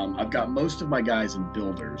upgrade. I've got most of my guys in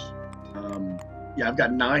builders. Yeah, I've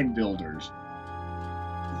got 9 builders.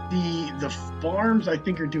 The farms I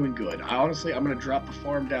think are doing good. Honestly, I'm going to drop the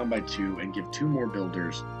farm down by 2 and give 2 more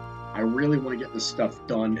builders. I really want to get this stuff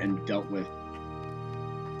done and dealt with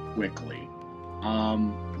quickly.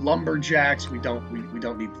 Lumberjacks, we don't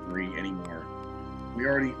need 3 anymore. We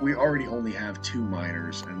already only have 2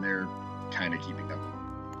 miners, and they're kind of keeping up.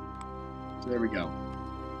 So there we go.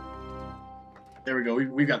 There we go.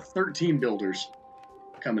 We've got 13 builders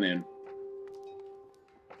coming in.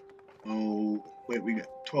 Oh, wait, we got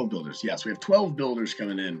 12 builders. Yes, we have 12 builders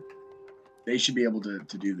coming in. They should be able to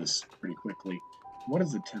do this pretty quickly. What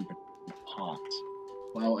is the temperature of pots?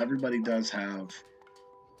 Well, everybody does have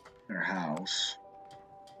their house.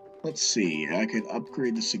 Let's see. I could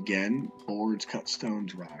upgrade this again. Boards, cut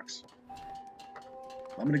stones, rocks.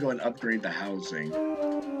 I'm going to go and upgrade the housing.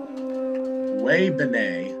 Way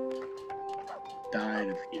Benet died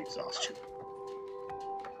of heat exhaustion.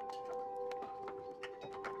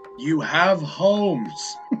 You have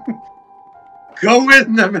homes. Go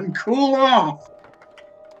in them and cool off.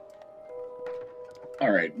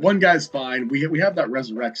 All right, one guy's fine. We have that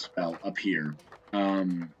resurrect spell up here.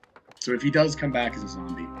 So if he does come back as a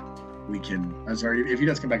zombie, we can. Sorry, if he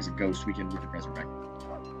does come back as a ghost, we can resurrect him.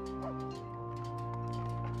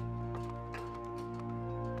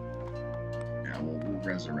 Yeah, we'll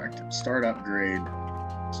resurrect him. Start upgrade.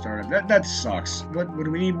 Start up. That sucks. What do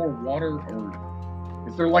we need more water, or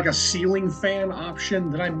is there like a ceiling fan option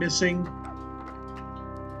that I'm missing?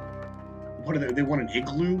 What are they want an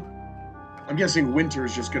igloo? I'm guessing winter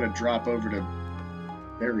is just going to drop over to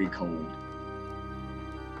very cold.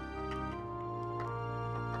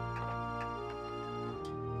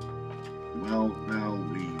 Well,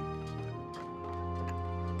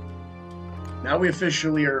 now we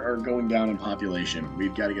officially are going down in population.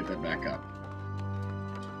 We've got to get that back up.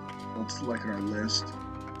 Let's look at our list.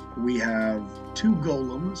 We have 2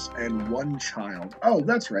 golems and 1 child. Oh,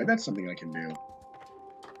 that's right. That's something I can do.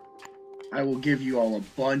 I will give you all a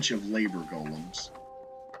bunch of labor golems.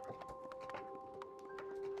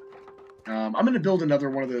 I'm going to build another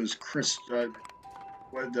one of those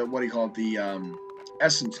what do you call it? The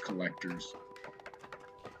essence collectors.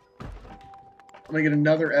 I'm going to get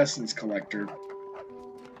another essence collector.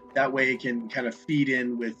 That way it can kind of feed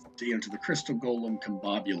in with, to the crystal golem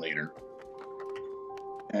combobulator.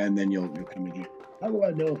 And then you'll come in here. How do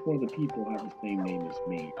I know if one of the people have the same name as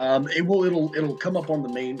me? It'll come up on the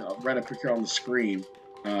main right up here on the screen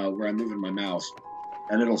where I'm moving my mouse,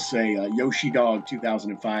 and it'll say Yoshi Dog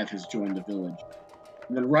 2005 has joined the village.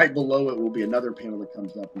 And then right below it will be another panel that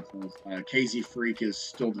comes up and says, Kazy Freak is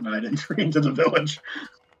still denied entry into the village.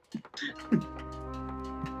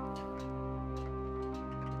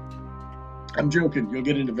 I'm joking. You'll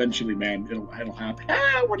get it eventually, man. It'll happen.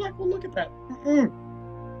 Ah, we're not gonna look at that. Mm-mm.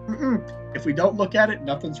 Mm-mm. If we don't look at it,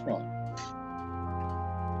 nothing's wrong.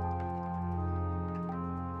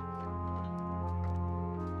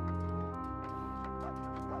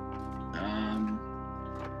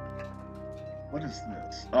 What is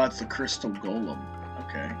this? Oh, it's the crystal golem.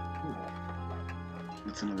 Okay, cool.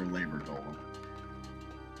 That's another labor golem.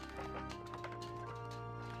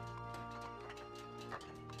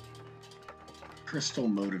 Crystal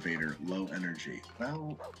motivator, low energy.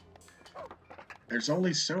 Well, there's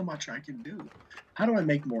only so much I can do. How do I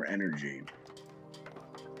make more energy?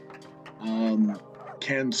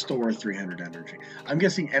 Can store 300 energy. I'm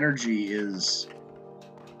guessing energy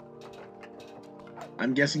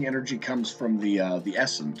comes from the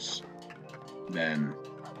essence. Then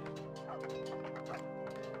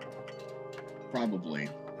probably.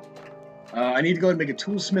 I need to go ahead and make a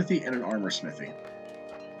tool smithy and an armor smithy.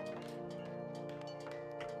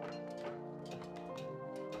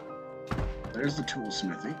 There's the tool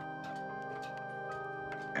smithy.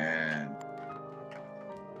 And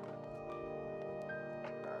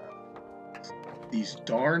these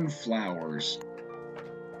darn flowers.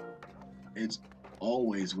 It's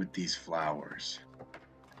always with these flowers.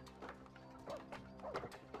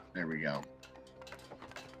 There we go.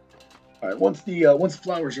 All right, once the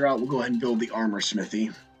flowers are out, we'll go ahead and build the armor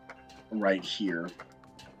smithy right here.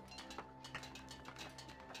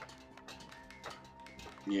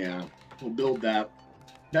 Yeah, we'll build that.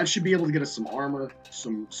 That should be able to get us some armor,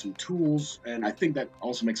 some tools, and I think that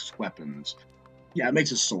also makes us weapons. Yeah, it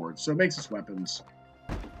makes us swords, so it makes us weapons.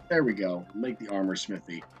 There we go. Make the armor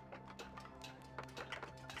smithy.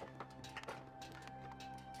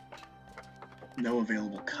 No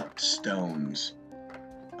available cut stones.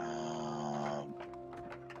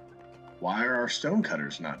 Why are our stone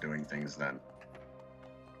cutters not doing things then?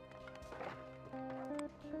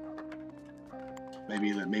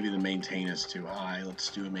 Maybe the maintain is too high. Let's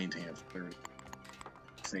do a maintain of 30.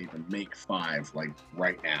 Say to make 5, like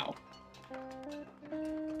right now.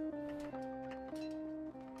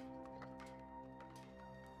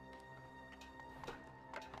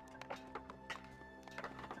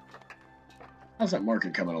 How's that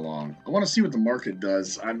market coming along? I want to see what the market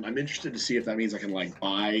does. I'm interested to see if that means I can like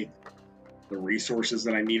buy the resources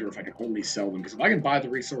that I need, or if I can only sell them. Because if I can buy the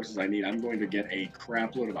resources I need, I'm going to get a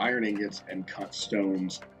crap load of iron ingots and cut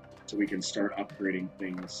stones, so we can start upgrading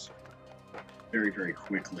things very, very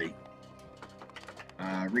quickly.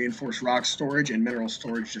 Reinforced rock storage and mineral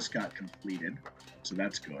storage just got completed, so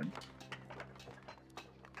that's good.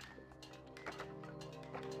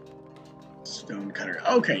 Stone cutter.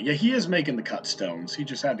 Okay, yeah, he is making the cut stones. He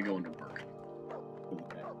just had to go into work.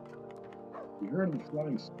 You heard the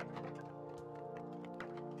flying.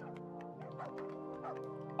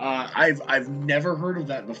 I've never heard of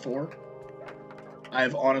that before.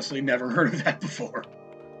 I've honestly never heard of that before.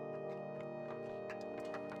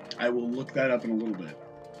 I will look that up in a little bit.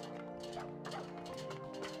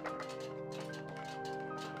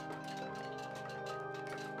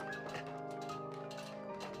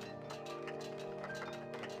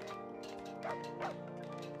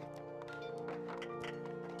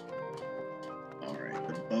 Alright,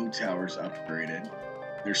 the bow tower's upgraded.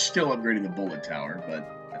 They're still upgrading the bullet tower, but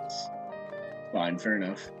that's fine, fair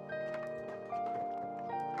enough.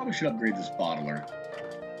 Probably should upgrade this bottler.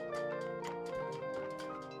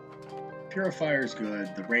 Purifier's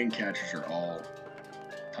good. The rain catchers are all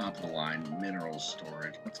top of the line. Mineral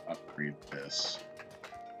storage. Let's upgrade this.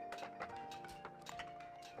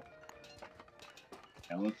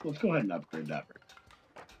 Yeah, let's go ahead and upgrade that.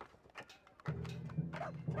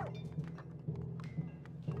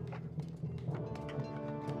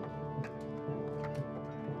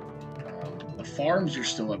 The farms are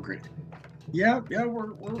still upgraded. Yeah,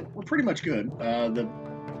 we're pretty much good.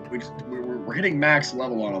 We're hitting max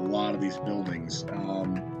level on a lot of these buildings.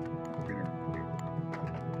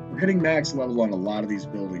 We're hitting max level on a lot of these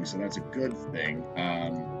buildings, so that's a good thing.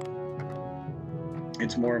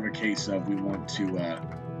 It's more of a case of we want to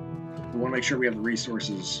make sure we have the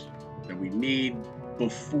resources that we need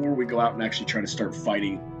before we go out and actually try to start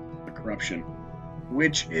fighting the corruption,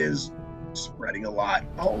 which is spreading a lot.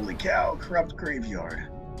 Holy cow! Corrupt graveyard.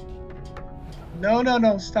 No!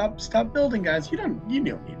 Stop building, guys. You don't need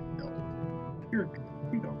to build. You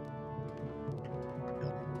don't.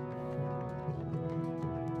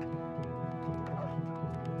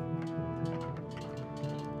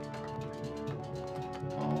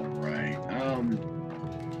 All right.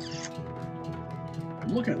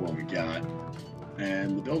 looking at what we got,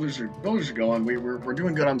 and the builders are going. We're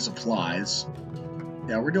doing good on supplies.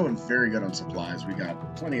 Yeah, we're doing very good on supplies. We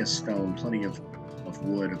got plenty of stone, plenty of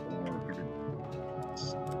wood, or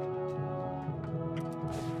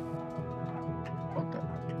what the?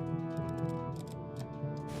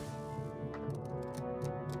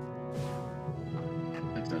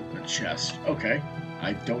 That's a chest. Okay,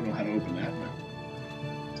 I don't know how to open that, but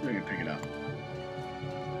let's see if I can pick it up.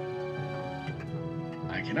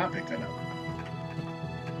 I cannot pick that up.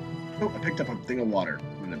 Oh, I picked up a thing of water.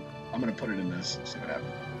 I'm gonna put it in this and see what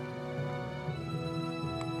happens.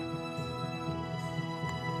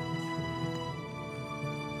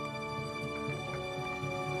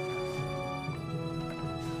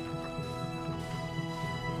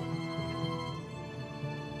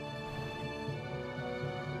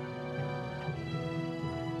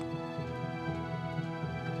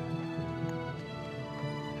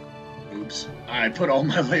 Oops. I put all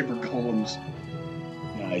my labor golems.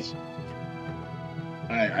 Nice.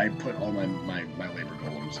 I put all my labor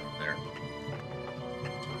golems up there.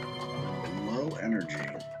 Low energy.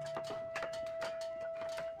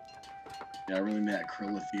 Yeah, I really need that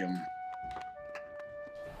acrylithium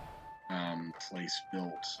place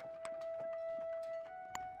built.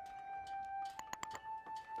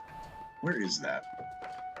 Where is that?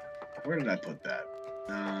 Where did I put that?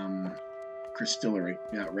 Crystillery.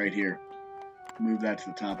 Yeah, right here. Move that to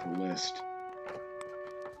the top of the list.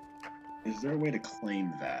 Is there a way to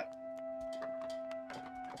claim that?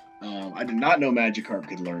 I did not know Magikarp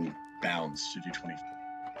could learn Bounce to do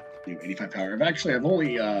 85 power. I've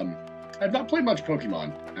only I've not played much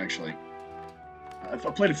Pokemon actually. I've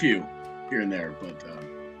played a few here and there, but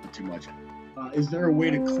not too much. Is there a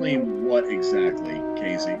way to claim what exactly,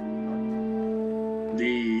 Kazy?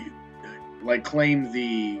 Claim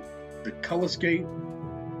the Coloscate?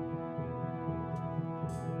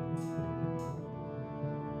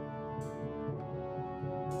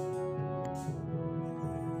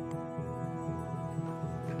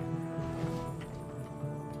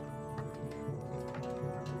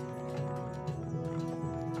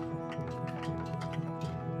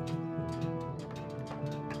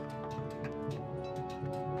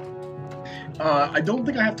 I don't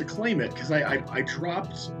think I have to claim it because I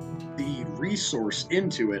dropped the resource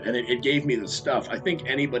into it and it gave me the stuff. I think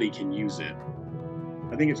anybody can use it.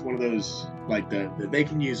 I think it's one of those like they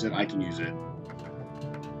can use it, I can use it.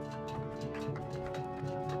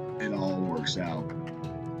 It all works out.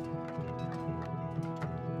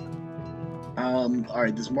 All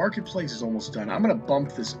right, this marketplace is almost done. I'm gonna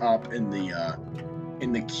bump this up in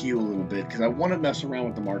the queue a little bit because I want to mess around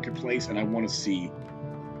with the marketplace and I want to see.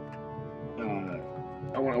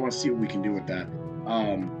 I want to see what we can do with that.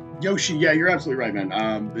 Yoshi, yeah, you're absolutely right, man.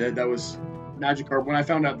 That was Magikarp. When I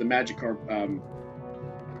found out the Magikarp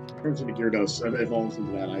turns into Gyarados, evolves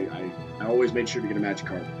into that, I always made sure to get a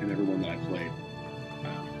Magikarp in every one that I played.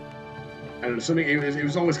 I don't know, something. It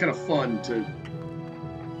was always kind of fun to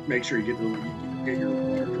make sure you get your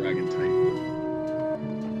water dragon type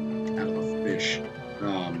out of a fish.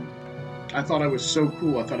 I thought I was so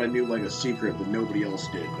cool. I thought I knew like a secret that nobody else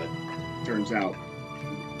did, but turns out,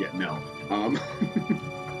 yeah, no.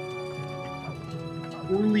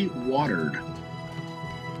 Poorly watered.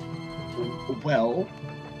 Well,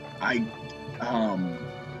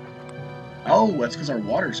 oh, that's because our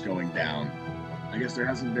water's going down. I guess there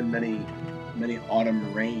hasn't been many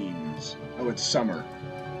autumn rains. Oh, it's summer.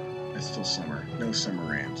 It's still summer. No summer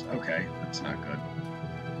rains. Okay, that's not good.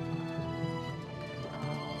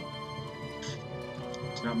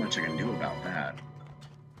 There's not much I can do about that.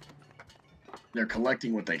 They're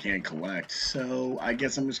collecting what they can collect, so I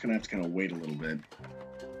guess I'm just gonna have to kind of wait a little bit.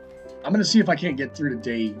 I'm gonna see if I can't get through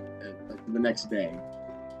the next day,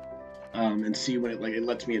 and see when it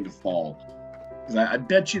lets me into fall. Because I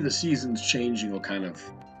bet you the seasons changing will kind of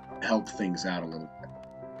help things out a little bit.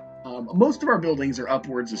 Most of our buildings are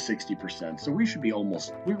upwards of 60%, so we should be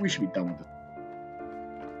we should be done with it.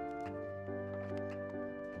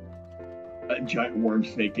 A giant worm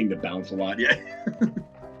faking to bounce a lot, yeah.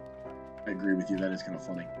 I agree with you, that is kind of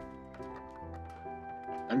funny.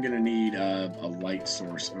 I'm gonna need a light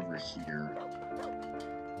source over here.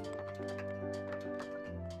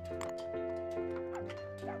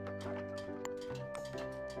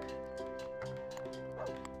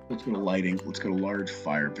 Let's go to lighting. Let's go to large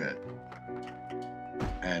fire pit,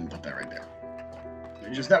 and put that right there.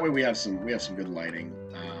 And just that way, we have some good lighting,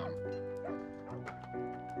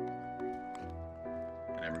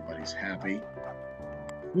 and everybody's happy.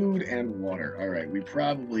 Food and water. All right, we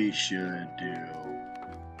probably should do.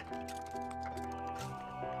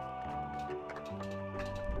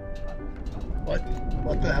 What?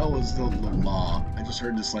 What the hell was the law? I just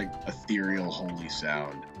heard this, like, ethereal, holy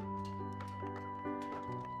sound.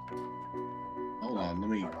 Hold on, let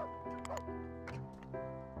me...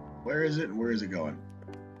 Where is it, and where is it going?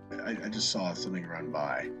 I just saw something run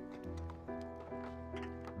by.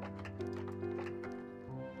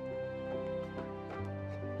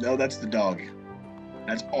 No, that's the dog.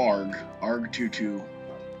 That's Arg. Arg22.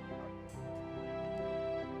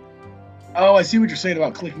 Oh, I see what you're saying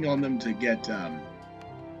about clicking on them to get,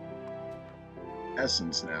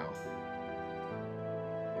 essence now.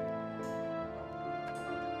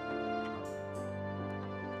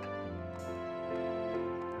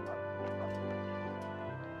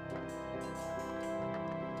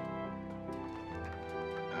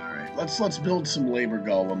 Alright, let's build some labor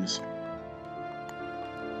golems.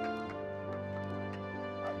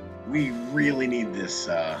 We really need this,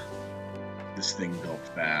 this thing built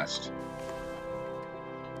fast.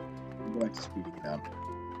 I'd like to speed it up.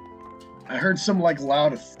 I heard some, like,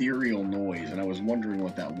 loud ethereal noise, and I was wondering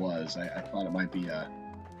what that was. I thought it might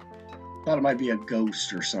be a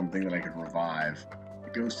ghost or something that I could revive. A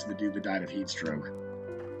ghost of the dude that died of heat stroke.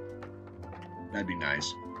 That'd be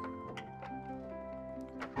nice.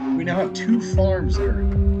 We now have 2 farms that are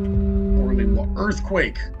poorly...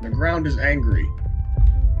 Earthquake! The ground is angry.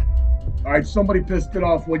 Alright, somebody pissed it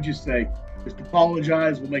off. What'd you say? Just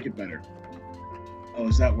apologize, we'll make it better. Oh,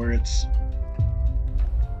 is that where it's...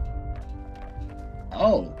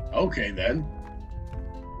 Oh, okay then.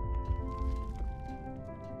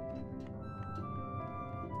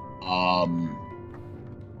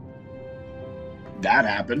 That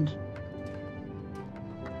happened.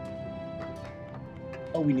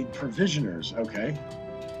 Oh, we need provisioners, okay.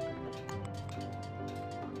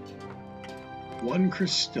 1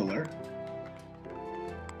 crystiller.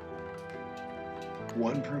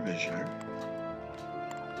 1 provisioner.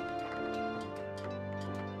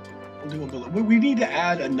 We'll do a we need to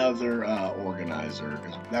add another organizer,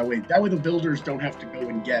 because that way the builders don't have to go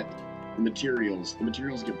and get the materials. The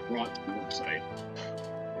materials get brought to the worksite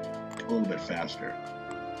a little bit faster.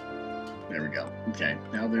 There we go. Okay,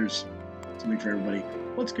 now there's something for everybody.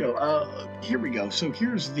 Let's go. Here we go. So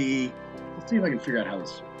here's the... Let's see if I can figure out how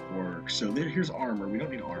this works. So here's armor. We don't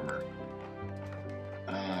need armor.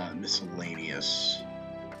 Miscellaneous.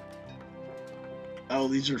 Oh,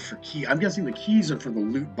 these are for key. I'm guessing the keys are for the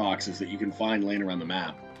loot boxes that you can find laying around the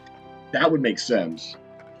map. That would make sense.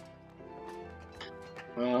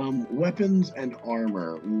 Weapons and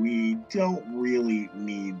armor. We don't really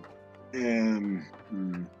need...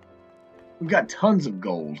 We've got tons of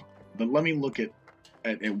gold, but let me look at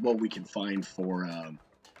what we can find for...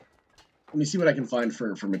 let me see what I can find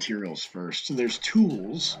for materials first. So there's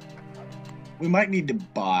tools. We might need to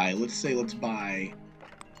buy... let's buy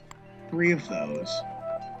 3 of those.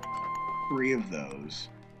 3 of those.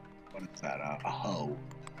 What is that? A hoe.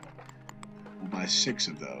 We'll buy 6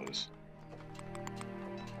 of those.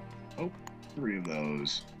 Oh, 3 of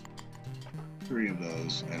those. 3 of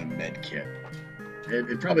those, and a med kit.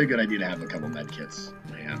 It's probably a good idea to have a couple med kits.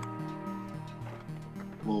 Man.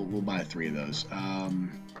 We'll buy 3 of those.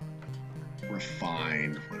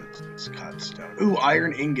 Refined. What is this? Cut stone. Ooh,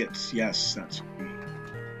 iron ingots. Yes, that's sweet.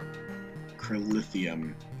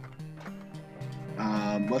 Crylithium.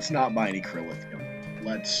 Let's not buy any crylithium.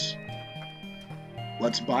 Let's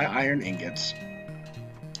buy iron ingots.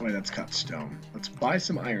 Wait, that's cut stone. Let's buy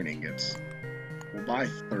some iron ingots. We'll buy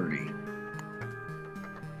 30.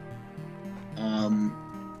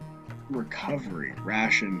 Recovery,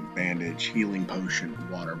 ration, bandage, healing potion,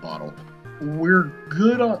 water bottle. We're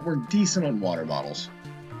decent on water bottles.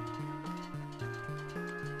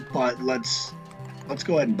 But let's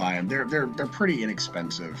go ahead and buy them. They're pretty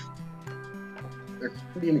inexpensive. They're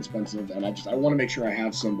pretty inexpensive, and I want to make sure I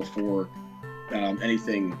have some before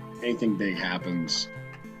anything big happens.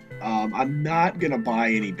 I'm not gonna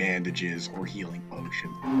buy any bandages or healing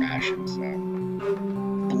potions or rations.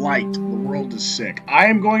 Blight, the world is sick. I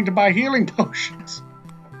am going to buy healing potions.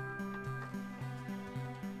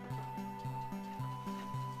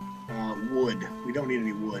 Wood. We don't need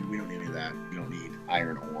any wood. We don't need any of that. We don't need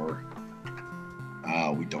iron ore.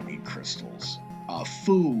 We don't need crystals.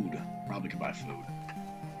 Food. Probably could buy food.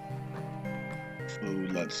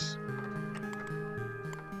 Food. Let's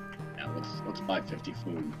buy 50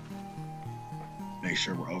 food. Make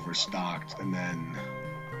sure we're overstocked, and then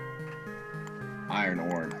iron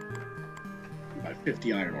ore. Buy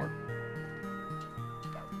 50 iron ore.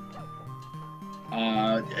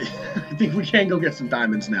 I think we can go get some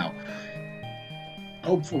diamonds now.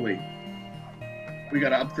 Hopefully. We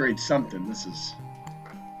gotta upgrade something. This is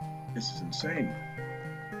insane.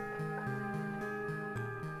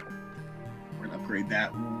 We're gonna upgrade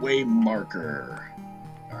that way marker.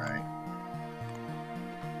 All right.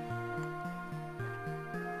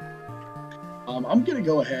 I'm going to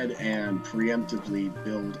go ahead and preemptively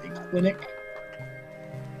build a clinic.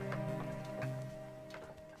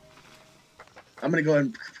 I'm going to go ahead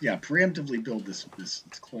and, yeah, preemptively build this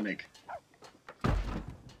clinic.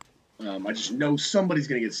 I just know somebody's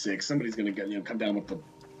going to get sick. Somebody's going to get, come down with the,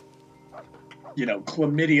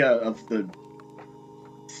 chlamydia of the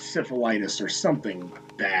syphilitis or something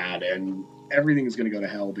bad, and everything's going to go to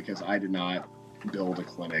hell because I did not build a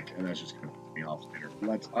clinic, and that's just going to piss me off later.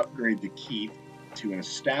 Let's upgrade the keep to an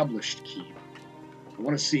established keep. I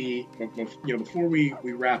want to see, before we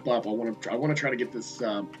wrap up, I want to try to get this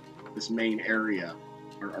this main area,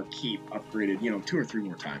 our keep, upgraded, 2 or 3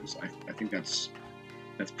 more times. I think that's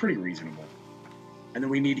pretty reasonable. And then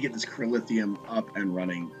we need to get this Chrolithium up and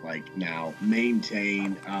running, like, now.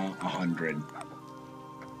 Maintain 100.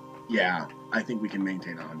 Yeah, I think we can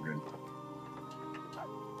maintain 100.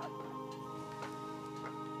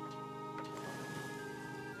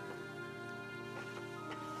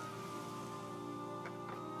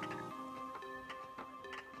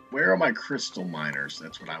 Where are my crystal miners?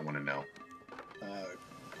 That's what I want to know.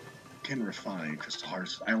 Can refine crystal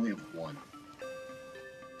hearts. I only have 1.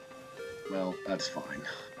 Well, that's fine.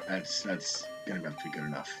 That's gonna have to be good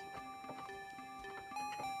enough.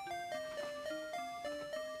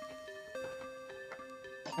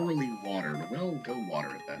 Poorly watered. Well, go water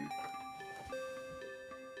it then.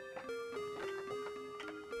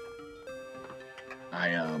 I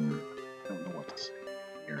don't know what to say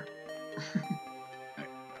here.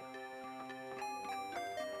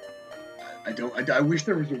 I wish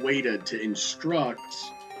there was a way to instruct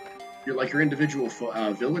your individual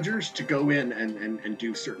villagers to go in and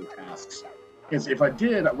do certain tasks. Because if I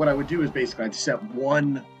did, what I would do is basically I'd set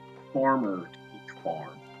 1 farmer to each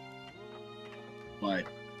farm. But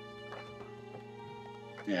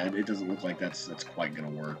yeah, it doesn't look like that's quite gonna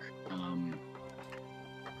work.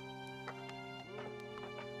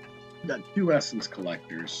 Got 2 essence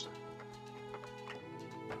collectors.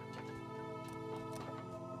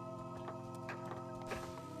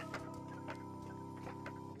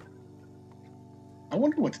 I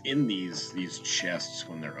wonder what's in these chests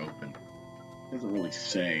when they're open. It doesn't really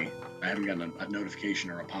say. I haven't gotten a notification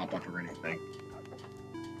or a pop-up or anything.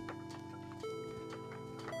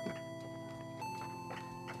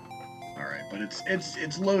 All right, but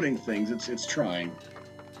it's loading things. It's trying.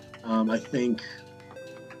 I think.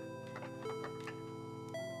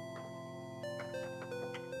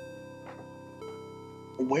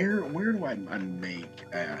 Where do I make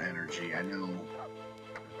energy? I know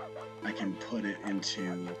I can put it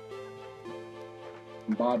into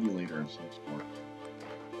combobulator of some sort.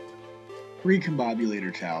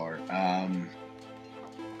 Recombobulator tower.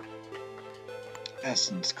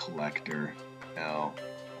 Essence collector. No.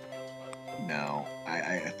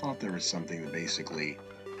 I thought there was something that basically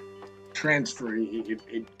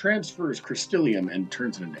it transfers crystallium and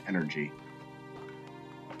turns it into energy.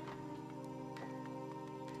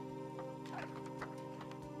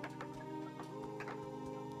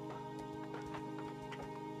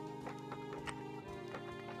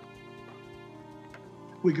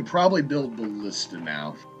 We could probably build ballista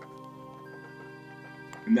now.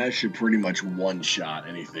 And that should pretty much one-shot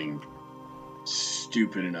anything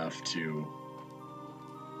stupid enough to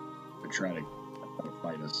try to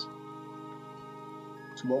fight us.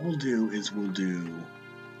 So what we'll do is we'll do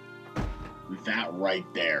that right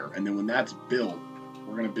there. And then when that's built,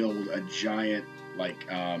 we're going to build a giant, like,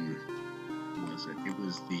 what was it? It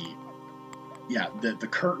was the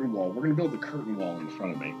curtain wall. We're going to build the curtain wall in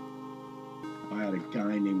front of me. I had a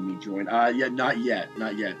guy named me join. Yeah, not yet.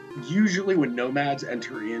 Usually when nomads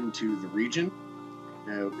enter into the region,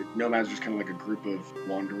 nomads are just kind of like a group of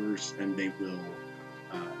wanderers, and they will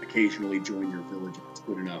occasionally join your village if it's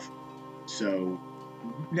good enough. So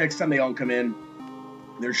next time they all come in,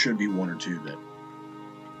 there should be 1 or 2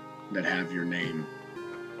 that have your name.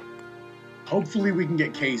 Hopefully we can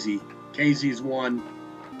get Kazy. Kazy's 1.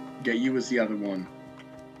 Get you as the other one.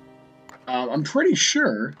 I'm pretty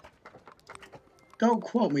sure. Don't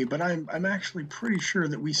quote me, but I'm actually pretty sure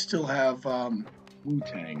that we still have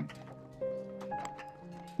Wu-Tang.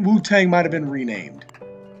 Wu-Tang might have been renamed.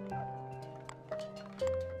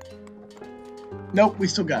 Nope, we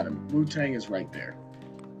still got him. Wu-Tang is right there.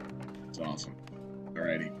 It's awesome.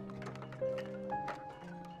 Alrighty.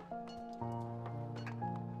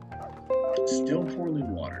 Still poorly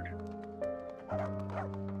watered.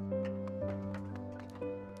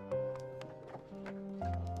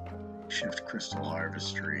 Shift crystal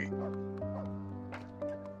harvestry.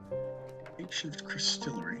 Makeshift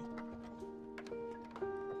crystillery.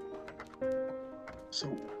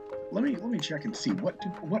 So let me check and see what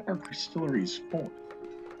are crystalleries for.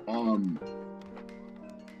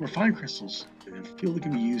 Refined crystals feel they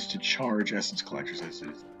can be used to charge essence collectors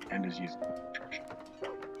and is used in construction.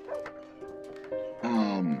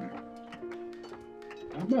 I'm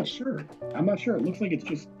not sure. I'm not sure. It looks like it's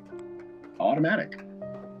just automatic.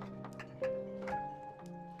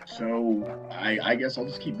 So I guess I'll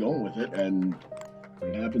just keep going with it, and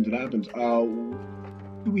when it happens, it happens.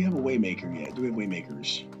 Do we have a waymaker yet? Do we have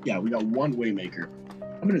waymakers? Yeah, we got one waymaker.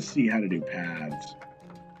 I'm gonna see how to do paths.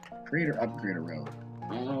 Create or upgrade a road.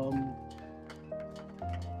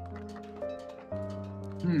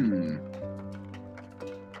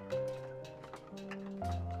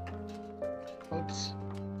 Let's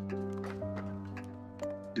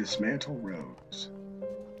dismantle roads.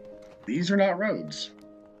 These are not roads.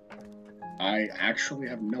 I actually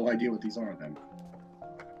have no idea what these are then.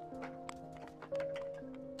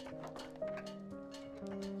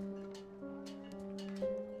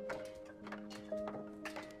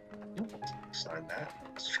 Sign that.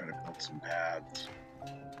 Let's try to build some paths.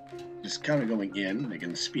 Just kind of going in. They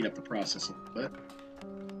can speed up the process a little bit.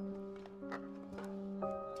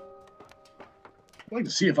 I'd like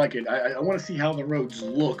to see if I could. I want to see how the roads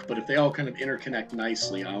look, but if they all kind of interconnect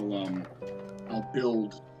nicely, I'll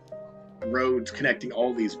build roads connecting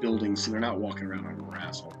all these buildings so they're not walking around on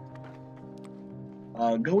grass.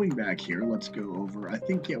 Going back here, let's go over. I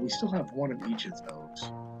think we still have one of each of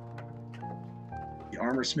those. The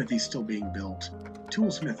armor smithy is still being built. Tool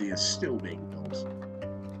smithy is still being built.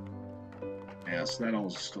 Yeah, so that all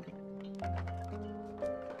is still.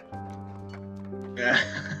 Yeah.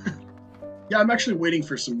 Yeah, I'm actually waiting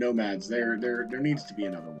for some nomads. There needs to be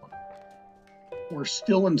another one. We're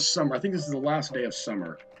still in summer. I think this is the last day of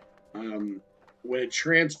summer. When it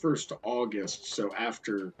transfers to August, so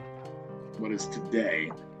after what is today,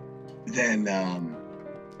 then a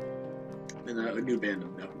new band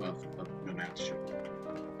of nomads should.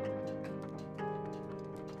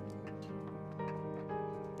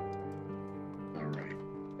 All right.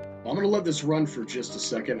 Well, I'm going to let this run for just a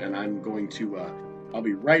second, and I'm going to. I'll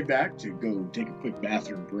be right back to go take a quick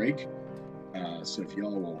bathroom break. So if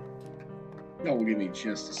y'all will give me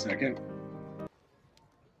just a second.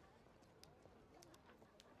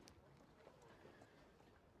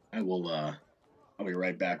 I'll be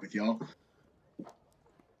right back with y'all.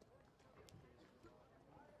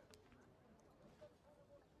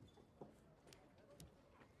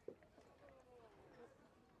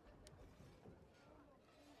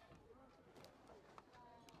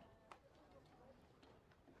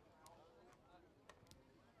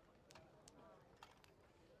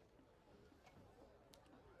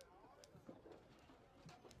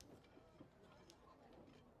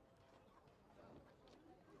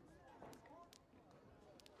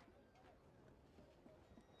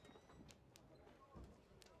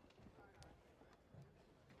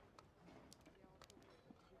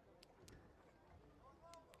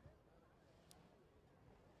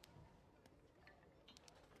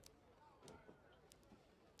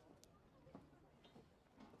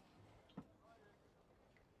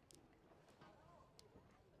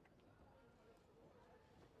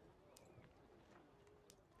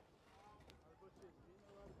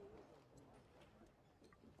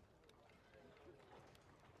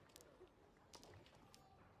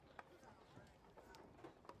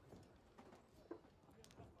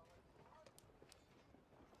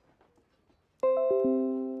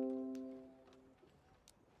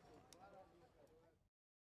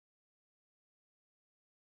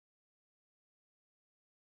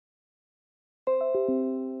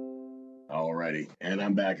 Alrighty, and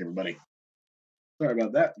I'm back, everybody. Sorry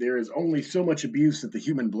about that. There is only so much abuse that the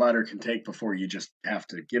human bladder can take before you just have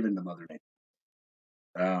to give in to Mother Nature.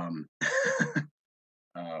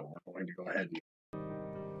 We're going to go ahead and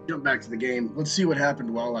jump back to the game. Let's see what happened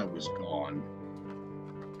while I was gone.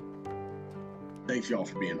 Thanks y'all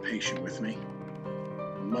for being patient with me.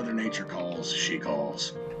 When Mother Nature calls, she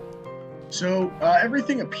calls. So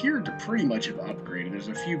everything appeared to pretty much have upgraded. There's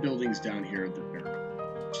a few buildings down here that they're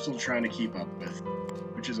still trying to keep up with,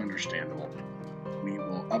 which is understandable. We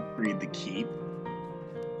will upgrade the keep.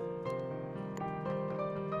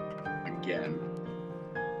 Again.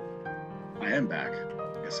 I am back.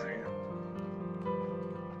 Yes, I am.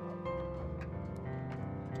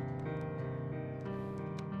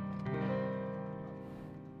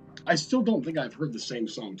 I still don't think I've heard the same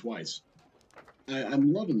song twice.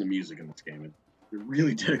 I'm loving the music in this game. It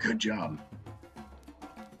really did a good job.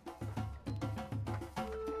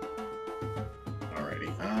 Alrighty.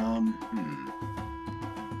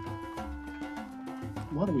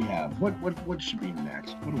 What do we have? What should be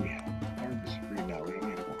next? What do we have?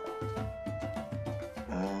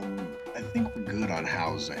 good on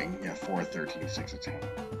housing. Yeah, 4, 13, 6, and 10.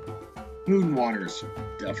 Food and water is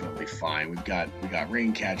definitely fine. We got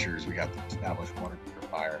rain catchers. We got the established water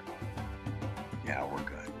purifier. Yeah, we're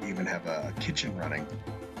good. We even have a kitchen running.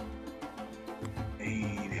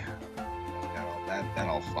 Aid. Got all that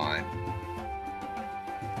all fine.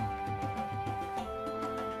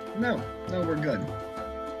 No, we're good.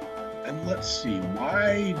 And let's see,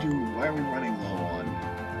 why are we running low on?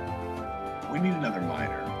 We need another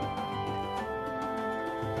miner.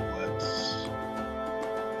 Let's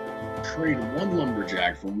trade one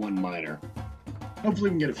lumberjack for one miner. Hopefully we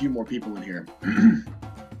can get a few more people in here.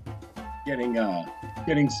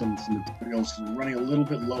 Getting some materials, running a little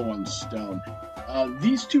bit low on stone.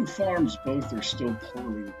 These two farms both are still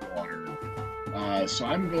poorly watered. So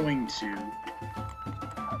I'm going to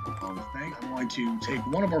take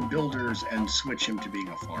one of our builders and switch him to being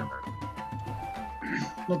a farmer.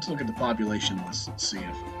 Let's look at the population list and see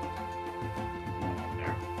if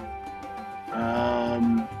I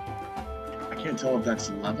can't tell if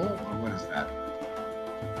that's level or what is that?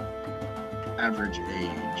 Average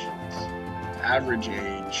age. Average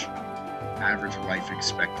age, average life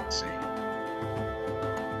expectancy.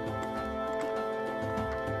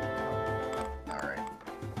 Alright.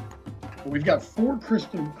 Well, we've got 4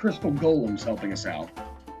 crystal golems helping us out.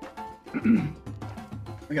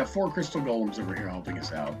 We got 4 crystal golems over here helping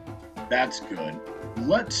us out. That's good.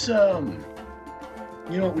 Let's, you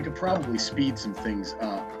know what, we could probably speed some things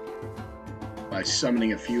up by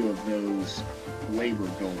summoning a few of those labor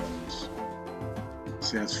golems.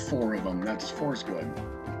 See, that's 4 of them. That's 4's good.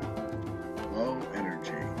 Low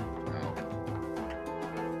energy. Wow.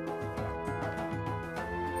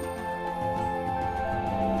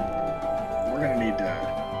 We're gonna need to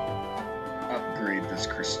upgrade this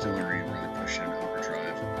crystillery and really push it in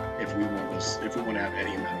overdrive if we want to have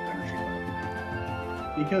any amount of energy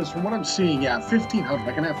left. Because from what I'm seeing, yeah, 1500.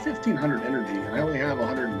 I can have 1500 energy, and I only have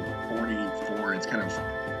 144. It's kind of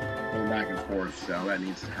going back and forth, so that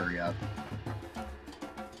needs to hurry up.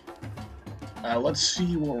 Let's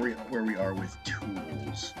see where we are with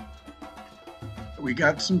tools. We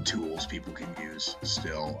got some tools people can use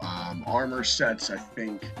still. Armor sets, I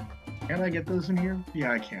think. Can I get those in here?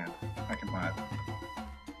 Yeah, I can. I can buy them.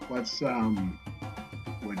 Let's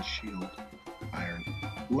wood shield, iron.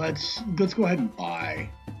 Let's go ahead and buy.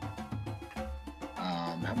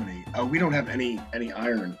 How many? Oh, we don't have any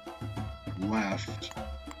iron left.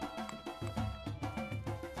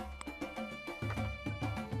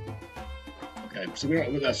 So we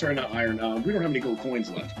don't. Sorry, not iron. We don't have any gold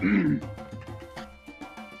coins left. Man,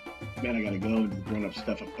 I gotta go and run up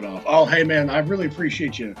stuff I put off. Oh, hey man, I really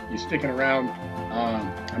appreciate you sticking around.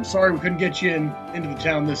 I'm sorry we couldn't get you into the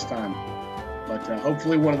town this time, but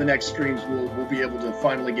hopefully one of the next streams we'll be able to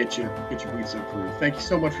finally get your pizza approved. Thank you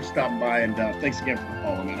so much for stopping by, and thanks again for the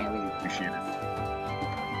call, man. I really appreciate it.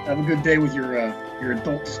 Have a good day with your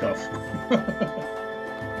adult stuff.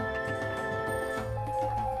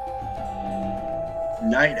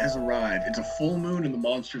 Night has arrived. It's a full moon and the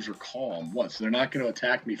monsters are calm. What? So they're not going to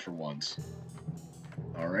attack me for once.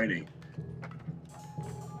 Alrighty.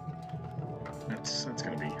 That's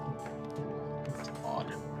going to be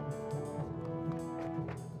odd.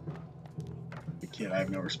 The kid, I have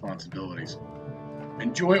no responsibilities.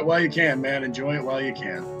 Enjoy it while you can, man. Enjoy it while you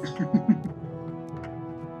can.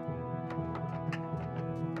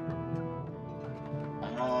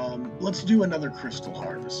 Let's do another crystal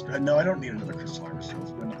harvest. No, I don't need another crystal harvest.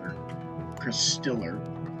 Let's do another crystiller.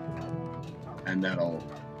 And that'll...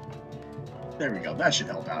 There we go. That should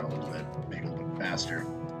help out a little bit. Make it a little bit faster.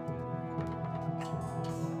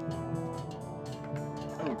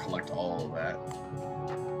 I will collect all of that.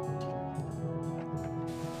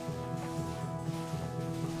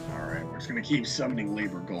 Alright, we're just going to keep summoning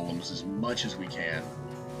labor golems as much as we can.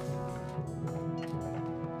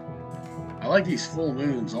 I like these full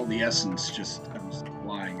moons, all the essence just comes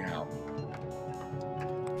flying out.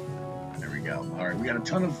 There we go. Alright, we got a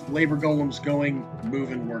ton of labor golems going,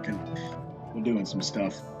 moving, working. We're doing some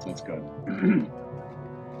stuff, so that's good.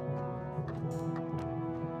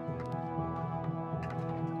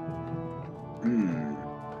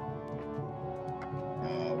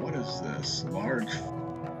 What is this? Large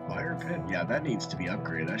fire pit? Yeah, that needs to be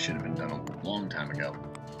upgraded. That should have been done a long time ago.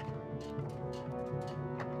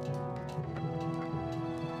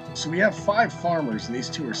 So we have 5 farmers, and these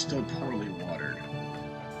 2 are still poorly watered.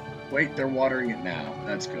 Wait, they're watering it now.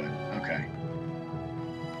 That's good. Okay.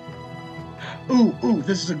 Ooh,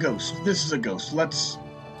 this is a ghost. This is a ghost. Let's...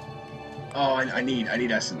 Oh, I need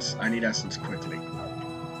essence. I need essence quickly.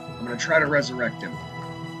 I'm gonna try to resurrect him.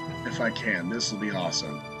 If I can. This will be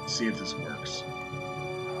awesome. See if this works.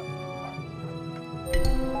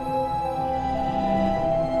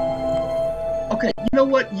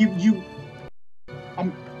 know what?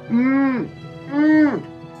 Um, mm,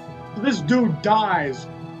 mm. This dude dies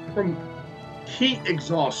from heat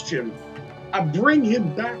exhaustion. I bring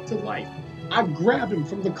him back to life. I grab him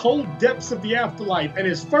from the cold depths of the afterlife, and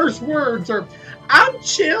his first words are, "I'm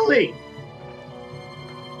chilly."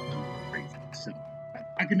 So,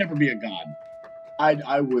 I could never be a god. I'd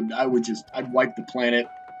wipe the planet,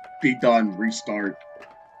 be done, restart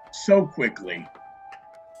so quickly.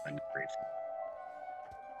 I'm grateful.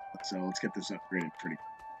 So let's get this upgraded pretty.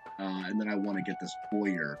 And then I want to get this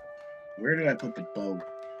warrior. Where did I put the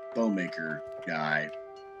bow maker guy?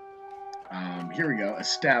 Here we go.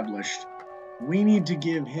 Established. We need to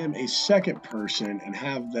give him a second person and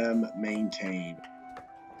have them maintain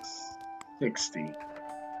 60.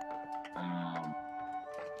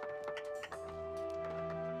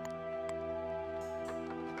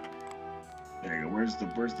 There you go. Where's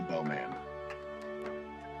the bowman?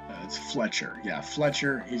 It's Fletcher. Yeah,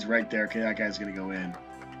 Fletcher. He's right there. Okay, that guy's gonna go in.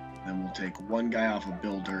 Then we'll take one guy off a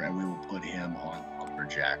builder and we will put him on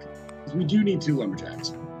lumberjack. We do need 2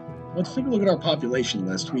 lumberjacks. Let's take a look at our population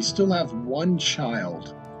list. We still have 1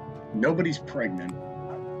 child. Nobody's pregnant.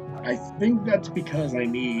 I think that's because I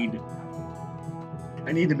need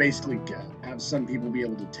to basically have some people be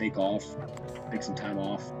able to take some time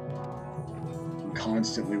off. I'm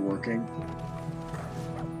constantly working.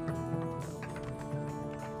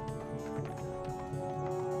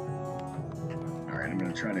 Alright, I'm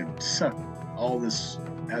going to try to suck all this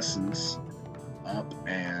essence up,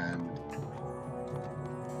 and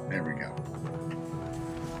there we go.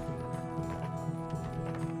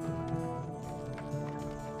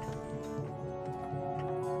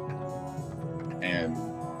 And,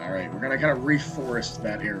 alright, we're going to kind of reforest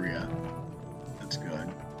that area. That's good.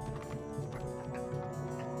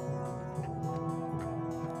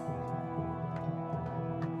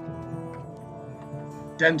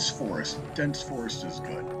 Dense forest. Dense forest is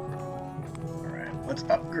good. Alright, let's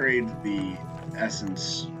upgrade the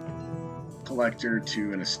essence collector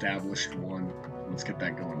to an established one. Let's get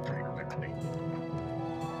that going pretty quickly.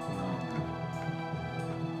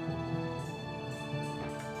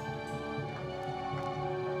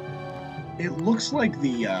 It looks like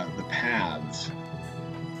the paths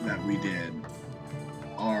that we did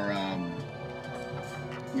are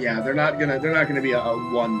yeah, they're not gonna be a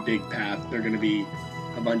one big path. They're gonna be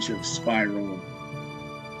a bunch of spiral,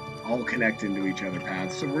 all connect into each other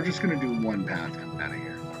paths. So we're just gonna do one path coming out of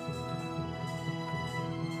here.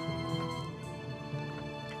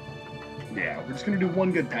 Yeah, we're just gonna do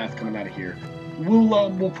one good path coming out of here.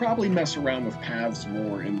 We'll probably mess around with paths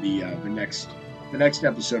more in the next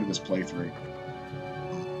episode of this playthrough.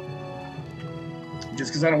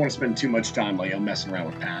 Just because I don't want to spend too much time messing around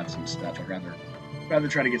with paths and stuff. I'd rather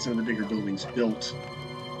try to get some of the bigger buildings built.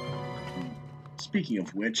 Speaking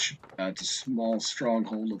of which, it's a small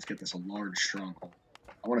stronghold. Let's get this a large stronghold.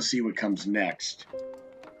 I want to see what comes next.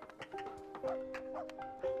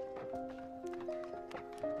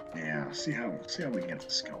 Yeah, see how we can get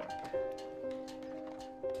this going.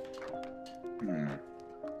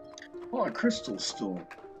 Well, our crystal's still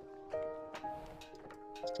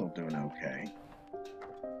doing okay.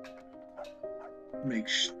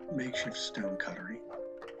 Makeshift stone cutlery.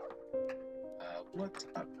 Let's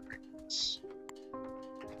upgrade this.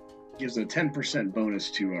 Gives a 10% bonus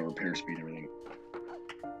to repair speed and everything.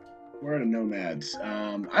 Where are the nomads?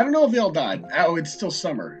 I don't know if they all died. Oh, it's still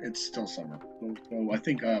summer. So I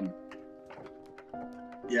think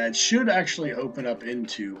yeah, it should actually open up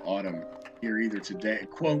into autumn here either today,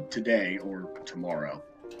 today, or tomorrow.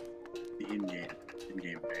 The in-game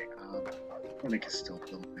day. Clinic is still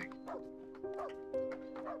building.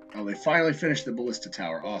 Oh, they finally finished the ballista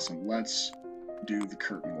tower. Awesome. Let's do the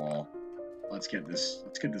curtain wall. Let's get this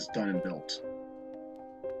done and built.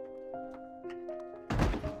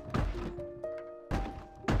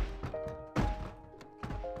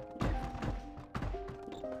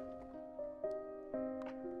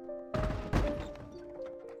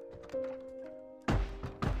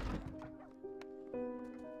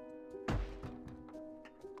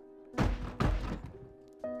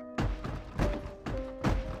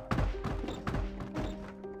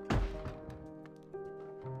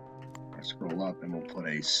 Scroll up and we'll put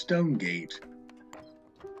a stone gate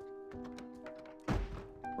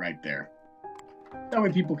right there. That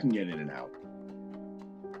way people can get in and out.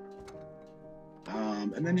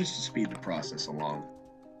 And then just to speed the process along,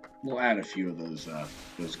 we'll add a few of those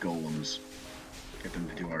golems, get them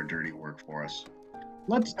to do our dirty work for us.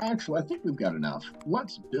 I think we've got enough.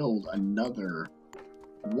 Let's build another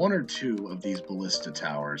 1 or 2 of these ballista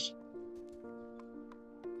towers.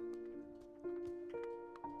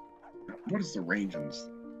 What is the range on this?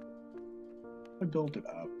 I built it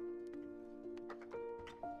up.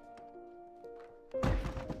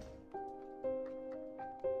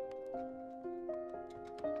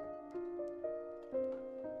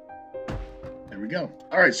 There we go.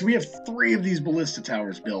 All right, so we have 3 of these ballista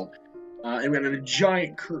towers built, and we have a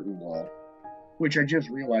giant curtain wall, which I just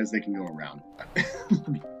realized they can go around.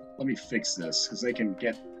 Let me fix this because they can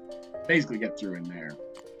basically get through in there.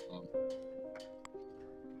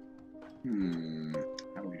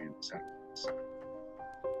 How do we do this?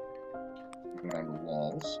 Go down to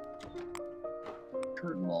walls.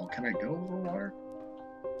 Curtain wall. Can I go over water?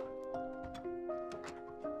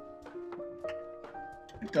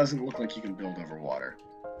 It doesn't look like you can build over water.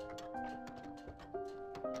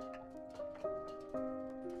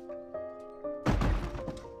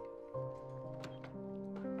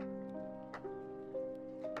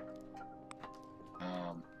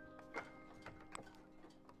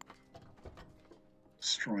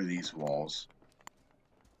 Destroy these walls.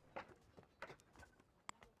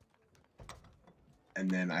 And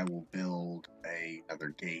then I will build another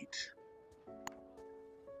gate.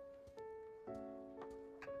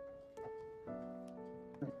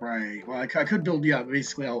 Right. Well, I could build. Yeah.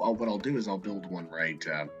 Basically, what I'll do is I'll build one right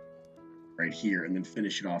here, and then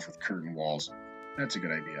finish it off with curtain walls. That's a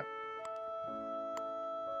good idea.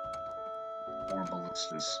 More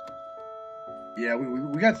ballistas. Yeah,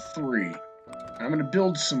 we got 3. I'm gonna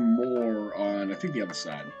build some more on. I think the other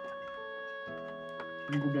side.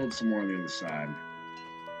 I think we'll build some more on the other side.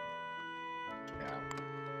 Yeah.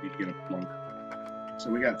 Need to get a plunk. So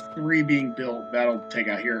we got 3 being built. That'll take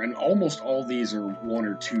out here. And almost all these are 1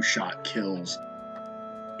 or 2 shot kills.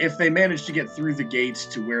 If they manage to get through the gates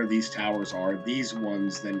to where these towers are, these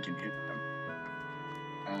ones then can hit them.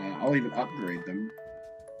 I'll even upgrade them.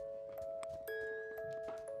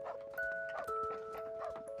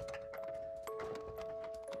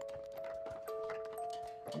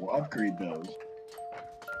 We'll upgrade those.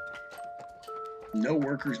 No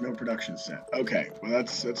workers, no production set. Okay, well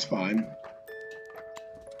that's fine.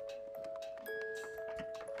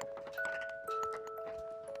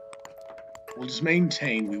 We'll just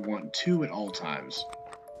maintain we want 2 at all times.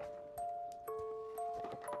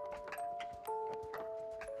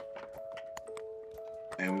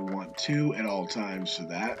 And we want 2 at all times for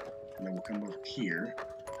that. And then we'll come up here.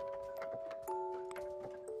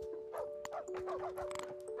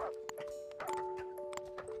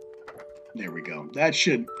 There we go. That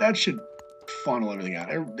should funnel everything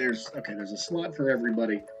out. There's a slot for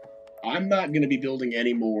everybody. I'm not going to be building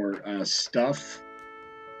any more stuff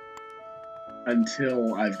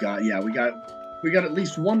until I've got, yeah, we got at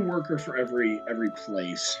least 1 worker for every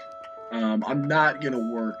place. I'm not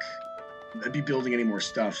gonna be building any more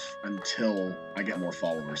stuff until I get more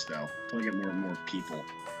followers, though. Until I get more and more people.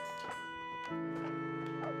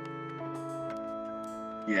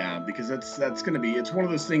 Yeah, because that's gonna be, it's one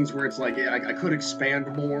of those things where it's like, yeah, I could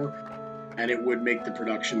expand more, and it would make the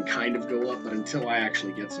production kind of go up, but until I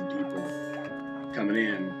actually get some people coming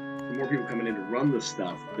in, the more people coming in to run the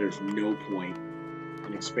stuff, there's no point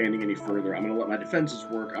in expanding any further. I'm going to let my defenses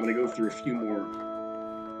work. I'm going to go through it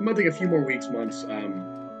might take a few more weeks, months.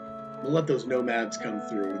 We'll let those nomads come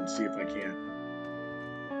through and see if I can.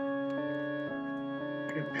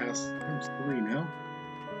 I can pass times 3 now.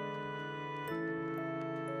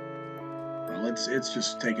 Well, it's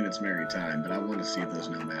just taking its merry time, but I want to see if those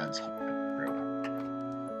nomads can come through.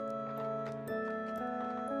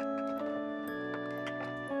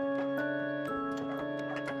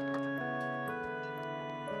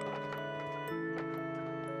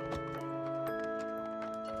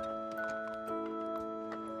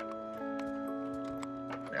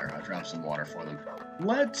 I'll drop some water for them.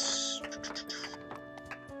 Let's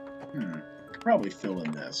probably fill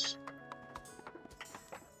in this.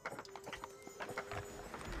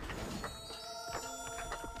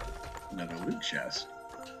 Another loot chest.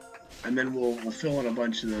 And then we'll fill in a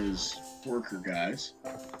bunch of those worker guys.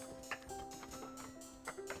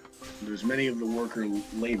 There's many of the worker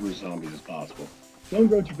labor zombies as possible. Don't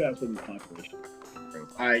grow too fast with the population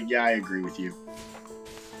growth. I agree with you.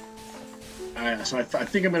 So I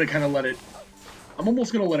think I'm going to kind of let it... I'm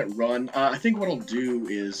almost going to let it run. I think what I'll do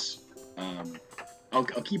is... I'll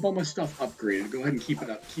keep all my stuff upgraded. Go ahead and keep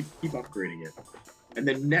upgrading it. And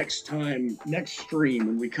then next stream,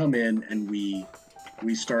 when we come in and we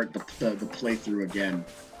start the playthrough again,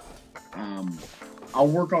 I'll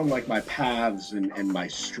work on like my paths and my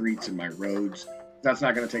streets and my roads. That's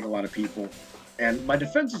not going to take a lot of people. And my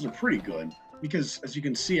defenses are pretty good because, as you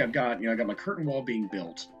can see, I've got my curtain wall being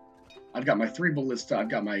built. I've got my 3 ballista. I've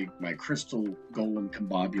got my crystal golem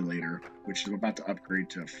combobulator, which I'm about to upgrade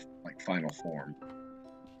to like final form.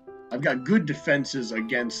 I've got good defenses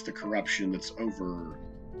against the corruption that's over.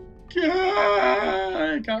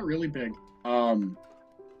 Yeah, it got really big. So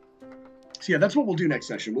yeah, that's what we'll do next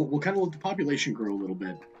session. We'll kind of let the population grow a little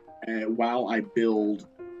bit, while I build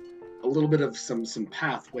a little bit of some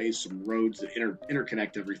pathways, some roads that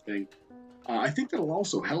interconnect everything. I think that'll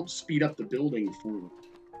also help speed up the building for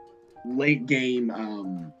late game,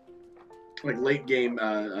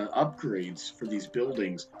 upgrades for these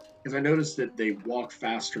buildings. Because I noticed that they walk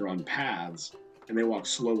faster on paths and they walk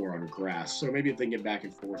slower on grass. So maybe if they get back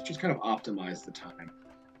and forth, just kind of optimize the time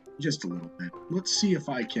just a little bit. Let's see if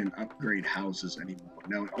I can upgrade houses anymore.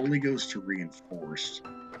 No, it only goes to reinforced.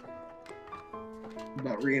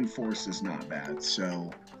 But reinforced is not bad.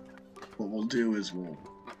 So what we'll do is we'll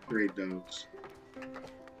upgrade those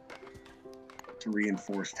to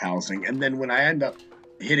reinforced housing. And then when I end up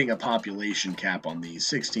hitting a population cap on these,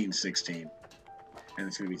 16, and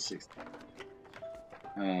it's going to be 16.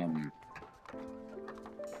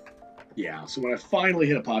 Yeah, so when I finally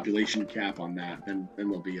hit a population cap on that, then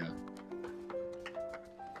there'll be a...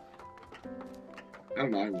 I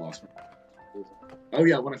don't know, I lost my... Oh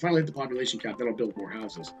yeah, when I finally hit the population cap, then I'll build more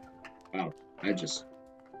houses. Wow, I just...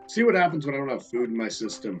 See what happens when I don't have food in my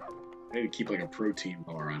system. I need to keep like a protein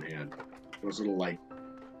bar on hand. Those little like...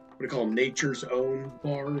 What do you call them? Nature's Own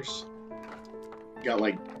bars? Got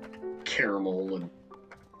like caramel and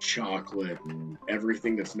chocolate and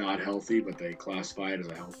everything that's not healthy, but they classify it as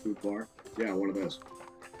a health food bar. Yeah, one of those.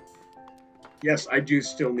 Yes, I do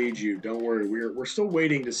still need you. Don't worry. We're still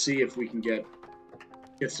waiting to see if we can get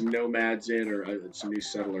some nomads in or some new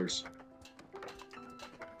settlers.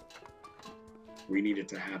 We need it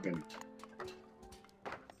to happen.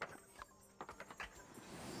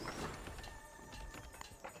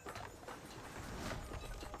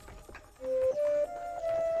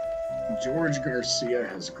 George Garcia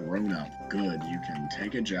has grown up. Good, you can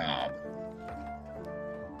take a job.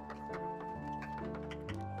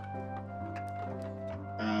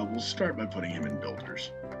 We'll start by putting him in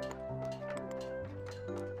builders.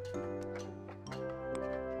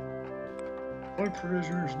 What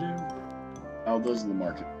prisoners do? Oh, those are the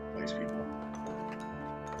marketplace people.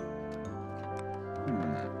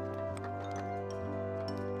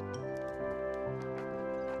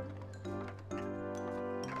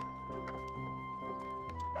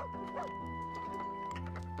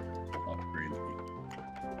 Upgrade the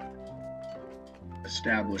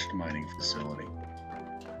established mining facility.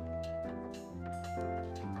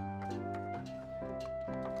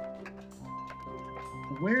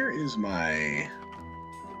 Where is my...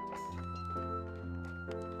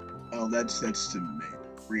 Oh, that's to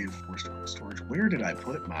reinforced storage. Where did I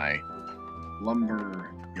put my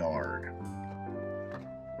lumber yard?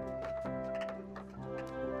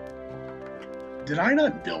 Did I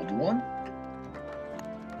not build one?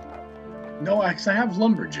 No, I have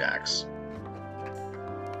lumberjacks.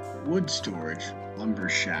 Wood storage, lumber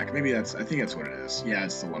shack. Maybe I think that's what it is. Yeah,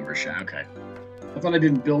 it's the lumber shack. Okay. I thought I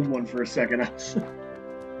didn't build one for a second. I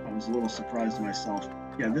was a little surprised myself.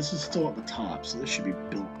 Yeah, this is still at the top, so this should be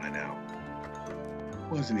built by now.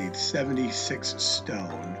 What does it need? 76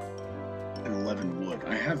 stone and 11 wood.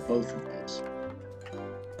 I have both of those.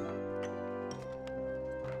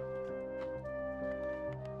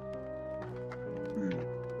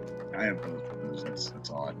 I have both of those.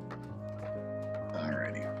 That's odd.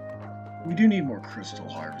 Alrighty. We do need more crystal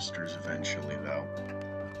harvesters eventually, though.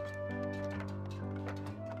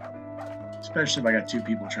 Especially if I got 2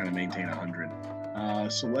 people trying to maintain 100.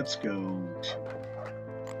 So let's go to...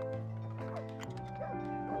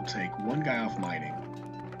 We'll take 1 guy off mining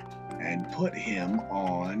and put him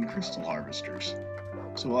on crystal harvesters.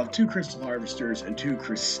 So we'll have 2 crystal harvesters and 2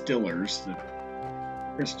 crystillers, the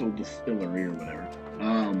crystal distillery or whatever.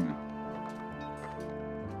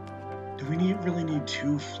 Do we really need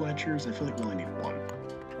 2 Fletchers? I feel like we only need 1.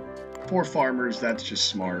 4 farmers, that's just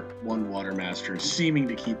smart. 1 water master, seeming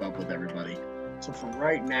to keep up with everybody. So for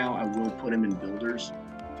right now, I will put him in builders,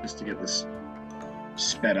 just to get this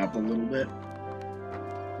sped up a little bit.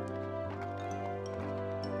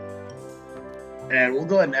 And we'll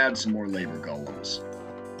go ahead and add some more labor golems.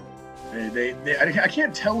 I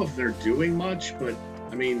can't tell if they're doing much, but,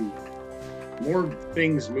 I mean, more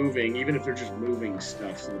things moving, even if they're just moving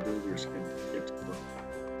stuff so the builders can get to work.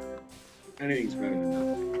 Anything's better than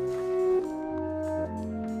nothing.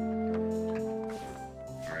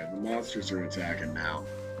 Alright, the monsters are attacking now.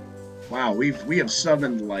 Wow, we have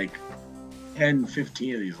summoned like 10,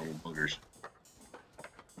 15 of these little boogers.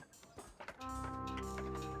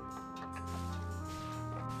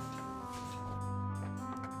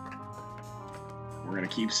 we're gonna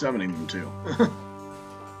keep summoning them too.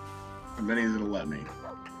 As many as it'll let me.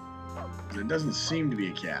 There doesn't seem to be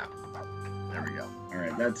a cap. There we go.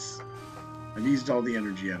 Alright, I've used all the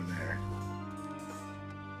energy out of there.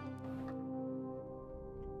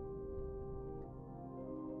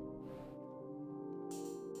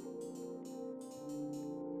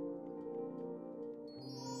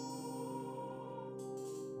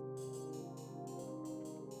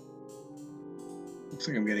 Looks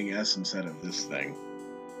like I'm getting essence out of this thing.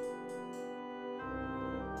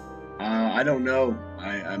 I don't know.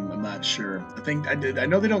 I'm not sure. I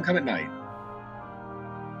know they don't come at night.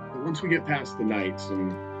 But once we get past the night, some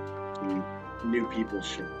new people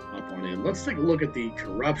should hop on in. Let's take a look at the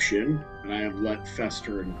corruption that I have let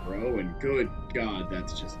fester and grow, and good God,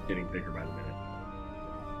 that's just getting bigger by the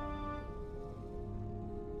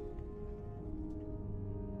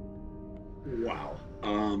minute. Wow.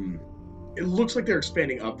 It looks like they're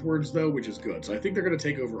expanding upwards, though, which is good. So I think they're going to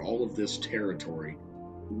take over all of this territory.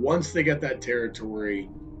 Once they get that territory,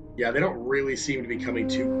 yeah, they don't really seem to be coming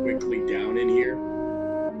too quickly down in here.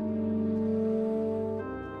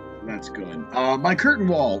 That's good. My curtain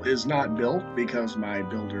wall is not built because my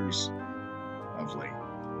builders, lovely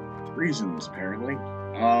reasons apparently.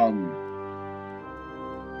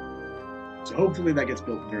 So hopefully that gets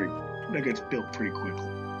built pretty quickly.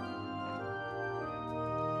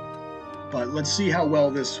 But let's see how well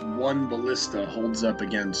this one ballista holds up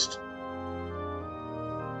against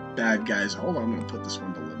bad guys. Hold on, I'm going to put this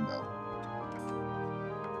one to limbo.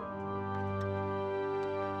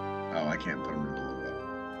 Oh, I can't put him into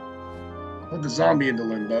limbo. I'll put the zombie into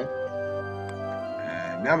limbo.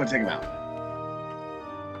 And now I'm going to take him out.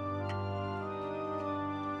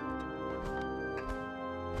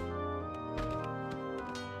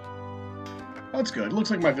 That's good.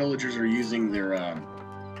 Looks like my villagers are using their...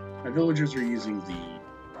 the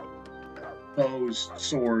bows,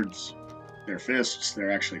 swords, their fists.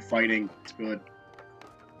 They're actually fighting. It's good.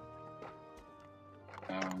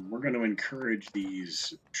 We're going to encourage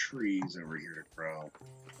these trees over here to grow.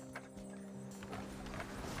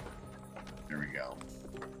 There we go.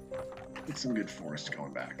 Get some good forest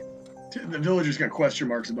going back. The villagers got question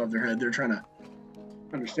marks above their head. They're trying to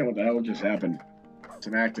understand what the hell just happened. It's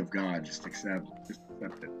an act of God. Just accept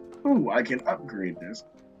it. Ooh, I can upgrade this.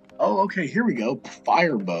 Oh, okay, here we go.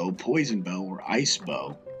 Fire bow, poison bow, or ice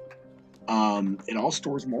bow. It all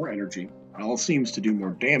stores more energy. It all seems to do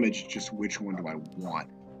more damage. Just which one do I want?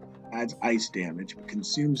 Adds ice damage, but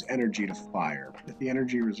consumes energy to fire. If the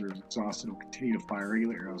energy reserve is exhausted, it will continue to fire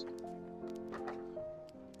regular arrows.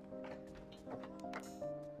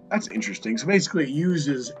 That's interesting. So basically, it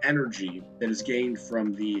uses energy that is gained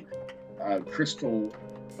from the crystal,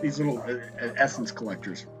 these little essence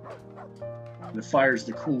collectors. And it fires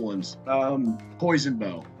the cool ones. Poison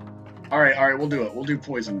bow. All right, we'll do it. We'll do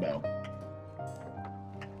poison bow.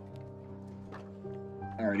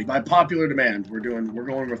 Alrighty, by popular demand, we're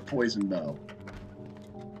going with poison bow.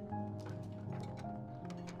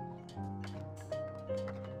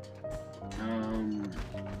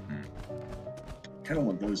 Kind of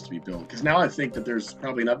want those to be built because now I think that there's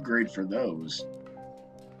probably an upgrade for those.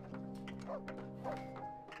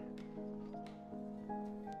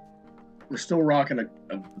 We're still rocking a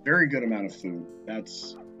very good amount of food.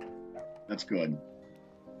 That's good.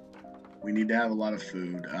 We need to have a lot of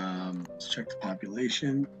food. Let's check the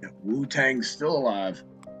population. Yeah, Wu-Tang's still alive.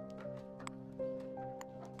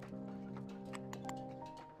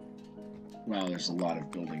 Wow, there's a lot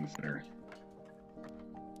of buildings there.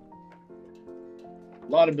 A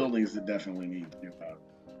lot of buildings that definitely need new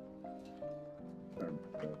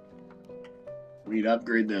We need to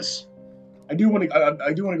upgrade this. I do want to go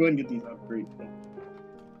ahead and get these upgrades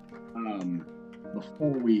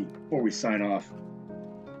before we sign off.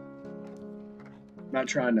 Not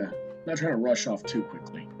trying to rush off too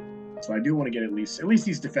quickly. So I do want to get at least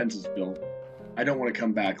these defenses built. I don't want to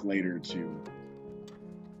come back later to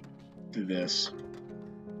this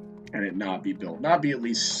and it not be built, not be at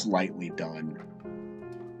least slightly done.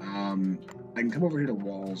 I can come over here to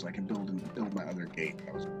walls. I can build my other gate.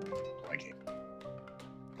 I can't.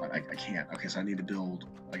 I can't. Okay, so I need to build,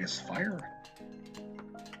 I guess, fire.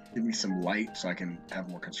 Give me some light so I can have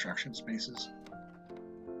more construction spaces.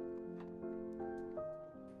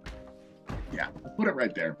 Yeah, put it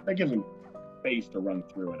right there. That gives them space to run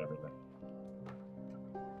through and everything.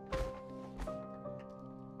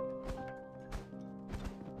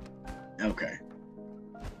 Okay.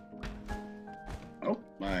 Oh,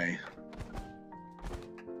 my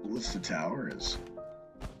ballista tower is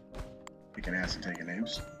kicking ass and taking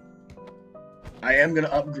names. I am going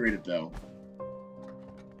to upgrade it, though.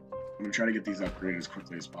 I'm going to try to get these upgraded as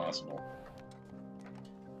quickly as possible.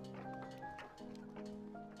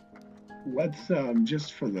 let's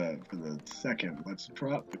just for the second, let's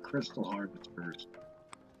drop the crystal harvesters,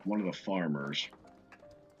 one of the farmers,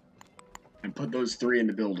 and put those 3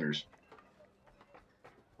 into builders.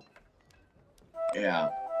 Yeah.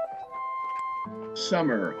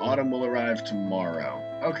 Summer, autumn will arrive tomorrow.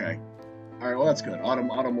 Okay. All right. Well, that's good. Autumn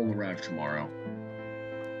will arrive tomorrow.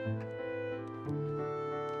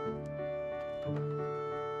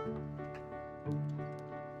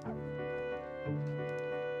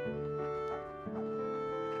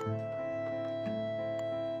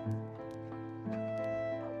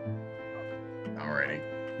 Alrighty.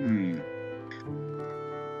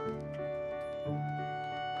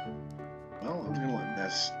 Well, I'm gonna let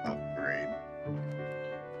this upgrade.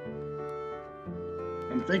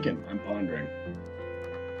 I'm thinking. I'm pondering.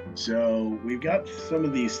 So we've got some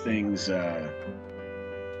of these things.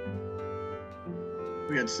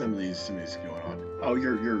 We got some of these going on. Oh,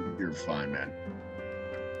 you're fine, man.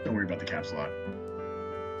 Don't worry about the caps lock.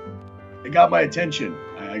 It got my attention.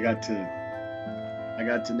 I got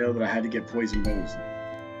to know that I had to get poison bows.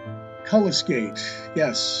 Color skate.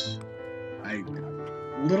 Yes. A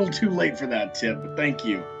little too late for that tip, but thank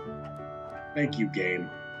you. Thank you, game.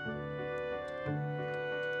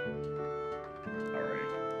 Alright.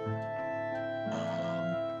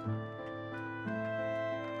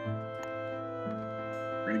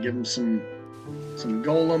 We're gonna give him some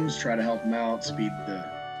golems, try to help him out, speed the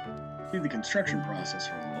construction process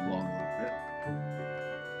along a little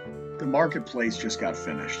bit. The marketplace just got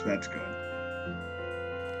finished. That's good.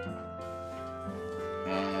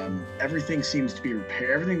 Everything seems to be repaired.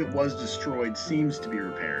 Everything that was destroyed seems to be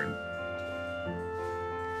repaired.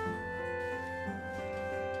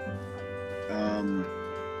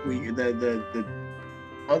 The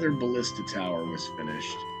other ballista tower was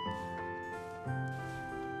finished.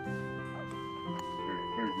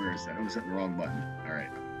 Where is that? I was hitting the wrong button. All right.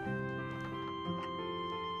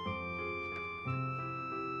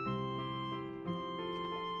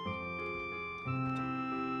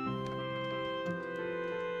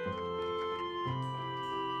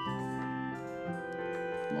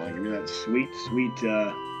 Come on, give me that sweet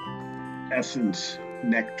essence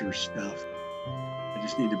nectar stuff. I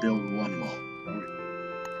just need to build one more.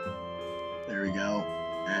 There we go.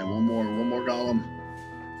 And one more golem.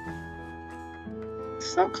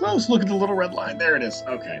 So close. Look at the little red line. There it is.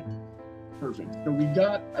 Okay. Perfect. So we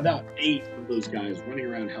got about 8 of those guys running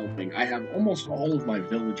around helping. I have almost all of my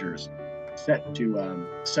villagers set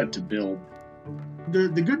to build. The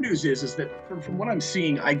good news is that from what I'm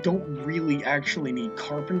seeing, I don't really actually need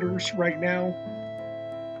carpenters right now,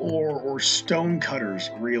 or stone cutters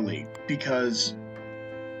really, because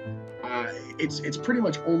it's pretty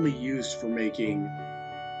much only used for making.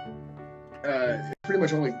 Pretty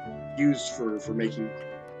much only used for making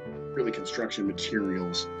really construction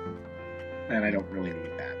materials, and I don't really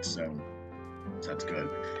need that, so that's good.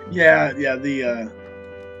 Yeah, the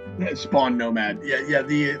spawn nomad. Yeah.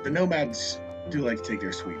 The nomads do like to take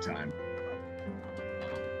their sweet time.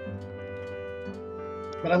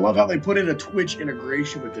 But I love how they put in a Twitch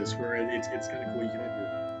integration with this, where it's kind of cool. You can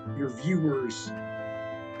have your viewers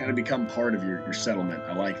kind of become part of your settlement.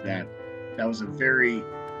 I like that. That was a very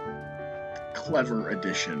clever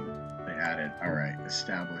addition they added. All right,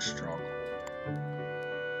 establish stronghold.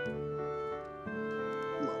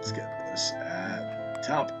 Let's get this at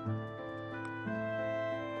top.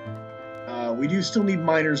 We do still need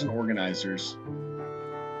miners and organizers.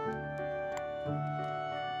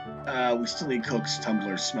 We still need cooks,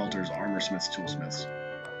 tumblers, smelters, armorsmiths, toolsmiths.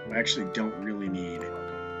 We actually don't really need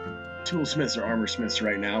toolsmiths or armorsmiths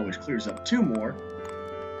right now, which clears up 2 more.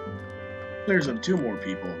 Clears up 2 more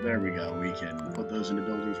people. There we go. We can put those into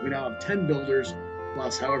builders. We now have 10 builders,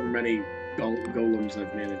 plus however many golems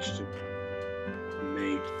I've managed to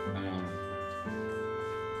make.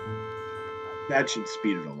 That should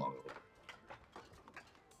speed it along.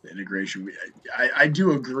 The integration. I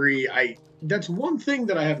do agree. That's one thing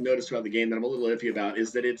that I have noticed about the game that I'm a little iffy about,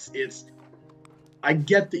 is that it's. I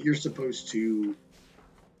get that you're supposed to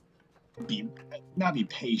not be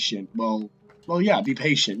patient. Well, yeah, be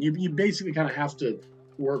patient. You basically kind of have to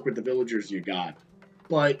work with the villagers you got,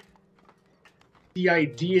 but the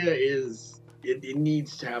idea is it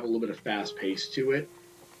needs to have a little bit of fast pace to it.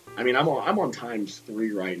 I mean, I'm on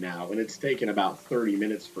 ×3 right now, and it's taken about 30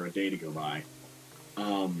 minutes for a day to go by.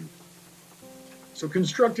 So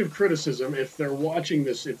constructive criticism, if they're watching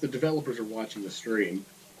this, if the developers are watching the stream,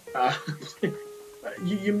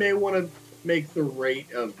 you may want to make the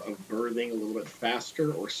rate of birthing a little bit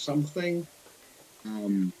faster or something.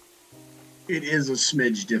 It is a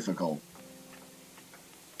smidge difficult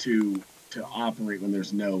to operate when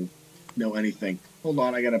there's no no anything. Hold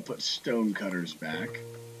on, I gotta put stone cutters back.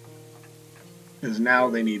 Because now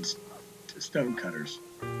they need stone cutters.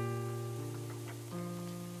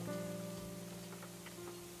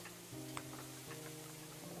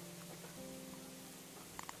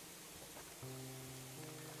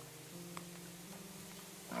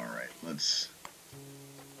 All right, let's.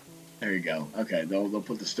 There you go. Okay, they'll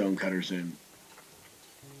put the stone cutters in.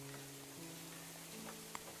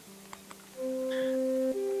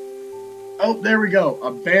 Oh, there we go.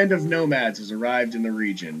 A band of nomads has arrived in the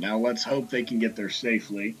region. Now let's hope they can get there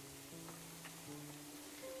safely.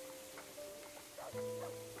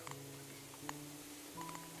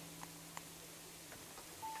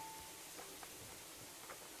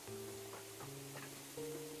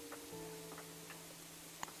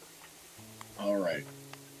 All right.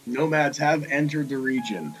 Nomads have entered the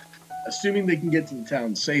region. Assuming they can get to the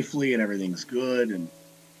town safely and everything's good and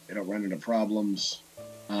they don't run into problems,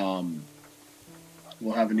 um,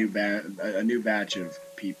 we'll have a new batch of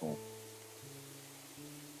people.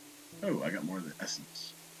 Oh, I got more of the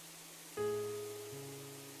essence.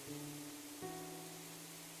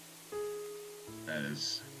 That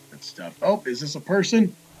is good stuff. Oh, is this a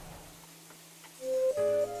person?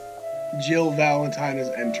 Jill Valentine has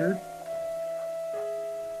entered.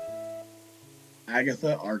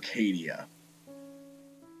 Agatha Arcadia.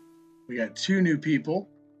 We got two new people.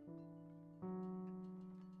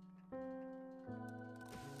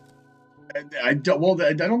 I don't. Well,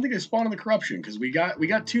 I don't think I spawned in the corruption because we got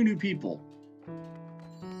two new people.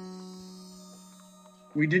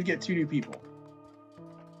 We did get two new people.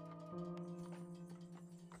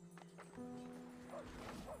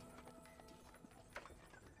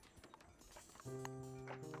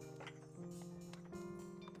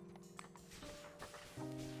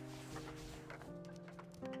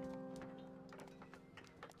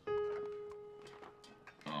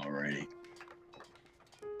 Alrighty.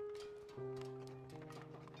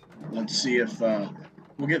 Let's see if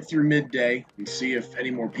we'll get through midday and see if any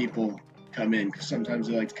more people come in because sometimes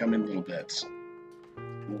they like to come in little bits.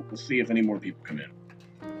 We'll see if any more people come in.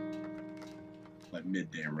 Let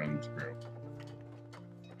midday run through.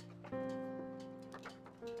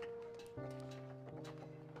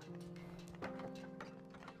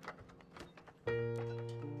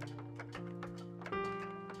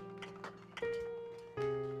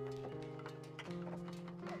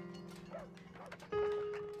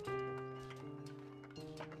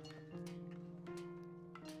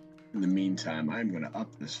 In the meantime, I'm going to up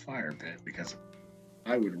this fire pit because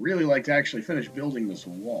I would really like to actually finish building this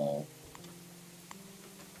wall.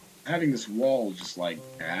 Having this wall just like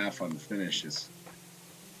half unfinished is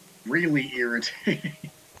really irritating.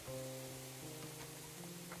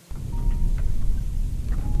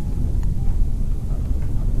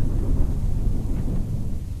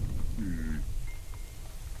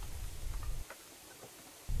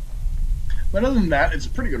 But other than that, it's a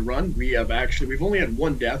pretty good run. We've only had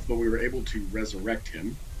one death, but we were able to resurrect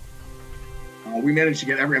him. We managed to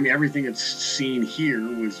get everything that's seen here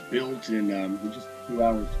was built in just 2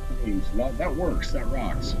 hours. So that works. That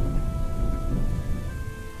rocks.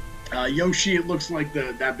 Yoshi, it looks like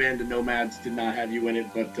that band of nomads did not have you in it,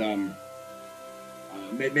 but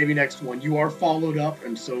maybe next one. You are followed up,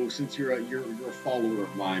 and so since you're a follower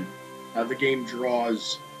of mine, the game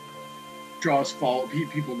draws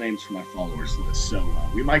people names from my followers list. So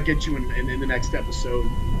we might get you in the next episode.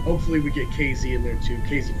 Hopefully, we get Kazy in there too.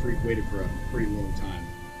 Kazy Freak waited for a pretty long time,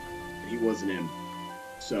 and he wasn't in.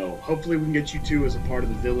 So hopefully, we can get you two as a part of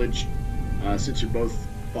the village, since you're both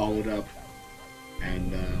followed up.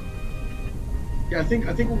 And yeah, I think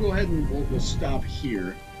we'll go ahead and we'll stop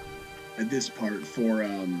here at this part for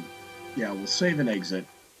yeah, we'll save and exit.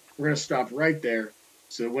 We're gonna stop right there.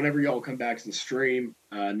 So whenever y'all come back to the stream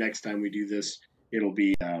next time we do this, it'll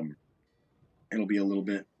be um, it'll be a little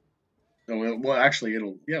bit. Oh, well, actually,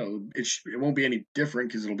 it won't be any different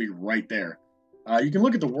because it'll be right there. You can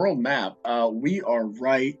look at the world map. We are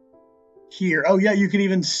right here. Oh yeah, you can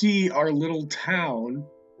even see our little town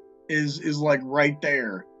is like right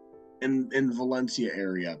there in Valencia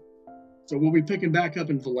area. So we'll be picking back up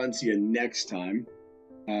in Valencia next time.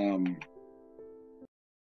 Um,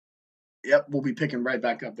 yep, we'll be picking right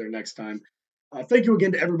back up there next time. Thank you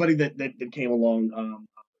again to everybody that came along.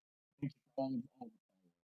 Thank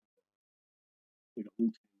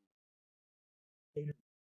you all,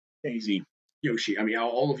 Daisy, Yoshi. I mean,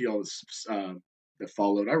 all of y'all that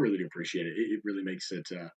followed. I really do appreciate it. It really makes it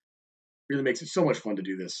so much fun to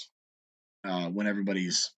do this when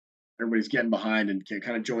everybody's getting behind and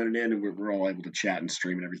kind of joining in, and we're all able to chat and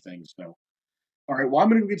stream and everything. So, All right, well, I'm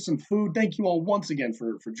going to go get some food. Thank you all once again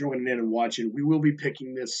for joining in and watching. We will be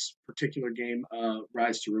picking this particular game,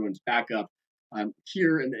 Rise to Ruins, back up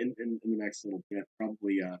here in the next little bit,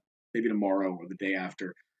 probably maybe tomorrow or the day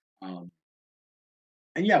after. Um,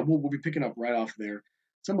 and yeah, we'll be picking up right off there.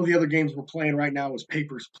 Some of the other games we're playing right now is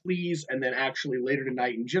Papers, Please, and then actually later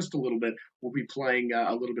tonight, in just a little bit, we'll be playing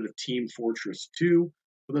a little bit of Team Fortress 2.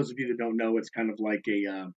 For those of you that don't know, it's kind of like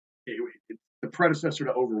it's the predecessor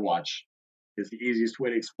to Overwatch. Is the easiest way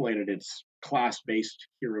to explain it. It's class-based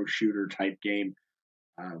hero shooter type game.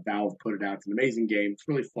 Valve put it out. It's an amazing game. It's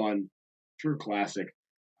really fun. True classic.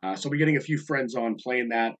 So we're getting a few friends on playing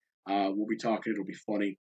that. We'll be talking. It'll be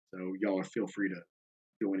funny. So y'all feel free to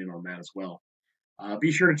join in on that as well.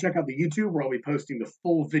 Be sure to check out the YouTube where I'll be posting the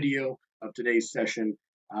full video of today's session.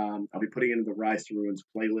 I'll be putting it into the Rise to Ruins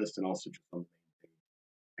playlist and also just on the main page.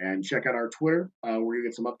 And check out our Twitter where you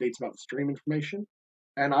get some updates about the stream information.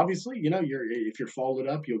 And obviously, if you're followed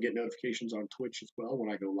up, you'll get notifications on Twitch as well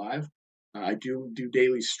when I go live. I do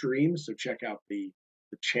daily streams, so check out the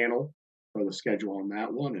channel for the schedule on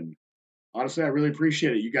that one. And honestly, I really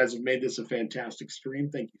appreciate it. You guys have made this a fantastic stream.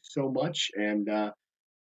 Thank you so much. And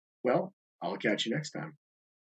well, I'll catch you next time.